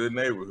house in a good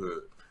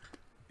neighborhood.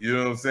 You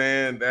know what I'm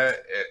saying?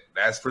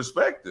 That's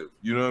perspective.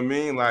 You know what I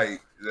mean?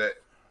 Like that.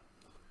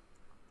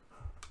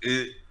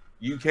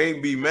 You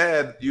can't be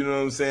mad. You know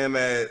what I'm saying?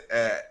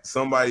 At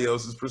somebody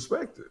else's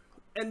perspective.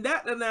 And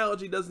that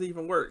analogy doesn't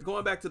even work.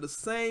 Going back to the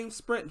same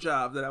Sprint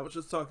job that I was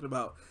just talking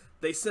about,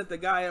 they sent the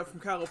guy up from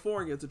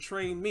California to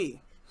train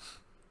me.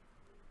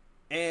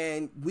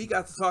 And we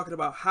got to talking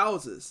about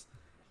houses.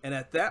 And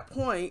at that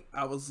point,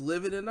 I was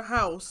living in the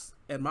house,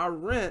 and my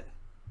rent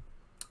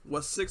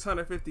was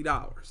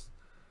 $650.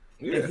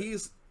 Yeah.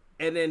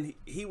 And then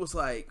he was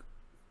like,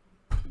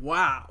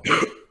 wow.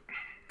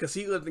 Because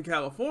he lived in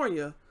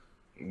California.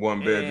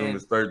 One bedroom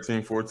is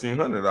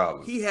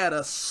 $1,400. He had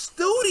a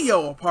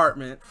studio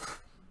apartment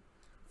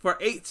for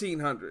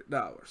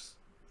 $1,800.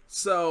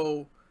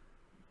 So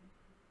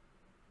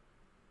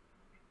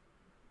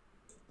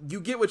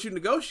you get what you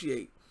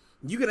negotiate.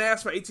 You can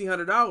ask for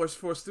 $1,800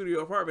 for a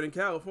studio apartment in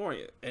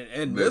California.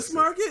 And this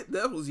market,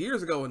 that was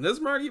years ago. In this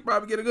market, you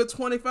probably get a good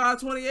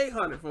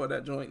 $2,500-$2,800 for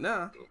that joint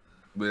now.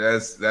 But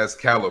that's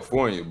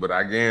California. But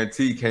I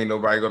guarantee can't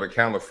nobody go to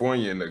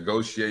California and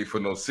negotiate for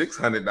no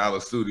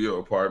 $600 studio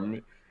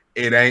apartment.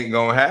 It ain't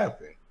gonna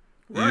happen.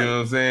 Right. You know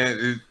what I'm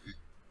saying?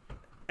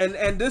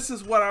 And this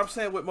is what I'm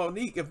saying with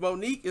Monique. If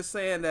Monique is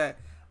saying that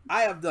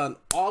I have done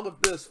all of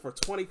this for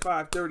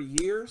 25, 30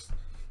 years,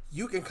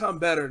 you can come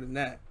better than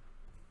that.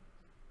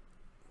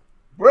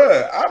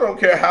 Bruh, I don't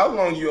care how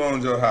long you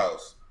owned your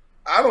house.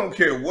 I don't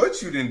care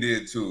what you done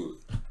did to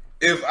it.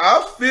 If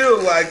I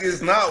feel like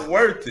it's not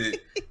worth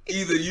it,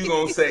 either you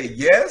gonna say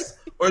yes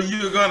or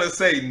you're gonna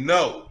say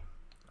no.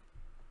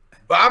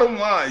 Bottom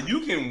line, you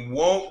can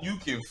want, you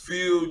can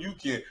feel, you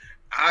can,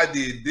 I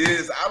did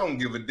this. I don't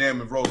give a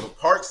damn if Rosa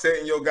Parks sat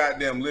in your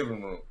goddamn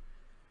living room.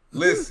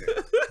 Listen.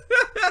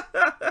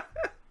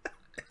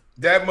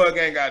 That mug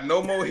ain't got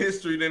no more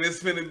history than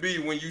it's finna be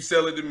when you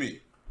sell it to me.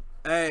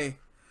 Hey,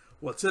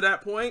 well, to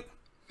that point,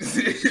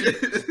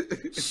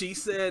 she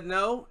said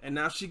no, and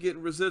now she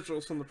getting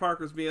residuals from the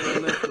Parkers being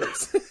on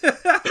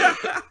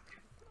Netflix.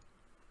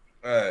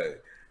 Hey,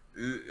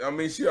 I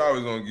mean, she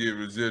always gonna get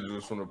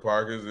residuals from the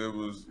Parkers. It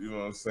was, you know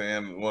what I'm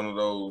saying, one of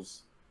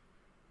those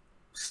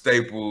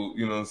staple,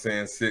 you know what I'm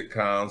saying,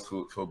 sitcoms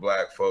for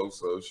black folks.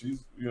 So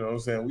she's, you know what I'm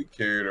saying, we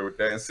carried her with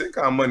that. And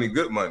sitcom money,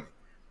 good money.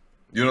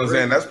 You know what I'm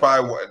saying?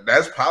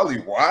 That's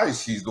probably why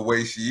she's the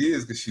way she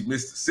is, because she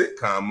missed the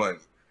sitcom money,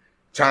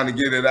 trying to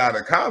get it out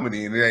of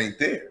comedy, and it ain't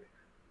there.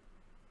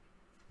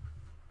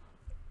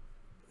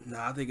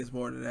 Nah, I think it's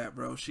more than that,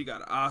 bro. She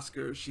got an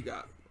Oscar. She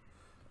got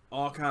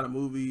all kind of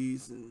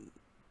movies, and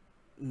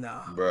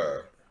nah.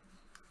 Bruh.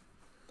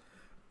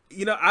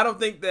 You know, I don't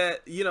think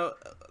that, you know,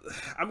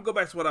 I'm going to go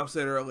back to what I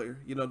said earlier.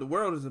 You know, the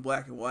world is in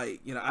black and white.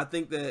 You know, I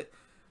think that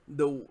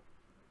the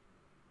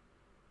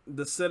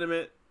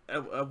sentiment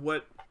of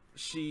what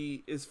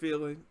she is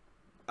feeling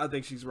I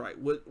think she's right.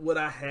 Would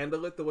I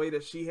handle it the way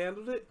that she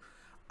handled it?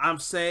 I'm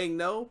saying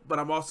no, but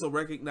I'm also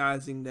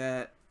recognizing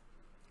that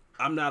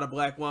I'm not a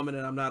black woman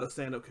and I'm not a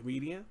stand-up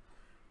comedian.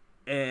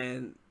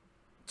 And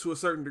to a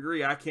certain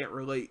degree, I can't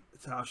relate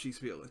to how she's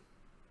feeling.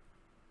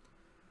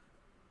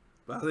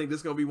 But I think this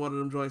is going to be one of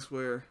them joints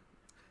where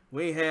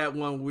we ain't had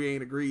one we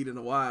ain't agreed in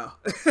a while.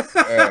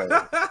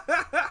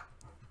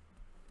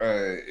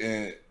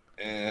 And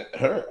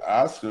her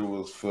Oscar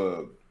was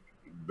for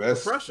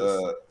best,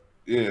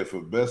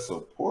 for best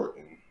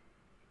supporting.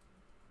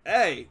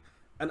 Hey,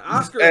 an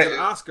Oscar is an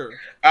Oscar.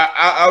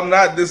 I'm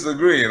not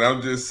disagreeing.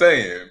 I'm just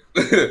saying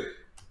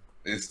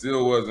it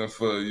still wasn't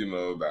for,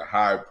 the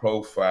high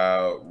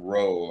profile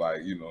role,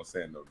 like,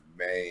 saying the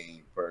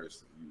main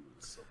person you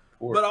would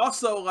support. But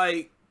also,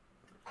 like,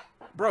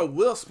 bro,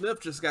 Will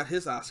Smith just got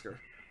his Oscar.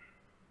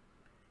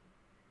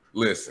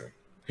 Listen,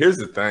 here's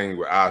the thing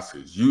with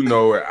Oscars. You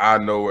know it, I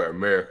know it,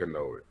 America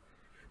know it.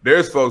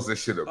 There's folks that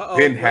should have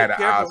had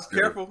an Oscar.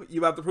 Careful,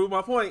 you about to prove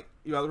my point.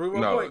 Go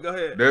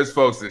ahead. There's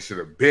folks that should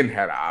have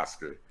had an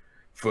Oscar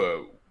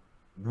for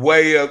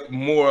way up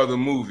more of the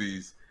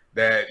movies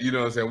that,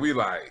 we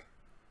like,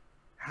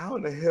 how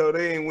in the hell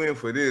they ain't win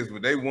for this,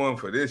 but they won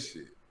for this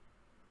shit.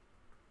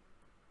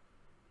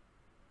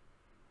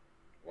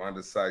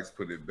 Wanda Sykes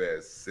put it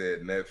best,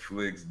 said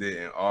Netflix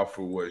didn't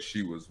offer what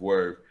she was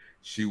worth.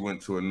 She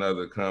went to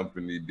another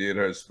company, did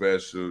her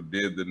special,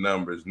 did the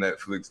numbers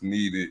Netflix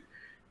needed,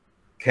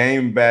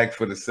 came back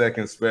for the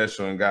second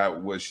special and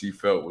got what she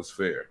felt was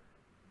fair.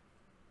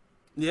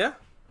 Yeah.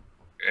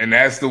 And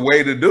that's the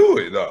way to do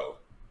it, though.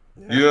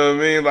 Yeah. You know what I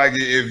mean? Like,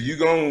 if you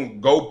gonna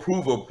go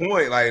prove a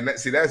point, like,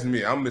 see, that's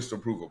me. I'm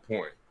Mr. Prove a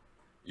Point.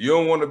 You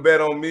don't want to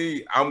bet on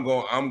me, I'm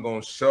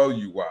gonna show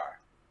you why.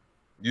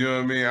 You know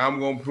what I mean? I'm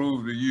gonna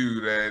prove to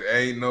you that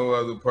ain't no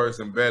other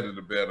person better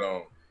to bet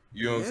on.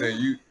 You know what I'm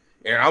saying?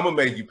 And I'm gonna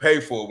make you pay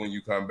for it when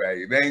you come back.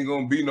 It ain't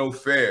gonna be no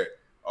fair.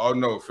 Oh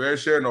no, fair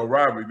share, no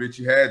robbery, bitch.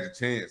 You had your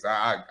chance.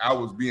 I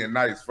was being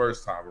nice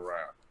first time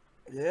around.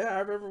 Yeah, I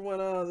remember when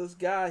this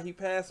guy, he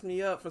passed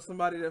me up for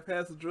somebody that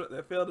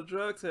failed the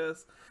drug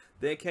test,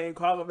 then came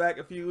calling back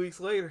a few weeks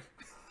later.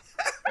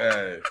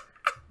 Hey,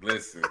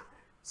 listen.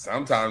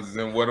 Sometimes it's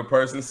in what a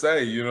person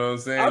say, you know what I'm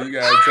saying? You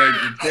gotta take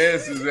your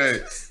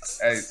chances.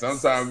 Hey,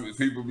 sometimes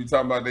people be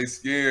talking about they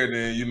scared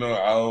and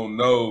I don't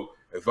know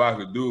if I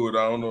could do it.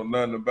 I don't know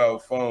nothing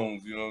about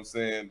phones, you know what I'm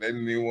saying? They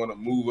didn't even want to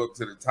move up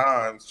to the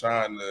times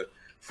trying to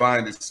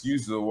find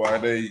excuses of why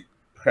they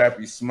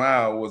crappy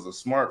smile was a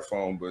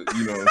smartphone, but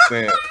you know what I'm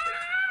saying?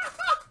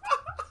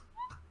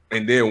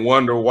 And then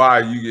wonder why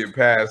you get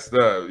passed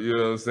up, you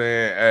know what I'm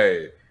saying?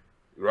 Hey,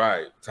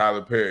 right,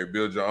 Tyler Perry,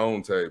 build your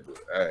own table.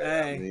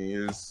 Hey. I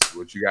mean, it's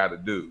what you got to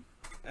do.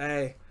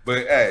 Hey,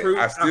 but hey,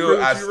 I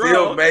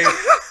still made.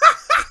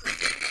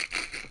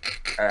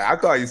 Hey, I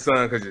call you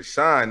son because you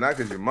shine, not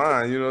because you're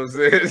mine. You know what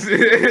I'm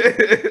saying?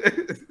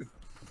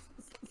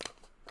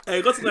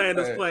 Hey, let's land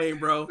this plane,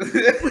 bro.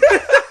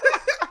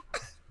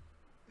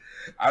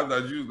 I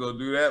thought you was gonna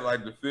do that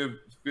like the fifth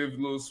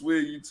little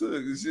swig you took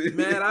and shit.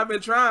 Man, I've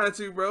been trying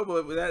to, bro,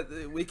 but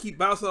we keep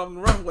bouncing off the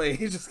runway.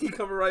 You just keep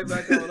coming right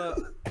back on up.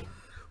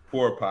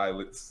 Poor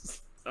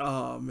pilots.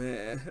 Oh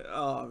man.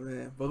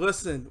 But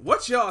listen,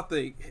 what y'all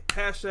think?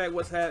 Hashtag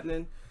what's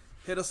happening.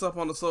 Hit us up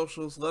on the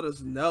socials. Let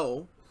us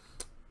know.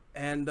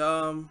 And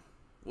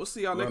we'll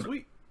see y'all next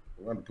week.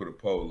 We're going to put a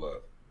poll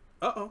up.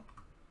 Uh-oh.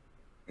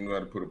 I'm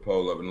going to put a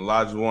poll up. And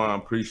Elijah,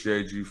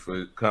 appreciate you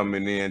for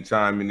coming in,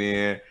 chiming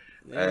in.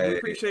 Yeah, we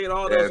appreciate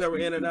all those that were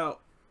in and out.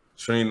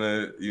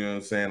 Trina, you know what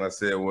I'm saying? I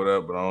said what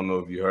up, but I don't know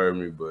if you heard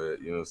me, but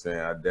you know what I'm saying?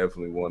 I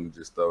definitely want to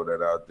just throw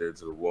that out there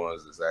to the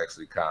ones that's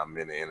actually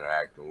commenting and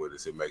interacting with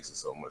us. It makes it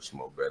so much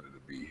more better to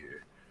be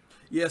here.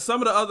 Yeah,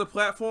 some of the other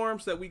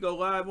platforms that we go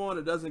live on,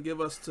 it doesn't give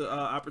us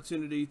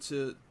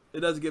it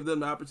doesn't give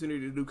them the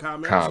opportunity to do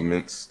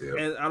comments. Yeah.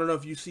 And I don't know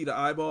if you see the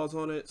eyeballs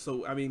on it.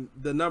 So, I mean,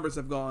 the numbers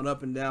have gone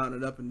up and down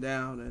and up and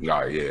down. And,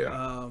 oh,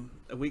 yeah.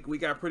 We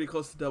got pretty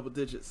close to double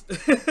digits.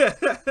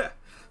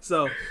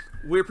 So,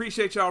 we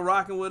appreciate y'all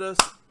rocking with us.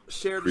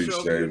 Share the show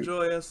if you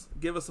enjoy us.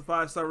 Give us a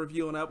 5-star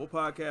review on Apple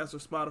Podcasts or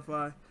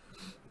Spotify.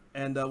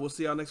 And we'll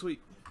see y'all next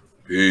week.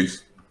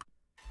 Peace.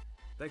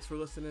 Thanks for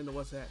listening to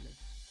What's Happening.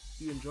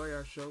 If you enjoy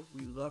our show,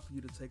 we'd love for you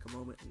to take a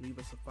moment and leave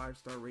us a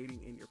 5-star rating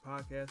in your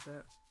podcast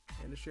app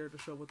and to share the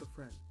show with a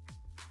friend.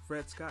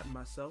 Fred Scott and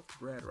myself,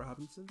 Brad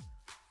Robinson,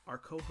 are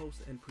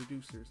co-hosts and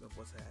producers of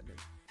What's Happening.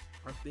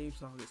 Our theme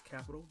song is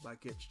Capital by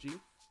Getch G.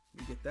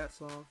 You get that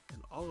song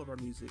and all of our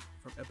music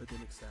from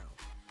Epidemic Sound.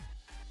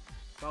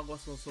 Follow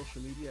us on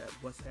social media at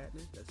What's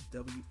Happening. That's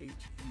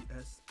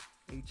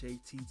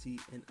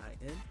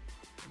WHUSHATTNIN.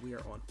 We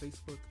are on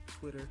Facebook,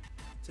 Twitter,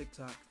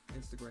 TikTok,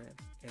 Instagram,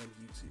 and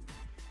YouTube.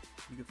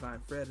 You can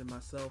find Fred and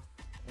myself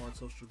on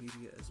social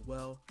media as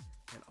well,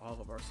 and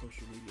all of our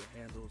social media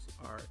handles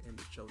are in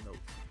the show notes.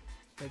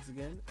 Thanks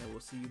again, and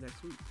we'll see you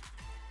next week.